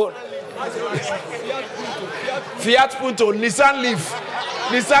Fiat Punto, Nissan Leaf,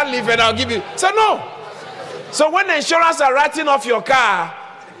 and I'll give you. So no. So when the insurance are writing off your car,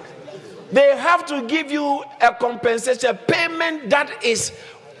 they have to give you a compensation payment that is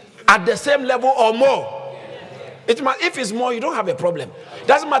at the same level or more. If it's more, you don't have a problem.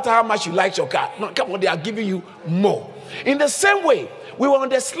 Doesn't matter how much you like your car. No, come on, they are giving you more. In the same way, we were on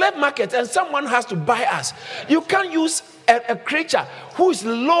the slave market and someone has to buy us. You can't use a creature who is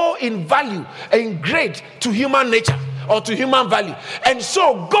low in value and grade to human nature or to human value. And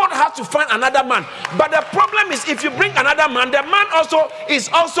so God has to find another man. But the problem is, if you bring another man, the man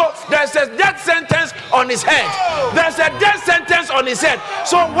there's a death sentence on his head. There's a death sentence on his head.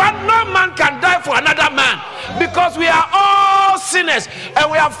 So no man can die for another man, because we are all sinners and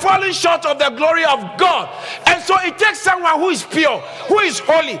we are falling short of the glory of God. And so it takes someone who is pure, who is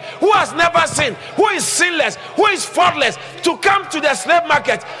holy, who has never sinned, who is sinless, who is faultless, to come to the slave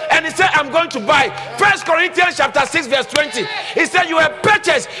market. And he said, I'm going to buy. 1 Corinthians chapter 6 verse 20. He said, you were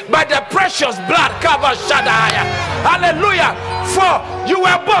purchased by the precious blood. Hallelujah. For you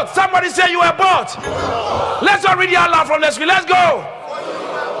were bought. Somebody say you were bought. Let's all read it out loud from the screen. Let's go.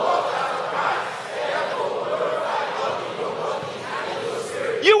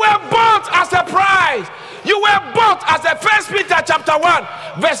 You were bought as a prize. You were bought as a 1 Peter chapter 1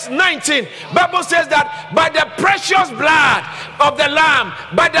 verse 19. Bible says that by the precious blood of the Lamb,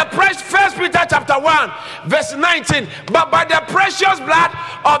 by the 1 Peter chapter 1 verse 19, but by the precious blood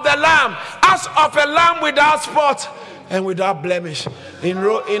of the Lamb, as of a lamb without spot and without blemish. In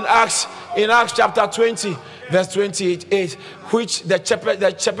Acts chapter 20, verse 28, which the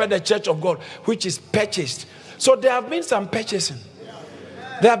church of God, which is purchased. So there have been some purchasing.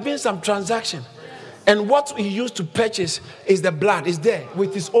 There have been some transaction. And what he used to purchase is the blood. Is there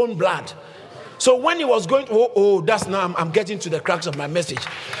with his own blood. So when he was going to, that's now I'm getting to the crux of my message.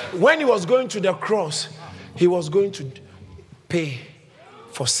 When he was going to the cross, he was going to pay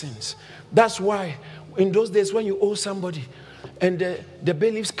for sins. That's why in those days when you owe somebody and the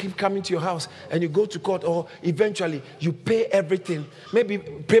bailiffs keep coming to your house and you go to court, or eventually you pay everything, maybe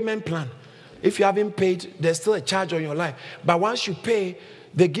payment plan. If you haven't paid, there's still a charge on your life. But once you pay,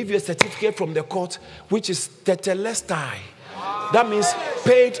 they give you a certificate from the court, which is tetelestai. That means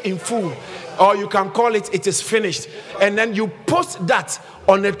paid in full. Or you can call it, it is finished. And then you post that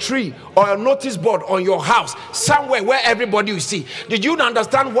on a tree or a notice board on your house, somewhere where everybody will see. Did you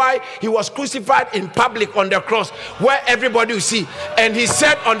understand why he was crucified in public on the cross, where everybody will see? And he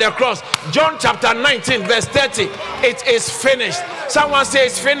said on the cross, John chapter 19, verse 30, it is finished. Someone say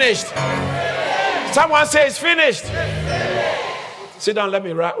it's finished. Someone say it's finished. Sit down, let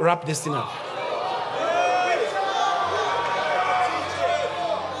me wrap this thing up.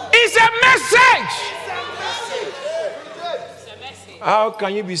 It's a message. How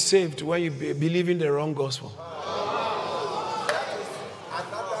can you be saved when you believe in the wrong gospel?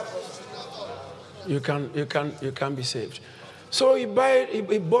 You can be saved. So he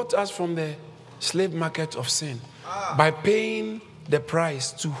bought us from the slave market of sin by paying the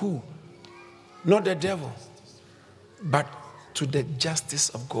price to who? Not the devil, but to the justice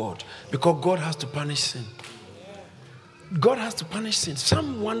of God, because God has to punish sin. God has to punish sin.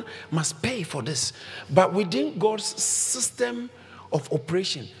 Someone must pay for this. But within God's system of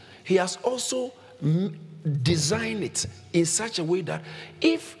operation, he has also designed it in such a way that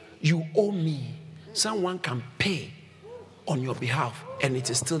if you owe me, someone can pay on your behalf and it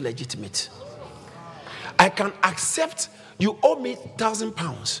is still legitimate. I can accept you owe me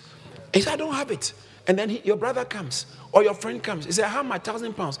 £1,000. He said, I don't have it. And then your brother comes or your friend comes. He said, I have my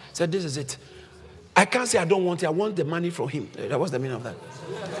 £1,000. He said, this is it. I can't say I don't want it. I want the money from him. That was the meaning of that.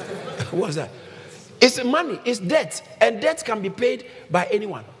 What's that? It's money. It's debt. And debt can be paid by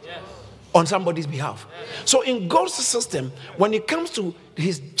anyone on somebody's behalf. So in God's system, when it comes to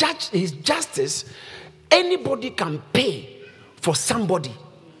his justice, anybody can pay for somebody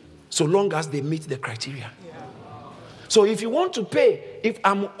so long as they meet the criteria. So if you want to pay, if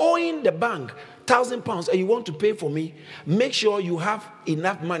I'm owing the bank £1,000 and you want to pay for me, make sure you have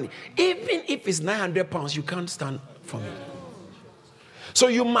enough money. Even if it's £900, you can't stand for me. So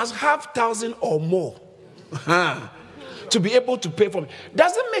you must have 1,000 or more to be able to pay for me.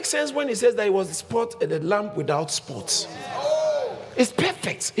 Does it make sense when he says that it was the lamb without spots? It's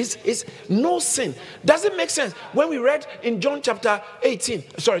perfect. It's no sin. Does it make sense when we read in John chapter 19,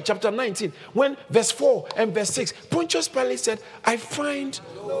 when verse 4 and verse 6, Pontius Pilate said, I find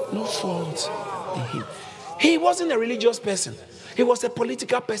no fault in him. He wasn't a religious person. He was a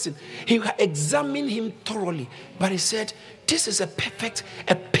political person. He examined him thoroughly. But he said, this is a perfect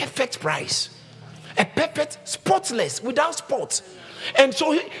price. A perfect, spotless, without spots. And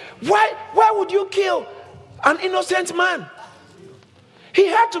so why would you kill an innocent man? He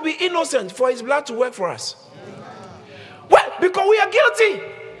had to be innocent for his blood to work for us. Well, because we are guilty.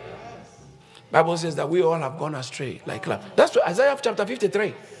 Bible says that we all have gone astray like lambs. That's what Isaiah chapter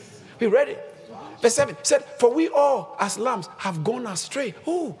 53. We read it. Verse 7 said, for we all as lambs have gone astray.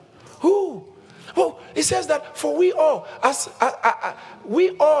 Who? It says that for we all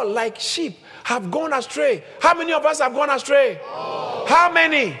like sheep have gone astray. How many of us have gone astray? All. How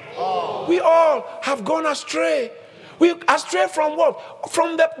many? All. We all have gone astray. We astray from what?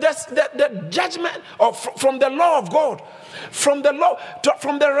 From the judgment, or from the law of God. From the law,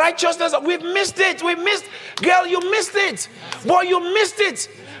 from the righteousness. We've missed it. Girl, you missed it. Boy, you missed it.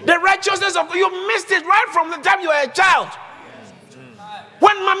 The righteousness of, you missed it right from the time you were a child.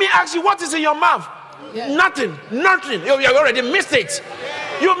 When mommy asks you what is in your mouth, nothing. You already missed it.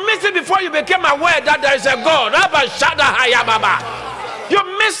 You missed it before you became aware that there is a God.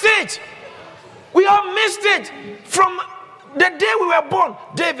 You missed it. We all missed it. From the day we were born,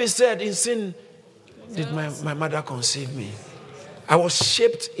 David said, in sin did my mother conceive me. I was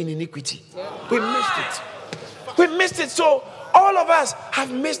shaped in iniquity. We missed it. We missed it. So all of us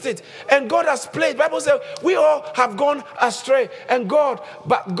have missed it. And God has played. The Bible says we all have gone astray. And God,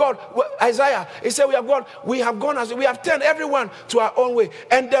 Isaiah, he said we have gone astray. We have turned everyone to our own way.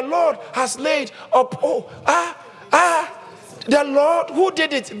 And the Lord has laid up, the Lord, who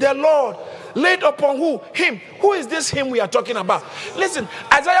did it? The Lord laid upon who? Him. Who is this him we are talking about? Listen,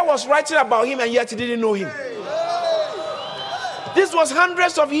 Isaiah was writing about him and yet he didn't know him. This was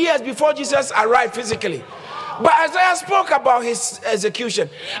hundreds of years before Jesus arrived physically. But Isaiah spoke about his execution.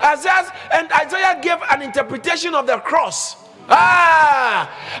 Isaiah gave an interpretation of the cross.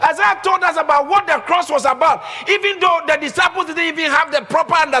 Isaiah told us about what the cross was about. Even though the disciples didn't even have the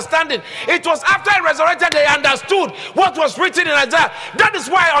proper understanding, it was after he resurrected they understood what was written in Isaiah. That is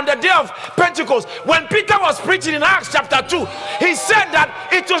why on the day of Pentecost, when Peter was preaching in Acts chapter 2, he said that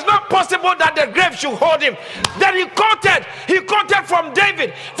it was not possible that the grave should hold him. Then he quoted from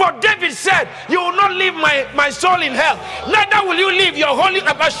David. For David said, you will not leave my soul in hell, neither will you leave your holy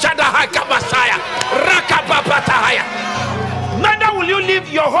neither will you leave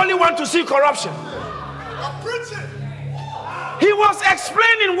your Holy One to see corruption. He was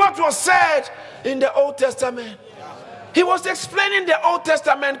explaining what was said in the Old Testament. He was explaining the Old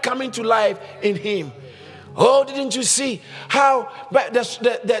Testament coming to life in him. Oh, didn't you see how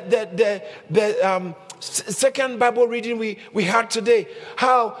the second Bible reading we had today,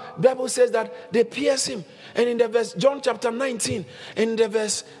 how the Bible says that they pierced him. And in the verse, John chapter 19, in the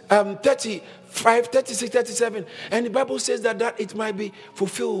verse 35, 36, 37, and the Bible says that it might be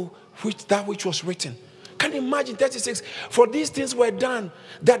fulfilled, that which was written. Can you imagine 36? For these things were done,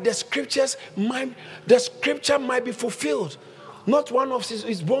 that the scripture might be fulfilled. Not one of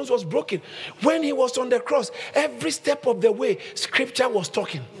his bones was broken. When he was on the cross, every step of the way, scripture was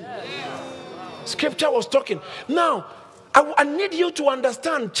talking. Scripture was talking. Now, I need you to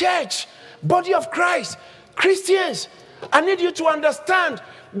understand, church, body of Christ, Christians, I need you to understand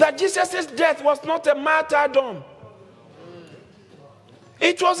that Jesus' death was not a martyrdom.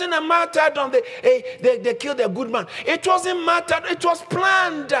 It wasn't a martyrdom. They killed a good man. It wasn't martyrdom. It was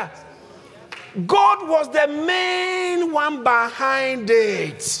planned. God was the main one behind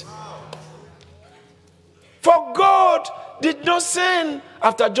it. For God did not send,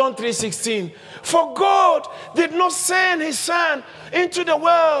 after John 3:16, for God did not send his son into the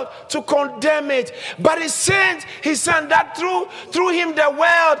world to condemn it, but he sent his son that through him the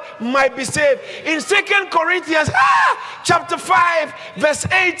world might be saved. In 2 Corinthians chapter 5 verse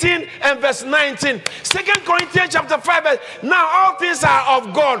 18 and verse 19. 2 Corinthians chapter 5 verse, now all things are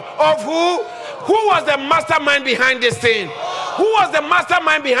of God. Of who? Who was the mastermind behind this thing? Who was the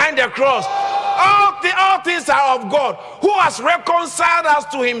mastermind behind the cross? All things are of God, who has reconciled us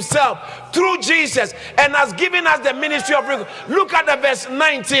to himself through Jesus and has given us the ministry of reconciliation. Look at the verse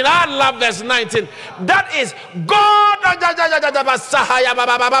 19. I love verse 19. That is God.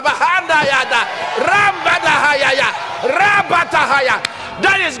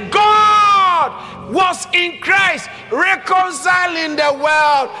 That is God was in Christ reconciling the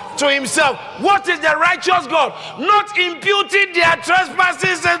world to himself. What is the righteous God? Not imputing their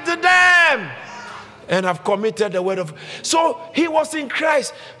trespasses unto them, and have committed the word of. So he was in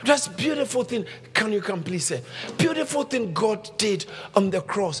Christ. That's beautiful thing. Can you come please say? Beautiful thing God did on the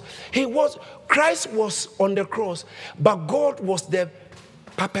cross. Christ was on the cross, but God was the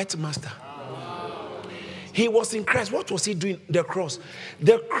puppet master. He was in Christ. What was he doing? The cross.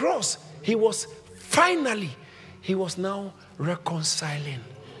 The cross, he was now reconciling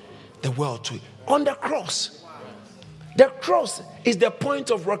the world to it. On the cross. The cross is the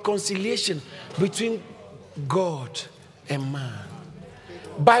point of reconciliation between God and man.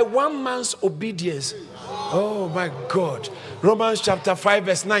 By one man's obedience. Oh my God. Romans chapter 5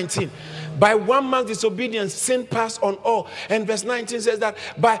 verse 19. By one man's disobedience, sin passed on all. And verse 19 says that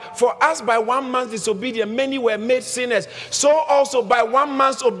for us by one man's disobedience, many were made sinners. So also by one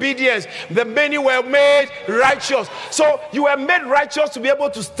man's obedience, the many were made righteous. So you were made righteous to be able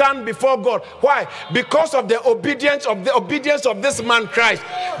to stand before God. Why? Because of the obedience of this man Christ.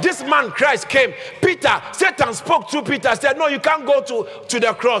 This man Christ came. Satan spoke through Peter, said, no, you can't go to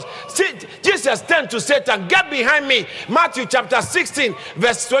the cross. Jesus turned to Satan, get behind me. Matthew chapter 16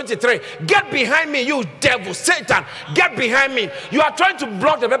 verse 23. Get behind me, you devil, Satan. Get behind me. You are trying to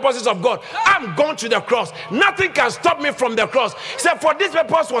block the purposes of God. I'm going to the cross. Nothing can stop me from the cross. He said, for this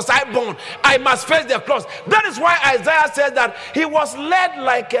purpose was I born. I must face the cross. That is why Isaiah says that he was led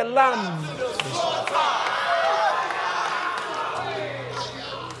like a lamb.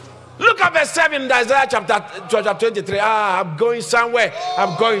 Look at verse 7 in Isaiah chapter 23. I'm going somewhere.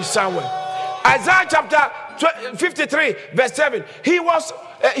 I'm going somewhere. Isaiah chapter 53 verse 7. He was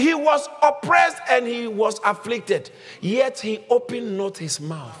oppressed and he was afflicted, yet he opened not his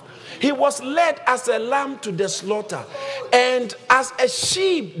mouth. He was led as a lamb to the slaughter, and as a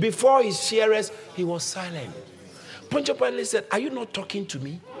sheep before his shearers, he was silent. Pontius Pilate said, are you not talking to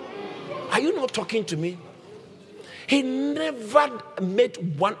me? Are you not talking to me? He never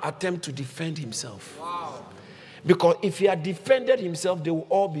made one attempt to defend himself. Wow. Because if he had defended himself, they would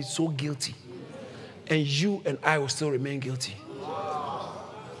all be so guilty. And you and I will still remain guilty. Wow.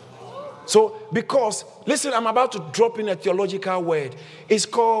 So, because, listen, I'm about to drop in a theological word. It's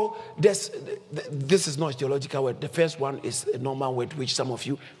called, this is not a theological word. The first one is a normal word, which some of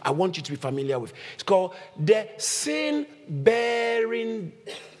you, I want you to be familiar with. It's called the sin-bearing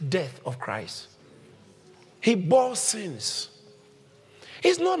death of Christ. He bore sins.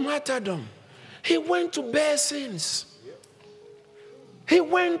 It's not martyrdom. He went to bear sins. He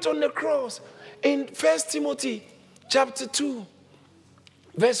went on the cross. In 1 Timothy chapter 2,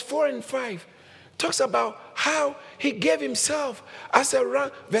 verse 4 and 5, talks about how he gave himself as a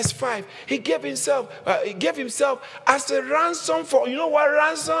verse 5. He gave himself as a ransom for, you know what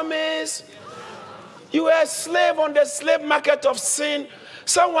ransom is? You were a slave on the slave market of sin.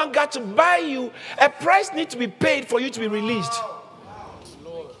 Someone got to buy you. A price needs to be paid for you to be released.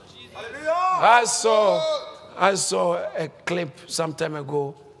 I saw a clip some time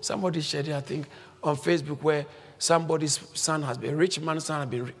ago. Somebody shared it, I think, on Facebook, where somebody's son has been, a rich man's son has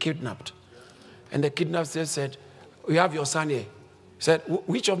been kidnapped. And the kidnapper said, "We have your son here." He said,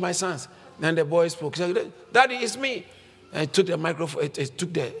 "Which of my sons?" Then the boy spoke. He said, "Daddy, it's me." And he took the microphone, he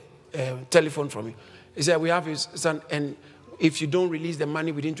took the telephone from him. He said, "We have his son, and if you don't release the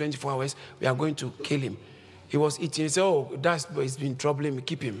money within 24 hours, we are going to kill him." He was eating. He said, "Oh, that boy has been troubling me.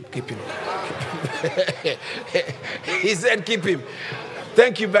 Keep him. Keep him." He said, "Keep him.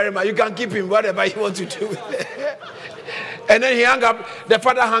 Thank you very much. You can keep him, whatever you want to do." And then he hung up. The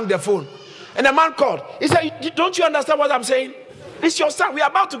father hung the phone. And the man called. He said, "Don't you understand what I'm saying? It's your son. We are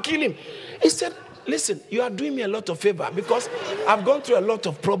about to kill him." He said, "Listen, you are doing me a lot of favor because I've gone through a lot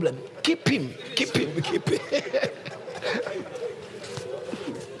of problems. Keep him. Keep him. Keep him."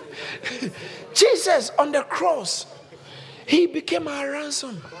 Jesus on the cross, he became our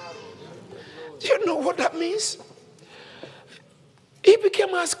ransom. Do you know what that means? He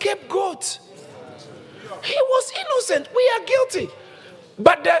became our scapegoat. He was innocent. We are guilty.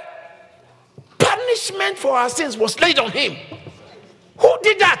 But the punishment for our sins was laid on him. Who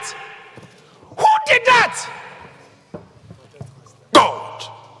did that? Who did that? God.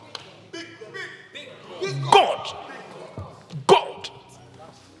 God. God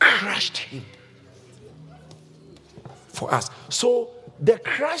crushed him for us. So the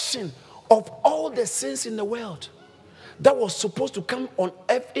crushing of all the sins in the world that was supposed to come on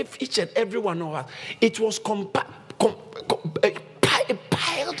each and every one of us, it was piled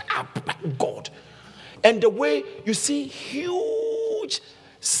up by God. And the way you see huge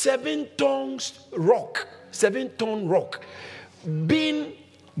 7-ton rock being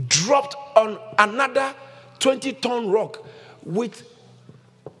dropped on another 20-ton rock with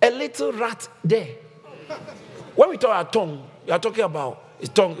a little rat there. When we talk about tongue, you are talking about his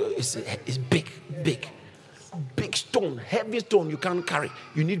tongue is big stone, heavy stone you can't carry.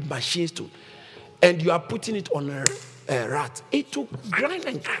 You need machines to. And you are putting it on a rat. It will grind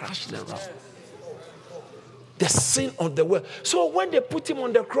and crush the rat. The sin of the world. So when they put him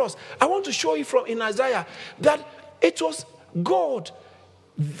on the cross, I want to show you from in Isaiah that it was God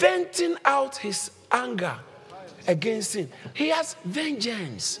venting out his anger against sin. He has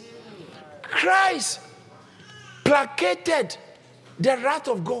vengeance. Christ placated the wrath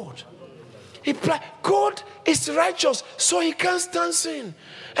of God. God is righteous, so he can't stand sin.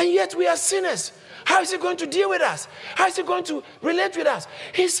 And yet we are sinners. How is he going to deal with us? How is he going to relate with us?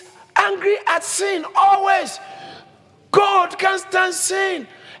 He's angry at sin always. God can't stand sin.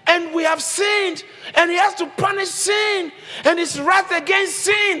 And we have sinned. And he has to punish sin. And his wrath against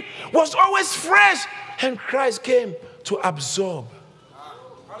sin was always fresh. And Christ came to absorb.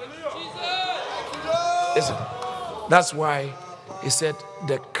 Listen, that's why he said,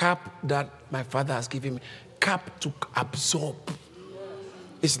 the cup that my Father has given me, cup to absorb.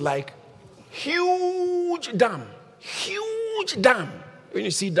 It's like huge dam. When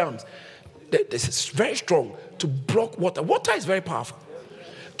you see dams, this is very strong to block water. Water is very powerful.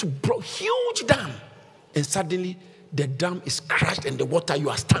 To block huge dam. And suddenly the dam is crashed and the water, you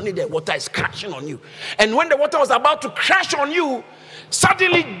are standing there, water is crashing on you. And when the water was about to crash on you,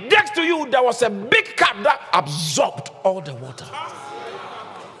 suddenly next to you there was a big cup that absorbed all the water.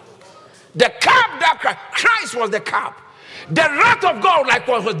 The cup that Christ was the cup. The wrath of God, like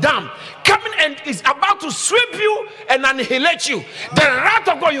was a dam, coming and is about to sweep you and annihilate you. The wrath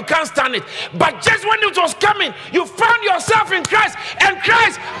of God, you can't stand it. But just when it was coming, you found yourself in Christ, and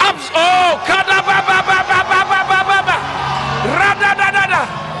Christ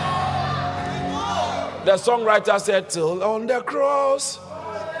The songwriter said, till on the cross,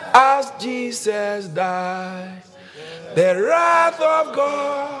 as Jesus died, the wrath of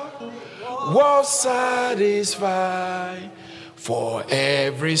God was satisfied, for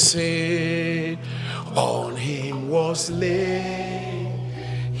every sin on him was laid.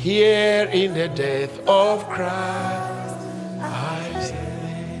 Here in the death of Christ, I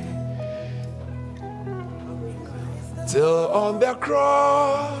stand. Till on the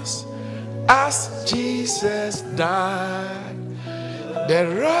cross, as Jesus died,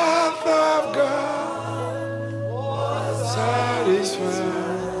 the wrath of God was satisfied.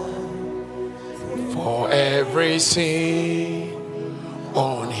 For every sin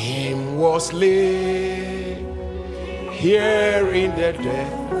on him was laid. Here in the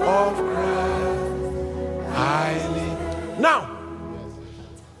death of Christ, I live. Now,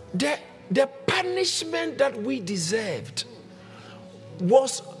 the punishment that we deserved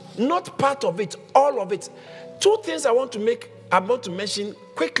was not part of it, all of it. Two things I want to mention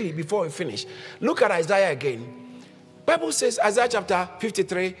quickly before we finish. Look at Isaiah again. Bible says, Isaiah chapter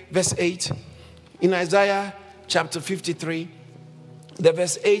 53, verse 8. In Isaiah chapter 53, the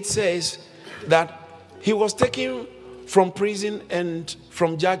verse 8 says that he was taken from prison and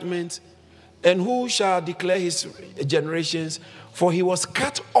from judgment, and who shall declare his generations? For he was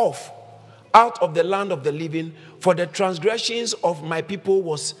cut off out of the land of the living. For the transgressions of my people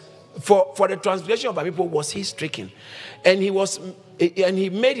was for the transgression of my people was he stricken, and he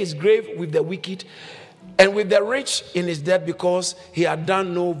made his grave with the wicked and with the rich in his death, because he had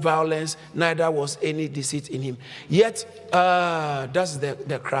done no violence, neither was any deceit in him. Yet that's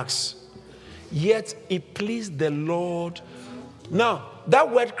the crux. Yet it pleased the Lord. Now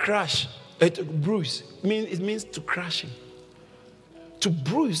that word crush, bruise, it means to crush him, to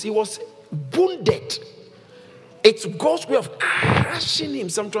bruise. He was wounded. It's God's way of crushing him.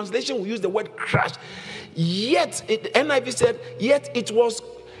 Some translation will use the word crush. Yet, NIV said, yet it was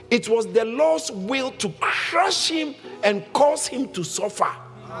the Lord's will to crush him and cause him to suffer.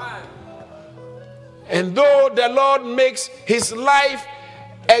 And though the Lord makes his life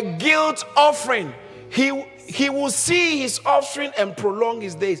a guilt offering, he will see his offspring and prolong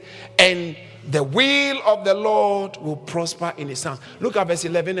his days. And the will of the Lord will prosper in his hands. Look at verse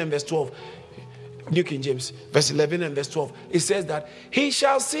 11 and verse 12. New King James, verse 11 and verse 12. It says that he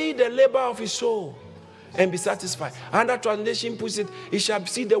shall see the labor of his soul and be satisfied. Another translation puts it, he shall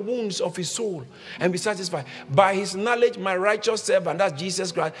see the wounds of his soul and be satisfied. By his knowledge, my righteous servant, that's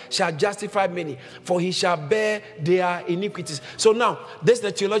Jesus Christ, shall justify many, for he shall bear their iniquities. So now, this is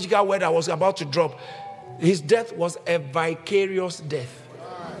the theological word I was about to drop. His death was a vicarious death.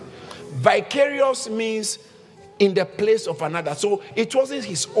 Vicarious means in the place of another. So it wasn't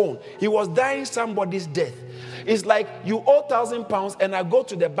his own. He was dying somebody's death. It's like you owe £1,000 and I go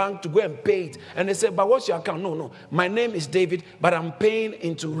to the bank to go and pay it. And they say, but what's your account? No. My name is David, but I'm paying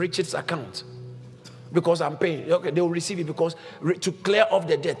into Richard's account. Because I'm paying. Okay, they will receive it because to clear off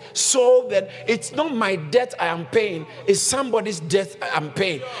the debt. So that it's not my debt I am paying. It's somebody's death I'm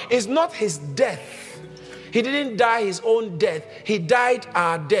paying. It's not his death. He didn't die his own death. He died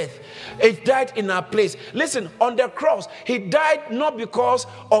our death. He died in our place. Listen, on the cross, he died not because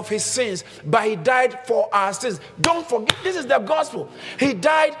of his sins, but he died for our sins. Don't forget, this is the gospel. He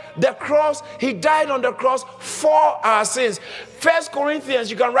died on the cross for our sins. 1 Corinthians,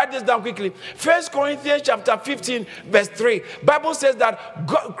 you can write this down quickly. 1 Corinthians chapter 15, verse 3. Bible says that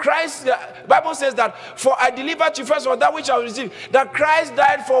for I delivered to you first of all that which I received, that Christ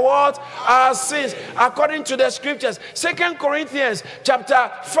died for what? Our sins, according to the scriptures. 2 Corinthians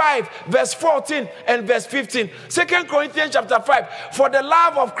chapter 5, verse 14 and verse 15. 2 Corinthians chapter 5. For the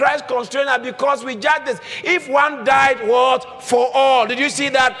love of Christ constrained us, because we judge this. If one died, what? For all. Did you see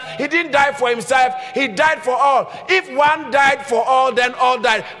that? He didn't die for himself. He died for all. If one died for all, then all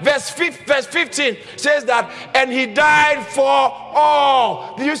died. Verse 15 says that, and he died for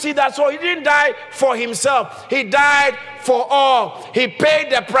all. Do you see that? So he didn't die for himself. He died for all. He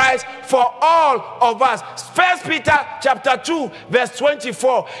paid the price for all of us. 1 Peter chapter 2, verse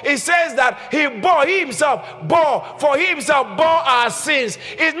 24. It says that he himself bore our sins.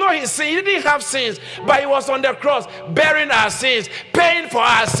 It's not his sin. He didn't have sins, but he was on the cross bearing our sins, paying for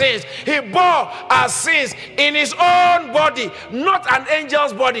our sins. He bore our sins in his own body, not an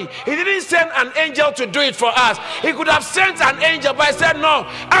angel's body. He didn't send an angel to do it for us. He could have sent an angel, but he said, no,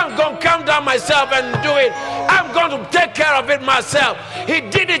 I'm going to come down myself and do it. I'm going to take care of it myself. He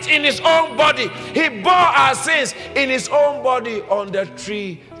did it in his own body. He bore our sins in his own body on the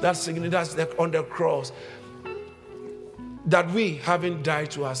tree. That's on the cross. that we, having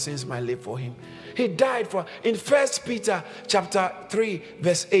died to our sins, might live for him. He died for, in 1 Peter chapter 3,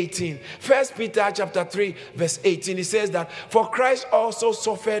 verse 18. 1 Peter chapter 3, verse 18, he says that, for Christ also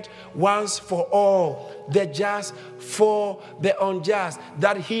suffered once for all, the just for the unjust,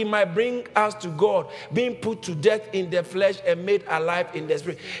 that he might bring us to God, being put to death in the flesh and made alive in the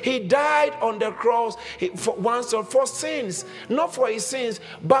spirit. He died on the cross once for sins, not for his sins,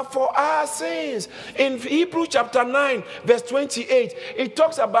 but for our sins. In Hebrews chapter 9, verse 28, it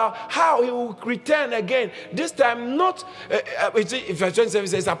talks about how he will return again. This time not, verse 27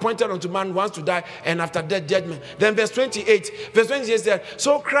 says, appointed unto man once to die, and after death judgment. Then verse 28 says,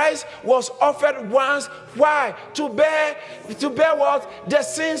 so Christ was offered once. Why? To bear what? The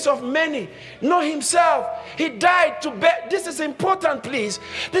sins of many. Not himself. He died to bear. This is important, please.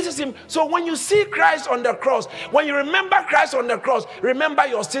 This is him. So when you see Christ on the cross, when you remember Christ on the cross, remember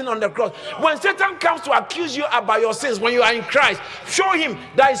your sin on the cross. When Satan comes to accuse you about your sins, when you are in Christ, show him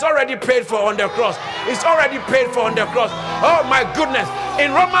that it's already paid for on the cross. It's already paid for on the cross. Oh my goodness.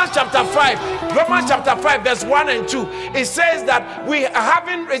 In Romans chapter 5, verse 1 and 2, it says that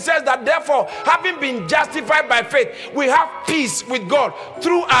therefore, having been justified by faith, we have peace with God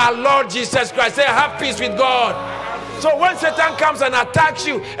through our Lord Jesus Christ. Say, have peace with God. So when Satan comes and attacks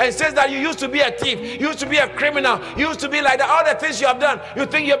you and says that you used to be a thief, you used to be a criminal, you used to be like that, all the things you have done, you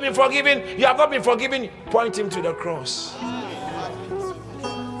think you have been forgiven, you have not been forgiven, point him to the cross.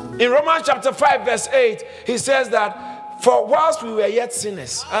 In Romans chapter 5, verse 8, he says that, for whilst we were yet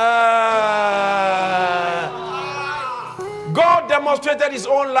sinners, God demonstrated his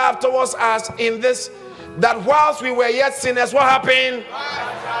own love towards us in this, that whilst we were yet sinners, what happened?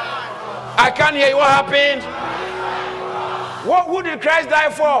 I can't hear you. What happened? Who did Christ die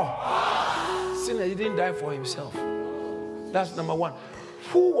for? Sinner. He didn't die for himself. That's number one.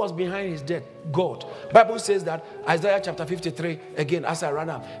 Who was behind his death? God. Bible says that, Isaiah chapter 53, again, as I ran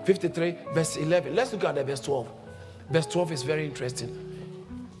up, 53, verse 11. Let's look at the verse 12. Verse 12 is very interesting.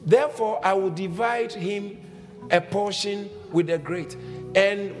 Therefore, I will divide him a portion with the great.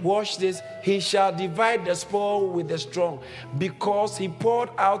 And watch this, he shall divide the spoil with the strong, because he poured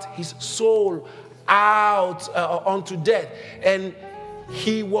out his soul out unto death, and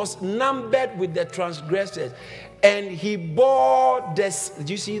he was numbered with the transgressors, and he bore this.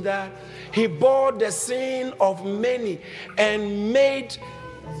 Do you see that? He bore the sin of many and made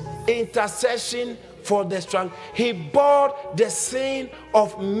intercession for the strong. He bore the sin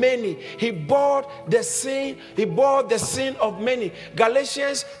of many. He bore the sin of many.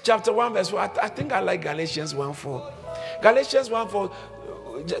 Galatians chapter 1 verse 4. I think I like Galatians 1:4. Galatians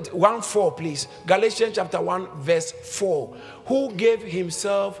 1:4, please. Galatians chapter 1 verse 4. Who gave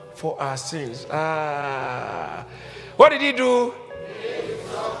himself for our sins? What did he do?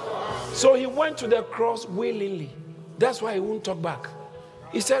 So he went to the cross willingly. That's why he won't talk back.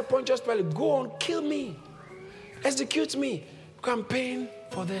 He said, Pontius Pilate, go on, kill me, execute me, campaign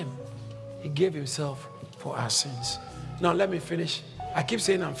for them. He gave himself for our sins. Now let me finish. I keep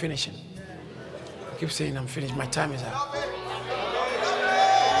saying I'm finishing. I keep saying I'm finished. My time is up.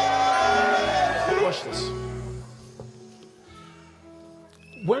 Watch this.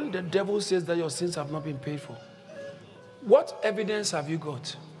 When the devil says that your sins have not been paid for, what evidence have you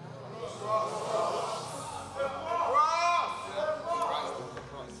got?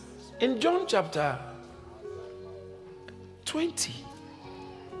 In John chapter 20,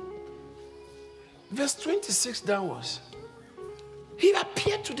 verse 26 downwards, he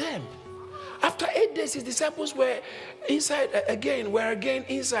appeared to them. After 8 days, his disciples were inside again,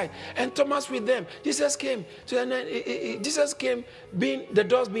 inside, and Thomas with them. Jesus came, being the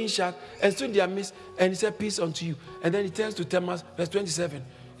doors being shut, and stood in their midst, and he said, peace unto you. And then he turns to Thomas, verse 27.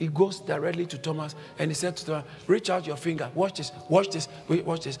 He goes directly to Thomas, and he said to Thomas, reach out your finger. Watch this. Watch this.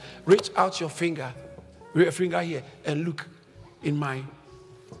 Watch this. Reach out your finger here, and look in my,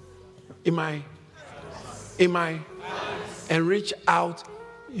 and reach out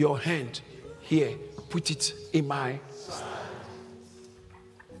your hand here. Put it in my.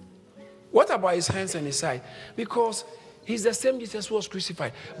 What about his hands and his side? Because he's the same Jesus who was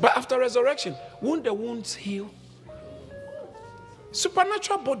crucified. But after resurrection, won't the wounds heal?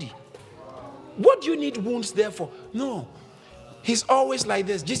 Supernatural body. What do you need wounds there for? No. He's always like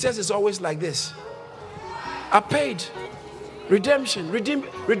this. Jesus is always like this. I paid. Redemption.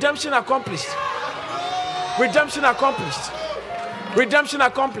 Redemption accomplished. Redemption accomplished. Redemption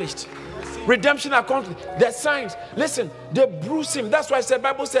accomplished. Redemption accomplished. The signs. Listen, they bruised him. That's why the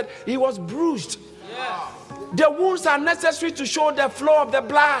Bible said he was bruised. Yeah. The wounds are necessary to show the flow of the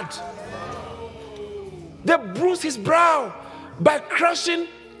blood. They bruised his brow by crushing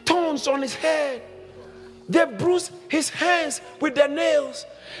thorns on his head. They bruised his hands with the nails.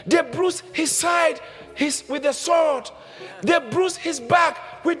 They bruised his side with the sword. They bruised his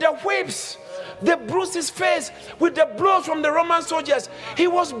back with the whips. They bruised his face with the blows from the Roman soldiers. He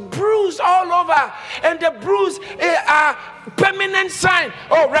was bruised all over. And the bruise are permanent sign.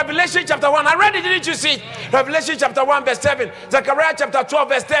 Oh, Revelation chapter 1. I read it, didn't you see it? Revelation chapter 1 verse 7. Zechariah chapter 12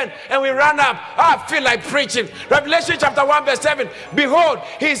 verse 10. And we ran up. I feel like preaching. Revelation chapter 1 verse 7. Behold,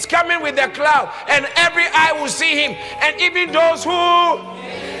 he is coming with a cloud, and every eye will see him. And even those who,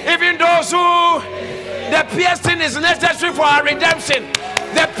 the piercing is necessary for our redemption.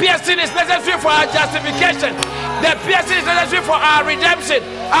 The piercing is necessary for our justification. The piercing is necessary for our redemption,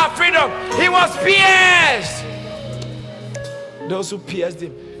 our freedom. He was pierced. Those who pierced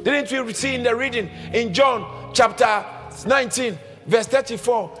him. Didn't we see in the reading in John chapter 19 verse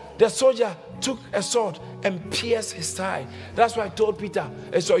 34, the soldier took a sword and pierced his side. That's why I told Peter,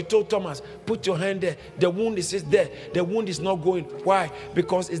 and so he told Thomas, put your hand there. The wound is there. The wound is not going. Why?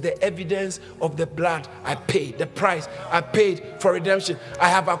 Because it's the evidence of the blood I paid, the price I paid for redemption. I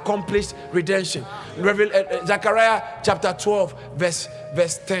have accomplished redemption. Zechariah chapter 12 verse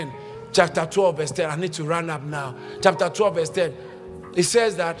 10. Chapter 12 verse 10. I need to run up now. Chapter 12 verse 10. It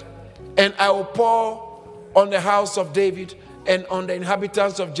says that, and I will pour on the house of David and on the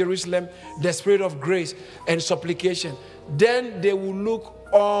inhabitants of Jerusalem the spirit of grace and supplication. Then they will look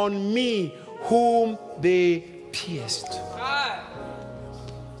on me whom they pierced.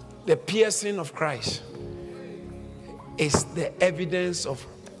 The piercing of Christ is the evidence of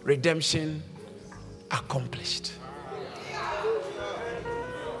redemption accomplished.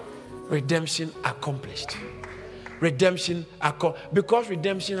 Redemption accomplished. Redemption, because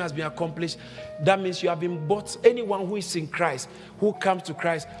redemption has been accomplished, that means you have been bought. Anyone who is in Christ, who comes to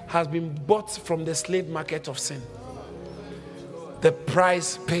Christ, has been bought from the slave market of sin. The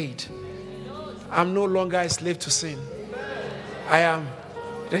price paid. I'm no longer a slave to sin. I am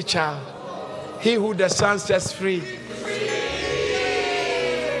the child. He who the Son sets free.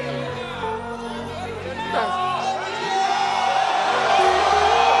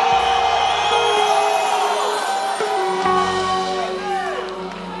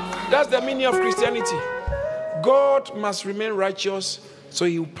 That's the meaning of Christianity. God must remain righteous, so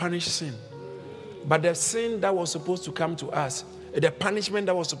he will punish sin. But the sin that was supposed to come to us, the punishment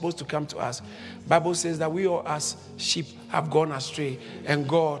that was supposed to come to us, Bible says that we all as sheep have gone astray, and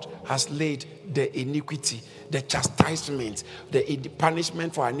God has laid the iniquity, the chastisement, the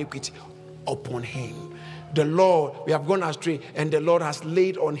punishment for iniquity upon him. The Lord, we have gone astray, and the Lord has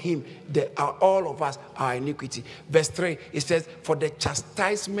laid on him all of us our iniquity. Verse 3, it says, for the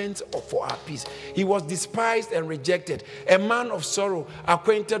chastisement for our peace. He was despised and rejected, a man of sorrow,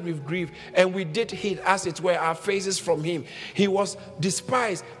 acquainted with grief, and we did hid, as it were, our faces from him. He was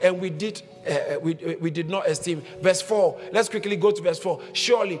despised, and we did not esteem. Verse 4, let's quickly go to verse 4.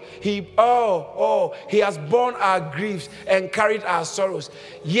 Surely he has borne our griefs and carried our sorrows,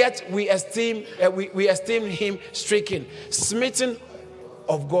 yet we esteem him stricken, smitten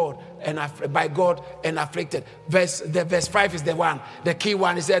of God and by God and afflicted. Verse 5 is the key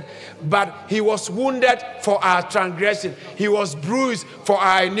one. He said, but he was wounded for our transgression, he was bruised for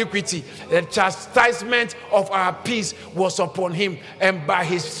our iniquity. The chastisement of our peace was upon him, and by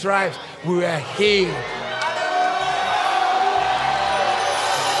his stripes we were healed.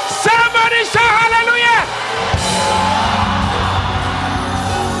 Somebody shout hallelujah!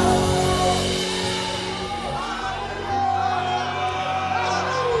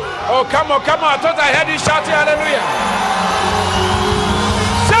 Oh, come on. I thought I heard you shouting hallelujah.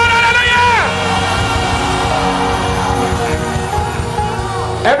 Shout hallelujah.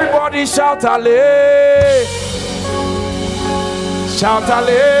 Everybody shout hallelujah. Shout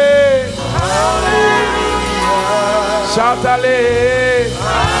hallelujah. Shout hallelujah.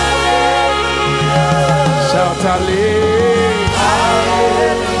 Shout hallelujah.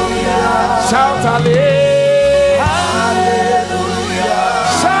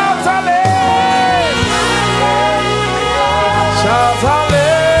 Shout hallelujah.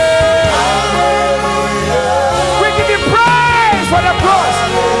 We give you praise for the cross.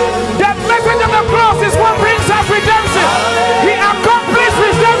 The message of the cross is what brings us redemption. He accomplished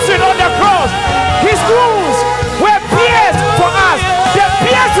redemption on the cross. His wounds were pierced for us. The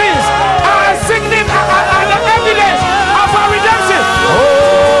piercings are a sign, are the evidence of our redemption.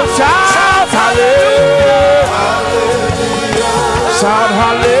 Oh, shout hallelujah. Shout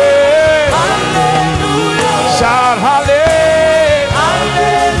hallelujah. Shout hallelujah.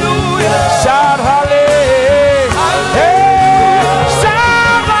 Shout hallelujah.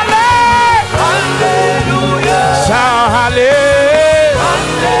 Shout hallelujah. Shout hallelujah.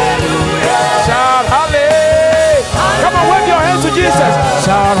 Shout hallelujah.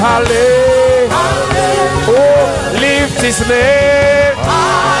 his name.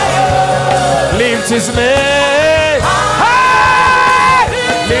 Lift his name.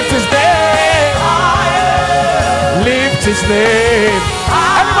 Lift his name. Lift his name.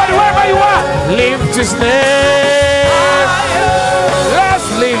 Everybody, wherever you are, lift his name. Let's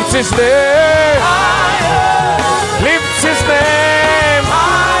lift his name. Lift his name.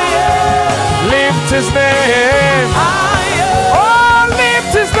 Lift his name. Oh,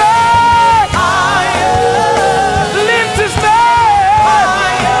 lift his name. Lift his name.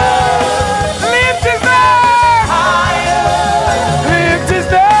 Lift his name. Lift his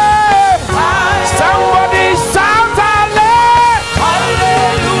name. Somebody shout hallelujah.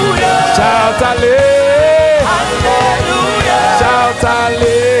 Shout hallelujah. Shout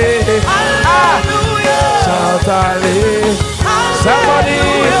hallelujah. Shout hallelujah. Somebody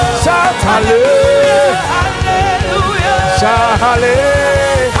shout hallelujah.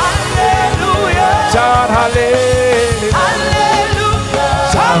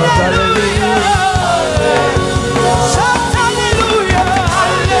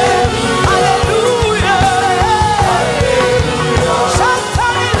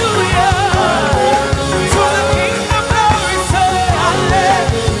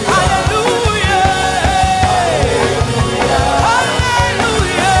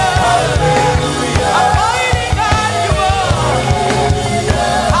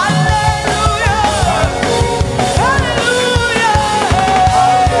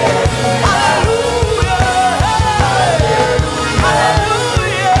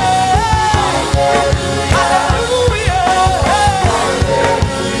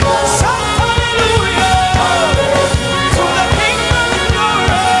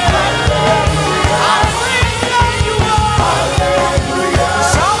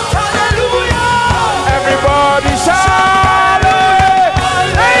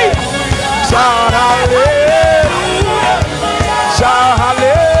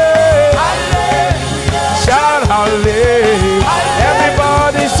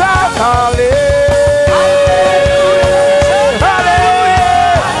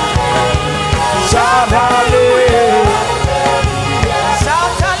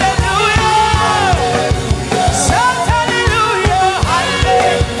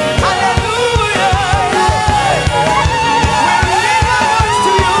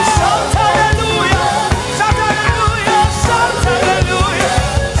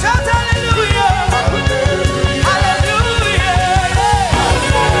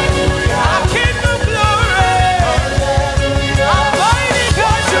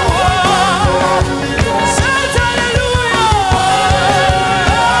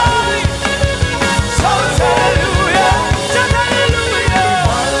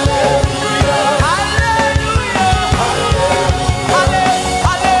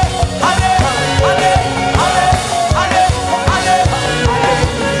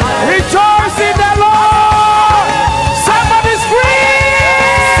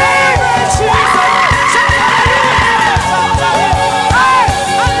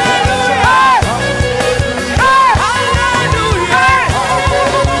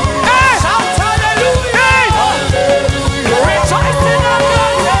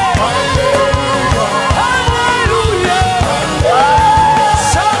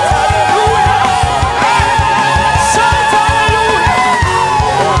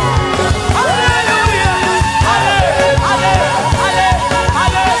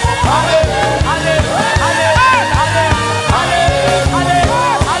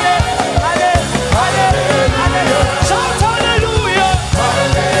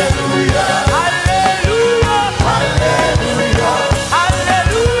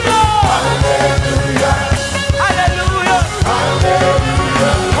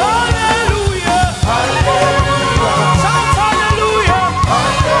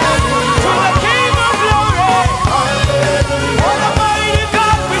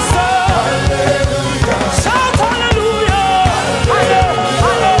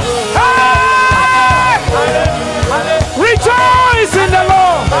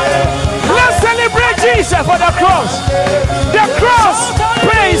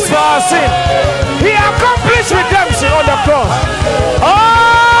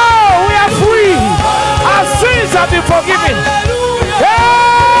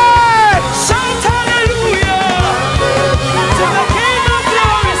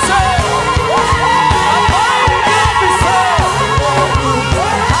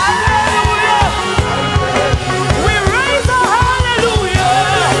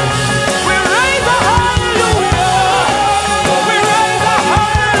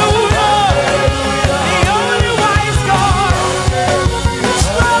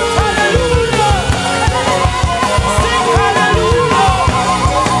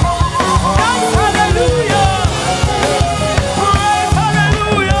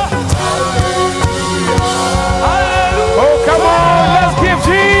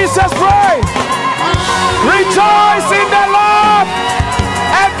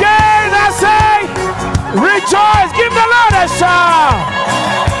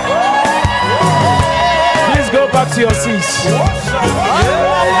 to your seats.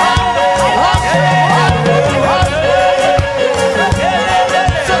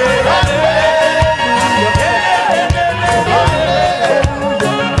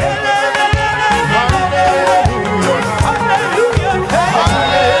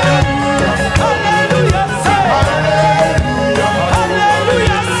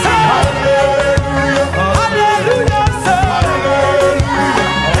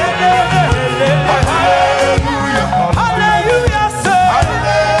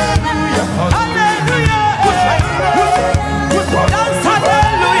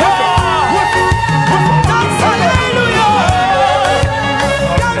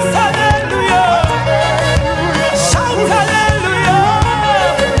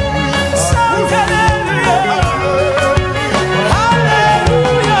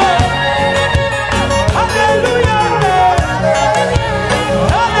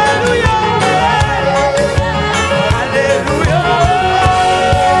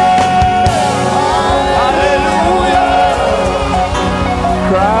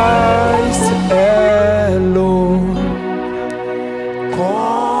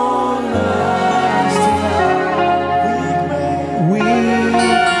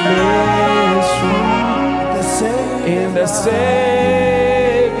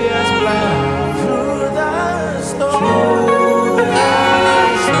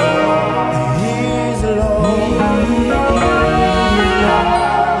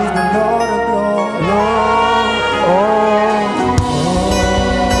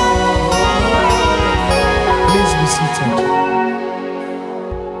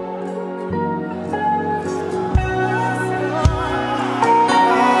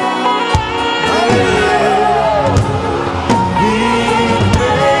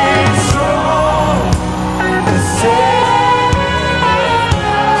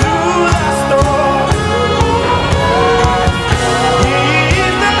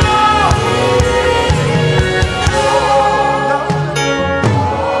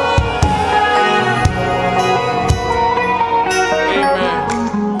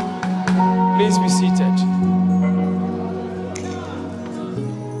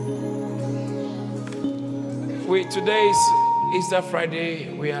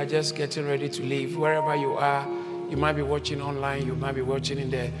 Friday, we are just getting ready to leave. Wherever you are, you might be watching online, you might be watching in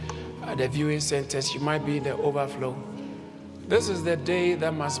the viewing centers, you might be in the overflow. This is the day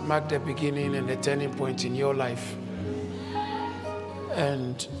that must mark the beginning and the turning point in your life.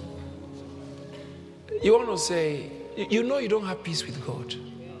 And you want to say, you know you don't have peace with God.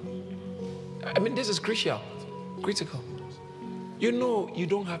 I mean, this is critical. You know you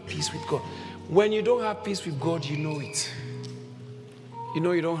don't have peace with God. When you don't have peace with God, you know it. You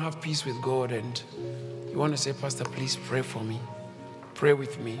know you don't have peace with God and you want to say, Pastor, please pray for me. Pray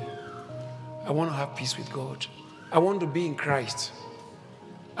with me. I want to have peace with God. I want to be in Christ.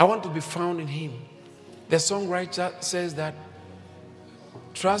 I want to be found in Him. The songwriter says that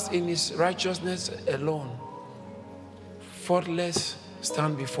trust in His righteousness alone. Faultless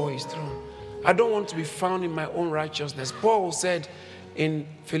stand before His throne. I don't want to be found in my own righteousness. Paul said in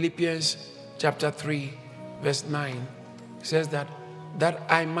Philippians chapter 3, verse 9, he says that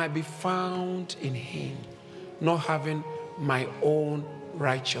I might be found in Him, not having my own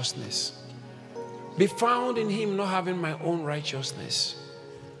righteousness. Be found in Him, not having my own righteousness.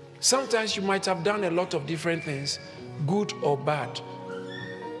 Sometimes you might have done a lot of different things, good or bad,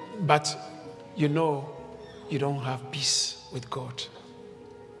 but you know you don't have peace with God.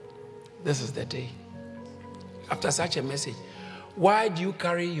 This is the day. After such a message, why do you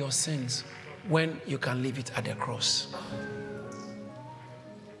carry your sins when you can leave it at the cross?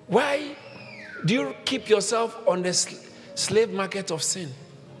 Why do you keep yourself on the slave market of sin?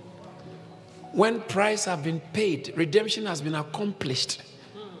 When price has been paid, redemption has been accomplished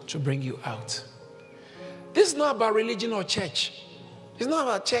to bring you out. This is not about religion or church. It's not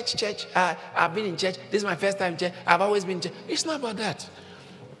about church. I've been in church. This is my first time in church. I've always been in church. It's not about that.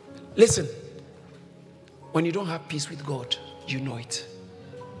 Listen, when you don't have peace with God, you know it.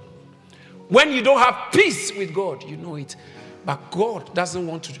 When you don't have peace with God, you know it. But God doesn't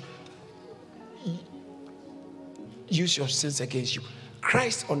want to use your sins against you.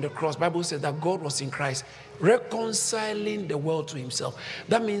 Christ on the cross, Bible says that God was in Christ, reconciling the world to Himself.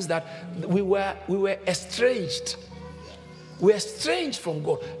 That means that we were estranged. We are estranged from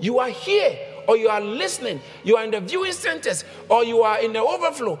God. You are here, or you are listening, you are in the viewing centers, or you are in the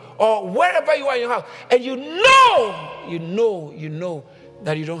overflow, or wherever you are in your house, and you know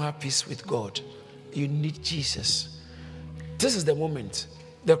that you don't have peace with God. You need Jesus. This is the moment.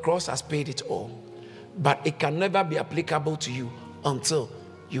 The cross has paid it all. But it can never be applicable to you until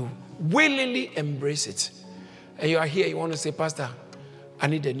you willingly embrace it. and you are here, you want to say, Pastor, I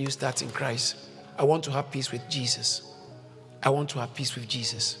need a new start in Christ. I want to have peace with Jesus. I want to have peace with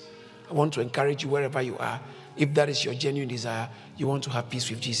Jesus. I want to encourage you wherever you are. If that is your genuine desire, you want to have peace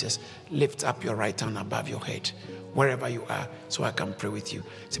with Jesus, lift up your right hand above your head, wherever you are, so I can pray with you.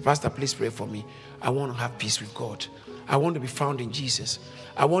 Say, Pastor, please pray for me. I want to have peace with God. I want to be found in Jesus.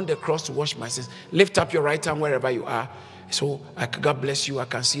 I want the cross to wash my sins. Lift up your right hand wherever you are. So, God bless you. I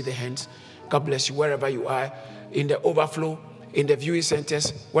can see the hands. God bless you wherever you are. In the overflow, in the viewing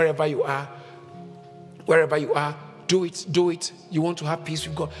centers, wherever you are. Wherever you are, do it, do it. You want to have peace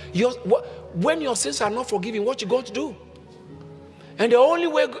with God. When your sins are not forgiven, what you going to do? And the only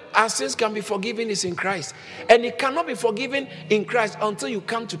way our sins can be forgiven is in Christ. And it cannot be forgiven in Christ until you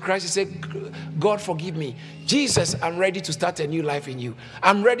come to Christ and say, God, forgive me. Jesus, I'm ready to start a new life in you.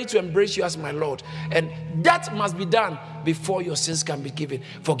 I'm ready to embrace you as my Lord. And that must be done before your sins can be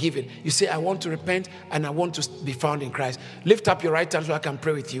forgiven. You say, I want to repent and I want to be found in Christ. Lift up your right hand so I can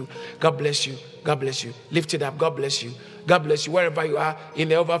pray with you. God bless you. God bless you. Lift it up. God bless you. God bless you. Wherever you are in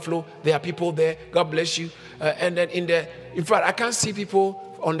the overflow, there are people there. God bless you. And then in fact, I can't see people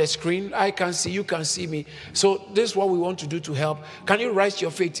on the screen. I can see, you can see me. So this is what we want to do to help. Can you rise to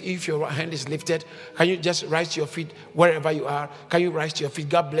your feet if your hand is lifted? Can you just rise to your feet wherever you are? Can you rise to your feet?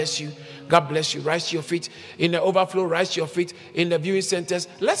 God bless you. God bless you. Rise to your feet. In the overflow, rise to your feet. In the viewing centers,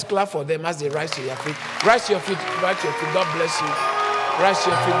 let's clap for them as they rise to their feet. Rise to your feet. Rise to your feet. God bless you. Rise to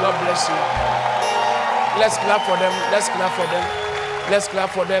your feet. God bless you. Let's clap for them. Let's clap for them. Let's clap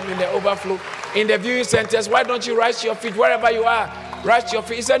for them in the overflow. In the viewing centers, why don't you rise to your feet wherever you are? Rise to your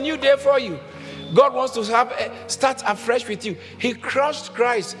feet. It's a new day for you. God wants to start afresh with you. He crushed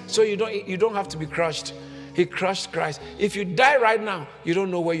Christ, so you don't have to be crushed. He crushed Christ. If you die right now, you don't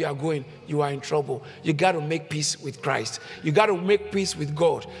know where you are going. You are in trouble. You got to make peace with Christ. You got to make peace with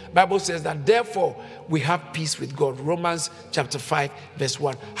God. Bible says that therefore we have peace with God. Romans chapter 5 verse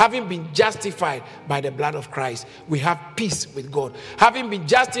 1. Having been justified by the blood of Christ, we have peace with God. Having been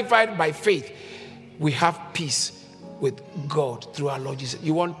justified by faith, we have peace with God through our Lord Jesus.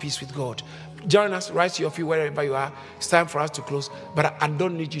 You want peace with God? Join us, rise to your feet wherever you are. It's time for us to close, but I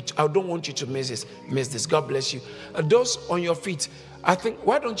don't want you to miss this. God bless you. Those on your feet, I think,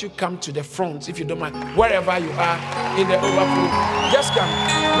 why don't you come to the front if you don't mind, wherever you are in the overflow. Just come.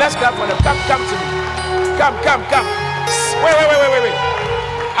 Let's clap for them. Come to me. Come. Wait.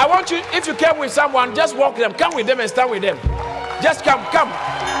 I want you, if you came with someone, just walk them. Come with them and stand with them. Just come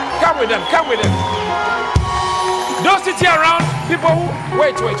with them. Don't sit here around people who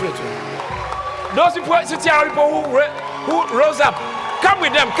wait. Those people sitting around people who rose up. Come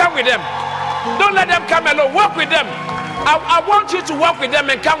with them. Don't let them come alone. Walk with them. I want you to walk with them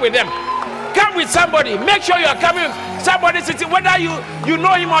and come with them. Come with somebody. Make sure you are coming with somebody sitting. Whether you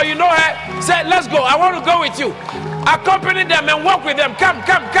know him or you know her, say, let's go. I want to go with you. Accompany them and walk with them. Come.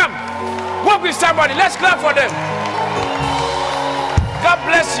 Walk with somebody. Let's clap for them. God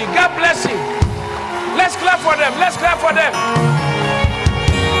bless you. Let's clap for them. Come on. Let's clap for them.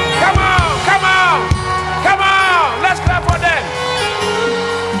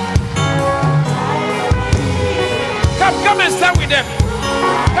 Come and stand with them.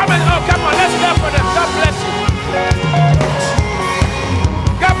 Come on. Let's clap for them. God bless you.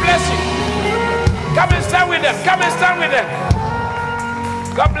 Come and stand with them.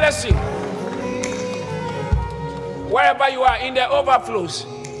 God bless you. Wherever you are in the overflows,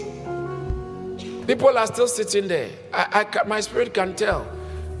 people are still sitting there. My spirit can tell.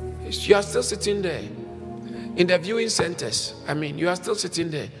 You are still sitting there. In the viewing centers, you are still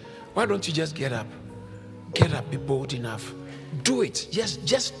sitting there. Why don't you just get up? Get up, be bold enough. Do it.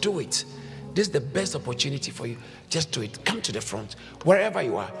 Just do it. This is the best opportunity for you. Just do it. Come to the front. Wherever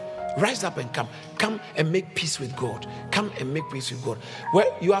you are, rise up and come. Come and make peace with God. Come and make peace with God. Where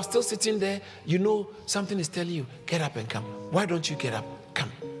you are still sitting there, you know something is telling you, get up and come. Why don't you get up?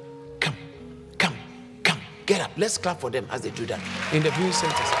 Come. Get up. Let's clap for them as they do that. In the viewing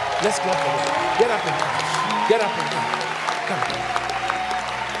centers, let's clap for them. Get up and come. Come.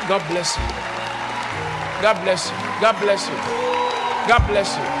 God bless you. God bless you. God bless you. God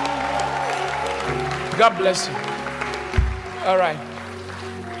bless you. God bless you. All right.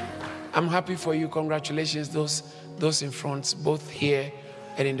 I'm happy for you. Congratulations, those in front, both here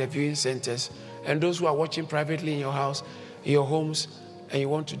and in the viewing centers, and those who are watching privately in your house, in your homes, and you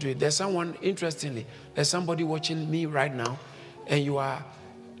want to do it. There's someone, interestingly, there's somebody watching me right now, and you are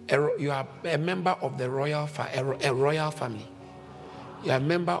a member of the royal family. You are a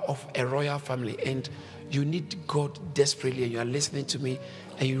member of a royal family, and you need God desperately, and you are listening to me,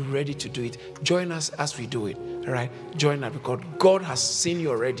 and you're ready to do it. Join us as we do it, all right? Join us, because God has seen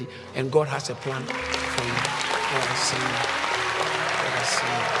you already, and God has a plan for you. Lord, I see you. Lord, I see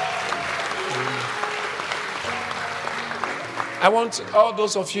you. I want all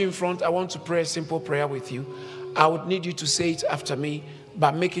those of you in front, I want to pray a simple prayer with you. I would need you to say it after me,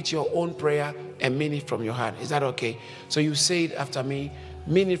 but make it your own prayer and mean it from your heart. Is that okay? So you say it after me,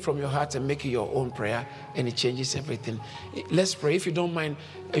 mean it from your heart and make it your own prayer, and it changes everything. Let's pray. If you don't mind,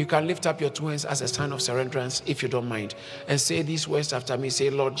 you can lift up your two hands as a sign of surrenderance, if you don't mind, and say these words after me. Say,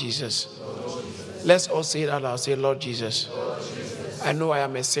 Lord Jesus. Let's all say it out loud. Say, Lord Jesus, I know I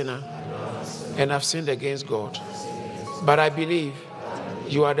am a sinner and I've sinned against God, but I believe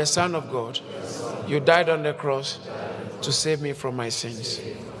you are the Son of God. You died on the cross to save me from my sins.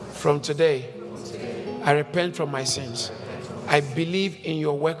 From today, I repent from my sins. I believe in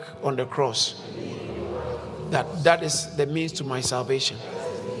your work on the cross, that is the means to my salvation.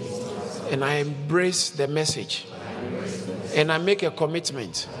 And I embrace the message. And I make a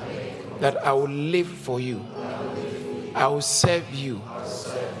commitment that I will live for you. I will serve you.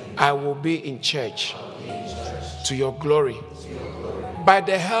 I will be in church to your glory by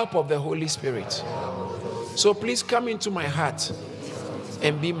the help of the Holy Spirit. So please come into my heart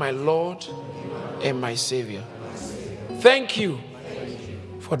and be my Lord and my Savior. Thank you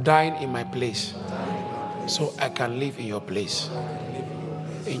for dying in my place so I can live in your place.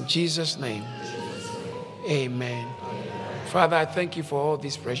 In Jesus' name, amen. Father, I thank you for all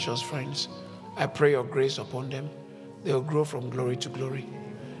these precious friends. I pray your grace upon them. They will grow from glory to glory,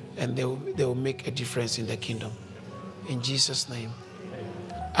 and they will make a difference in the kingdom. In Jesus' name,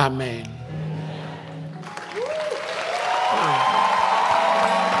 amen.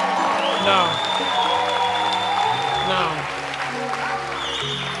 Now,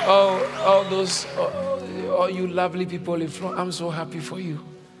 all those, all you lovely people in front, I'm so happy for you.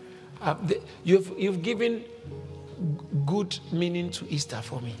 You've given good meaning to Easter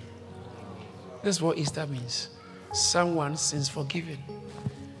for me. That's what Easter means. Someone sins forgiven.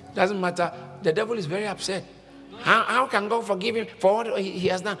 Doesn't matter. The devil is very upset. How can God forgive him for what he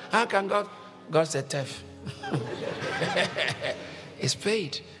has done? How can God? God said, "Tough." It's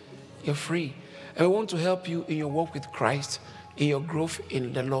paid. You're free. And we want to help you in your walk with Christ, in your growth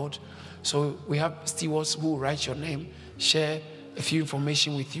in the Lord. So we have stewards who will write your name, share a few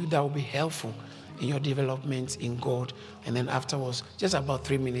information with you that will be helpful in your development in God. And then afterwards, just about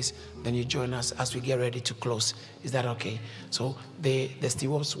 3 minutes, then you join us as we get ready to close. Is that okay? So the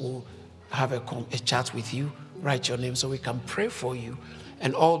stewards will have a chat with you, write your name so we can pray for you.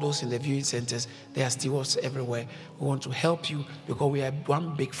 And all those in the viewing centers, there are stewards everywhere. We want to help you because we are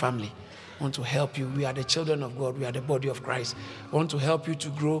one big family. We want to help you. We are the children of God. We are the body of Christ. We want to help you to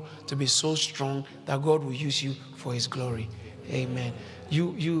grow, to be so strong that God will use you for his glory. Amen.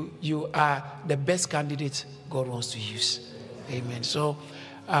 You are the best candidate God wants to use. Amen. So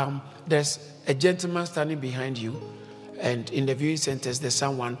there's a gentleman standing behind you, and in the viewing centers, there's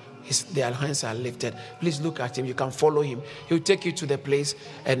someone. Their hands are lifted. Please look at him. You can follow him. He'll take you to the place,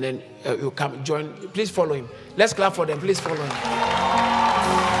 and then you'll come join. Please follow him. Let's clap for them. Please follow him.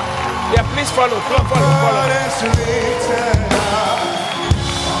 Yeah, please follow. Follow.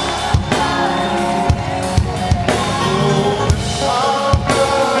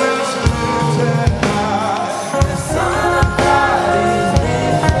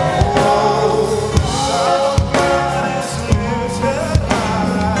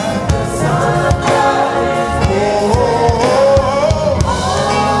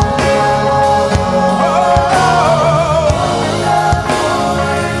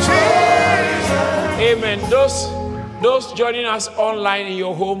 Those joining us online in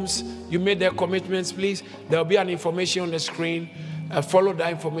your homes, you made their commitments, please. There will be an information on the screen. Follow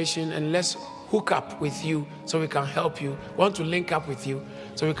that information and let's hook up with you so we can help you. We want to link up with you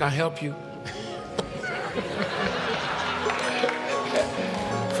so we can help you.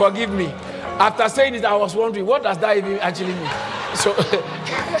 Forgive me. After saying it, I was wondering, what does that even actually mean? So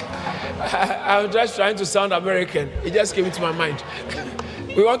I was just trying to sound American. It just came into my mind.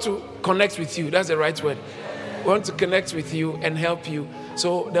 We want to connect with you. That's the right word. We want to connect with you and help you.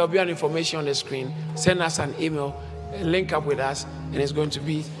 So there will be an information on the screen. Send us an email, link up with us, and it's going to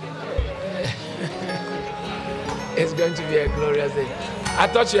be it's going to be a glorious day. I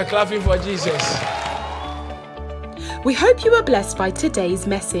thought you were clapping for Jesus. We hope you were blessed by today's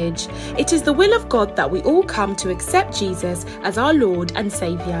message. It is the will of God that we all come to accept Jesus as our Lord and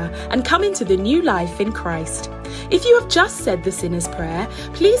Saviour and come into the new life in Christ. If you have just said the sinner's prayer,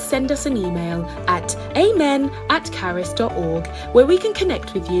 please send us an email at amen@kharis.org where we can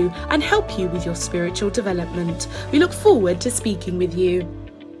connect with you and help you with your spiritual development. We look forward to speaking with you.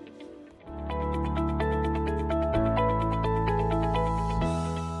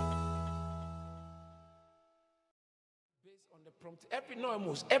 the prompt.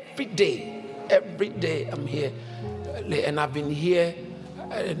 Every day I'm here. And I've been here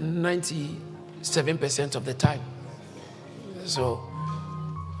 97% of the time. So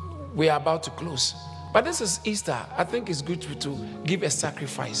we are about to close. But this is Easter. I think it's good to give a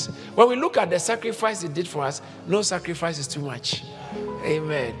sacrifice. When we look at the sacrifice it did for us, no sacrifice is too much.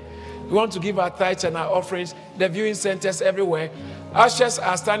 Amen. We want to give our tithes and our offerings. The viewing centers everywhere. Ushers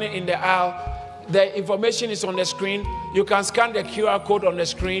are standing in the aisle. The information is on the screen. You can scan the QR code on the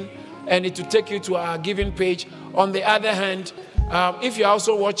screen and it will take you to our giving page. On the other hand, if you're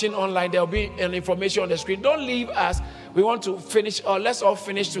also watching online, there will be an information on the screen. Don't leave us. We want to finish, or let's all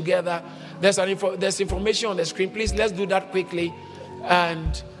finish together. There's information on the screen. Please, let's do that quickly.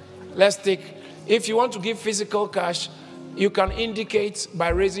 And let's take, if you want to give physical cash, you can indicate by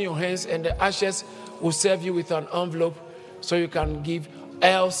raising your hands and the ushers will serve you with an envelope so you can give.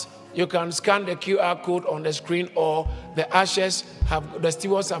 Else, you can scan the QR code on the screen, or the ushers the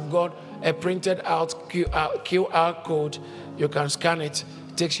stewards have got a printed out QR code. You can scan it.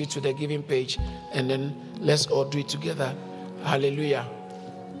 It takes you to the giving page, and then let's all do it together. Hallelujah.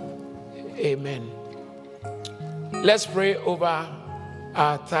 Amen. Let's pray over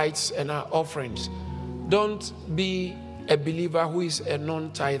our tithes and our offerings. Don't be a believer who is a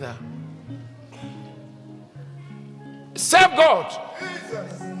non-tither. Serve God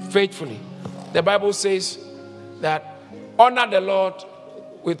faithfully. The Bible says that honor the Lord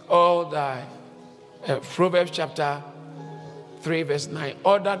with all thy Proverbs chapter 3 verse 9.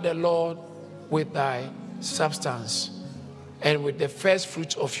 Honor the Lord with thy substance and with the first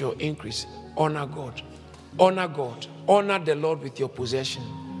fruits of your increase. Honor God. Honor God. Honor the Lord with your possession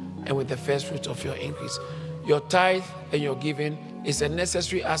and with the first fruits of your increase. Your tithe and your giving is a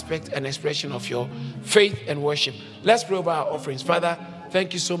necessary aspect and expression of your faith and worship. Let's pray over our offerings. Father,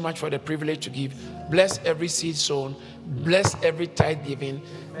 thank you so much for the privilege to give. Bless every seed sown. Bless every tithe given.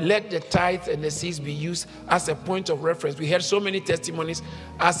 Let the tithe and the seeds be used as a point of reference. We heard so many testimonies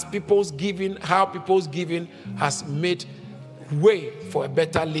as people's giving, how people's giving has made way for a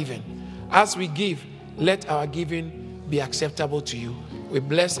better living. As we give, let our giving be acceptable to you. We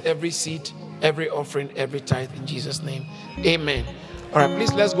bless every seed, every offering, every tithe in Jesus' name. Amen. All right,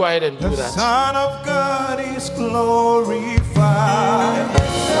 please let's go ahead and do that. The Son of God is glorified. The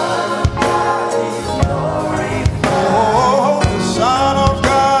Son of God is glorified. Oh, the Son of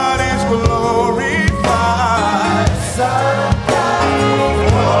God is glorified. The Son of God is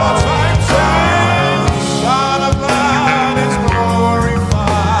glorified. The Son of God is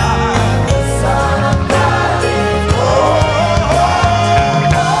glorified. The Son of God is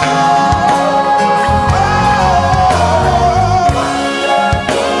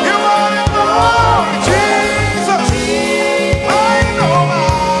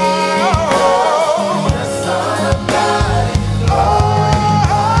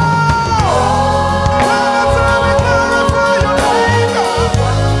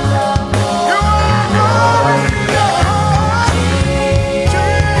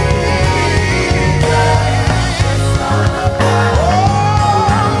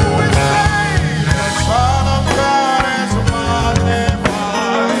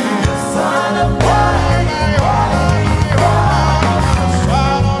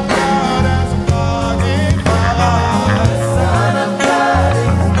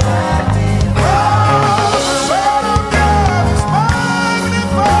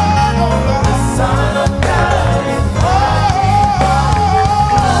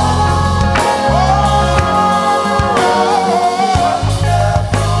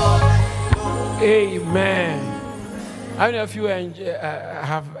How many of you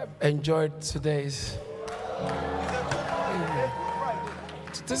have enjoyed today's?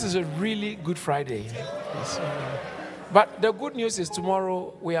 This is a really good Friday. But the good news is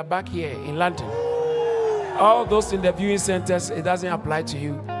tomorrow we are back here in London. All those in the viewing centers, it doesn't apply to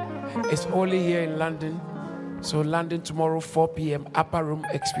you. It's only here in London. So London tomorrow, 4 p.m. Upper Room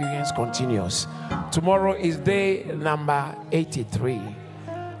Experience continues. Tomorrow is day number 83.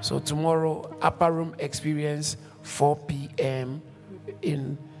 So tomorrow, Upper Room Experience, 4 p.m.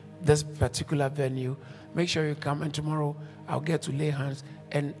 in this particular venue. Make sure you come, and tomorrow I'll get to lay hands,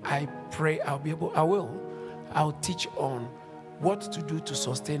 and I pray I'll teach on what to do to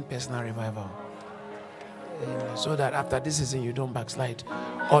sustain personal revival. So that after this season you don't backslide,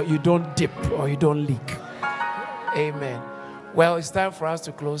 or you don't dip, or you don't leak. Amen. Well, it's time for us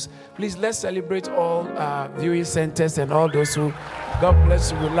to close. Please, let's celebrate all viewing centers and all those who, God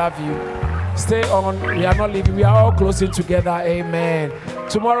bless you, we love you. Stay on. We are not leaving. We are all closing together. Amen.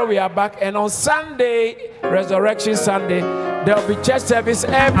 Tomorrow we are back. And on Sunday, Resurrection Sunday, there will be church service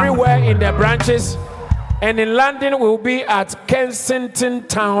everywhere in the branches. And in London, we'll be at Kensington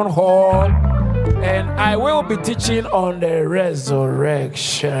Town Hall. And I will be teaching on the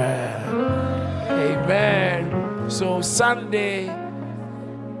resurrection. Amen. So Sunday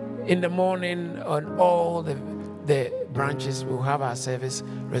in the morning on all the branches, we'll have our service,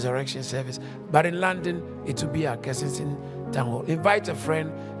 resurrection service. But in London, it will be at Kensington Town Hall. Invite a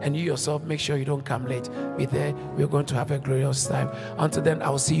friend, and you yourself, make sure you don't come late. Be there. We're going to have a glorious time. Until then,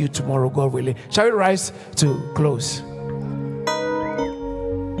 I'll see you tomorrow, God willing. Shall we rise to close?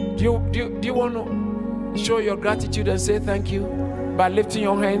 Do you want to show your gratitude and say thank you by lifting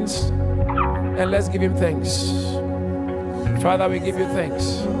your hands? And let's give him thanks. Father, we give you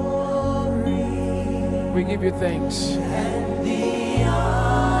thanks. We give you thanks.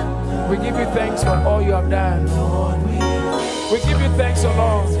 We give you thanks for all you have done. We give you thanks, O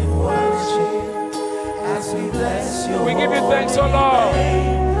Lord. We give you thanks, O Lord.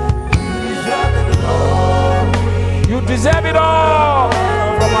 You deserve it all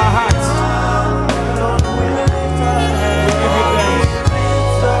from our hearts.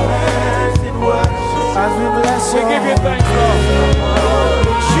 We give you thanks. We give you thanks, Lord.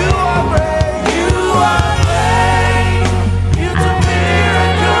 You are great. You are great. You do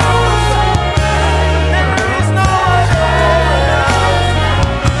miracles. There is no one else.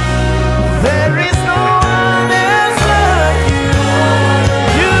 There is no one else like you.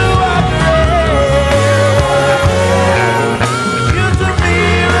 You are great. You do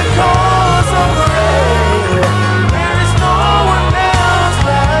miracles so great. There is no one else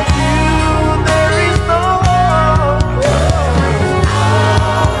like you. There is no one.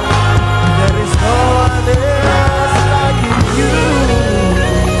 There is no one else like you.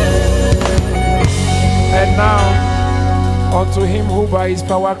 And now, unto him who by his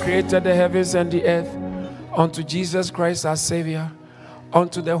power created the heavens and the earth, unto Jesus Christ our Savior,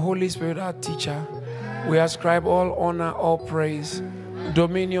 unto the Holy Spirit our teacher, we ascribe all honor, all praise,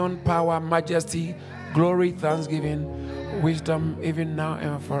 dominion, power, majesty, glory, thanksgiving, wisdom, even now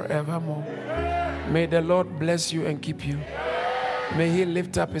and forevermore. May the Lord bless you and keep you. May he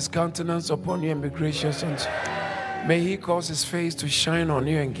lift up his countenance upon you and be gracious unto you. May he cause his face to shine on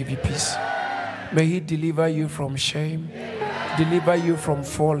you and give you peace. May he deliver you from shame, deliver you from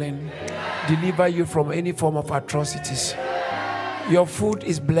falling, deliver you from any form of atrocities. Your food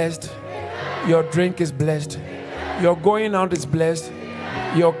is blessed, your drink is blessed, your going out is blessed,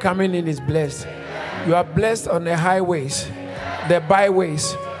 your coming in is blessed. You are blessed on the highways, the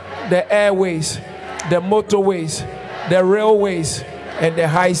byways, the airways, the motorways, the railways, and the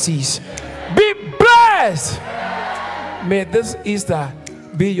high seas. Be blessed. May this Easter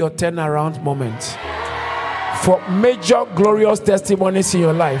be your turnaround moment for major glorious testimonies in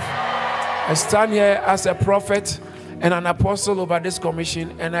your life. I stand here as a prophet and an apostle over this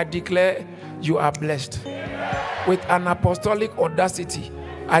commission, and I declare you are blessed. With an apostolic audacity,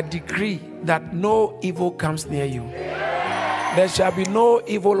 I decree that no evil comes near you. There shall be no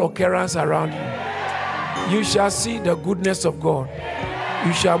evil occurrence around you. You shall see the goodness of God.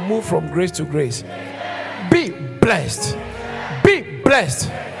 You shall move from grace to grace. Be blessed. Be blessed.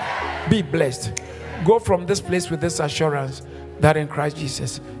 Be blessed. Go from this place with this assurance that in Christ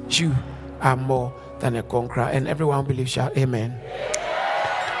Jesus, you are more than a conqueror. And everyone believes shall amen.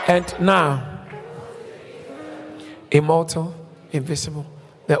 And now, immortal, invisible,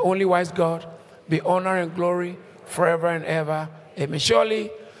 the only wise God, be honor and glory forever and ever. Amen. Surely,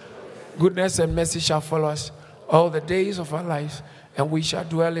 goodness and mercy shall follow us all the days of our lives, and we shall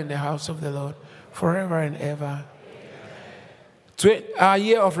dwell in the house of the Lord forever and ever. Our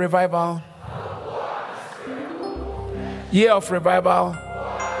year of revival. Year of revival.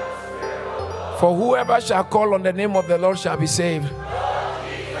 For whoever shall call on the name of the Lord shall be saved.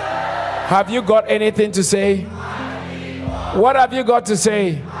 Have you got anything to say? What have you got to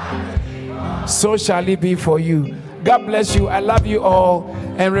say? So shall it be for you. God bless you. I love you all.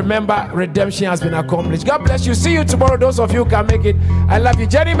 And remember, redemption has been accomplished. God bless you. See you tomorrow. Those of you who can make it. I love you.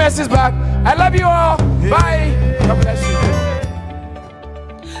 Jenny Mess is back. I love you all. Bye. God bless you.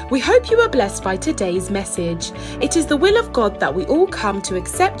 We hope you were blessed by today's message. It is the will of God that we all come to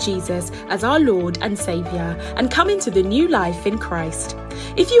accept Jesus as our Lord and Saviour and come into the new life in Christ.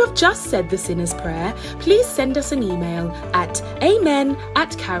 If you have just said the sinner's prayer, please send us an email at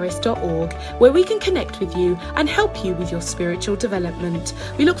amen@kharis.org, where we can connect with you and help you with your spiritual development.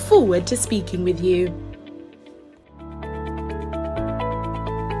 We look forward to speaking with you.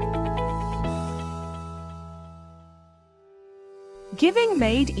 Giving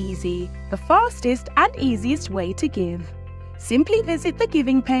made easy, the fastest and easiest way to give. Simply visit the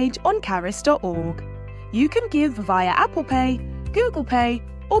giving page on kharis.org. You can give via Apple Pay, Google Pay,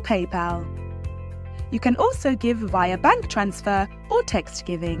 or PayPal. You can also give via bank transfer or text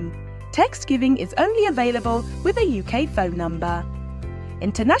giving. Text giving is only available with a UK phone number.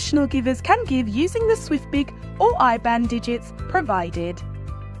 International givers can give using the SwiftBig or IBAN digits provided.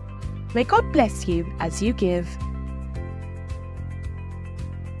 May God bless you as you give.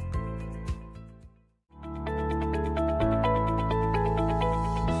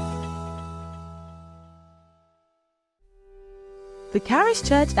 The Kharis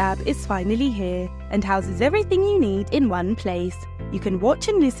Church app is finally here and houses everything you need in one place. You can watch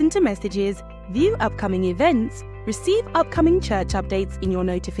and listen to messages, view upcoming events, receive upcoming church updates in your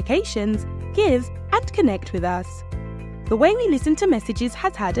notifications, give, and connect with us. The way we listen to messages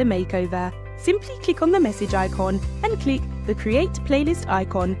has had a makeover. Simply click on the message icon and click the Create Playlist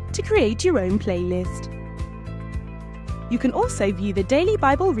icon to create your own playlist. You can also view the daily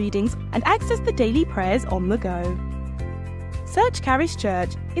Bible readings and access the daily prayers on the go. Search Kharis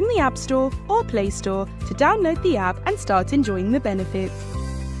Church in the App Store or Play Store to download the app and start enjoying the benefits.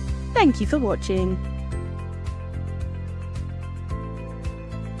 Thank you for watching.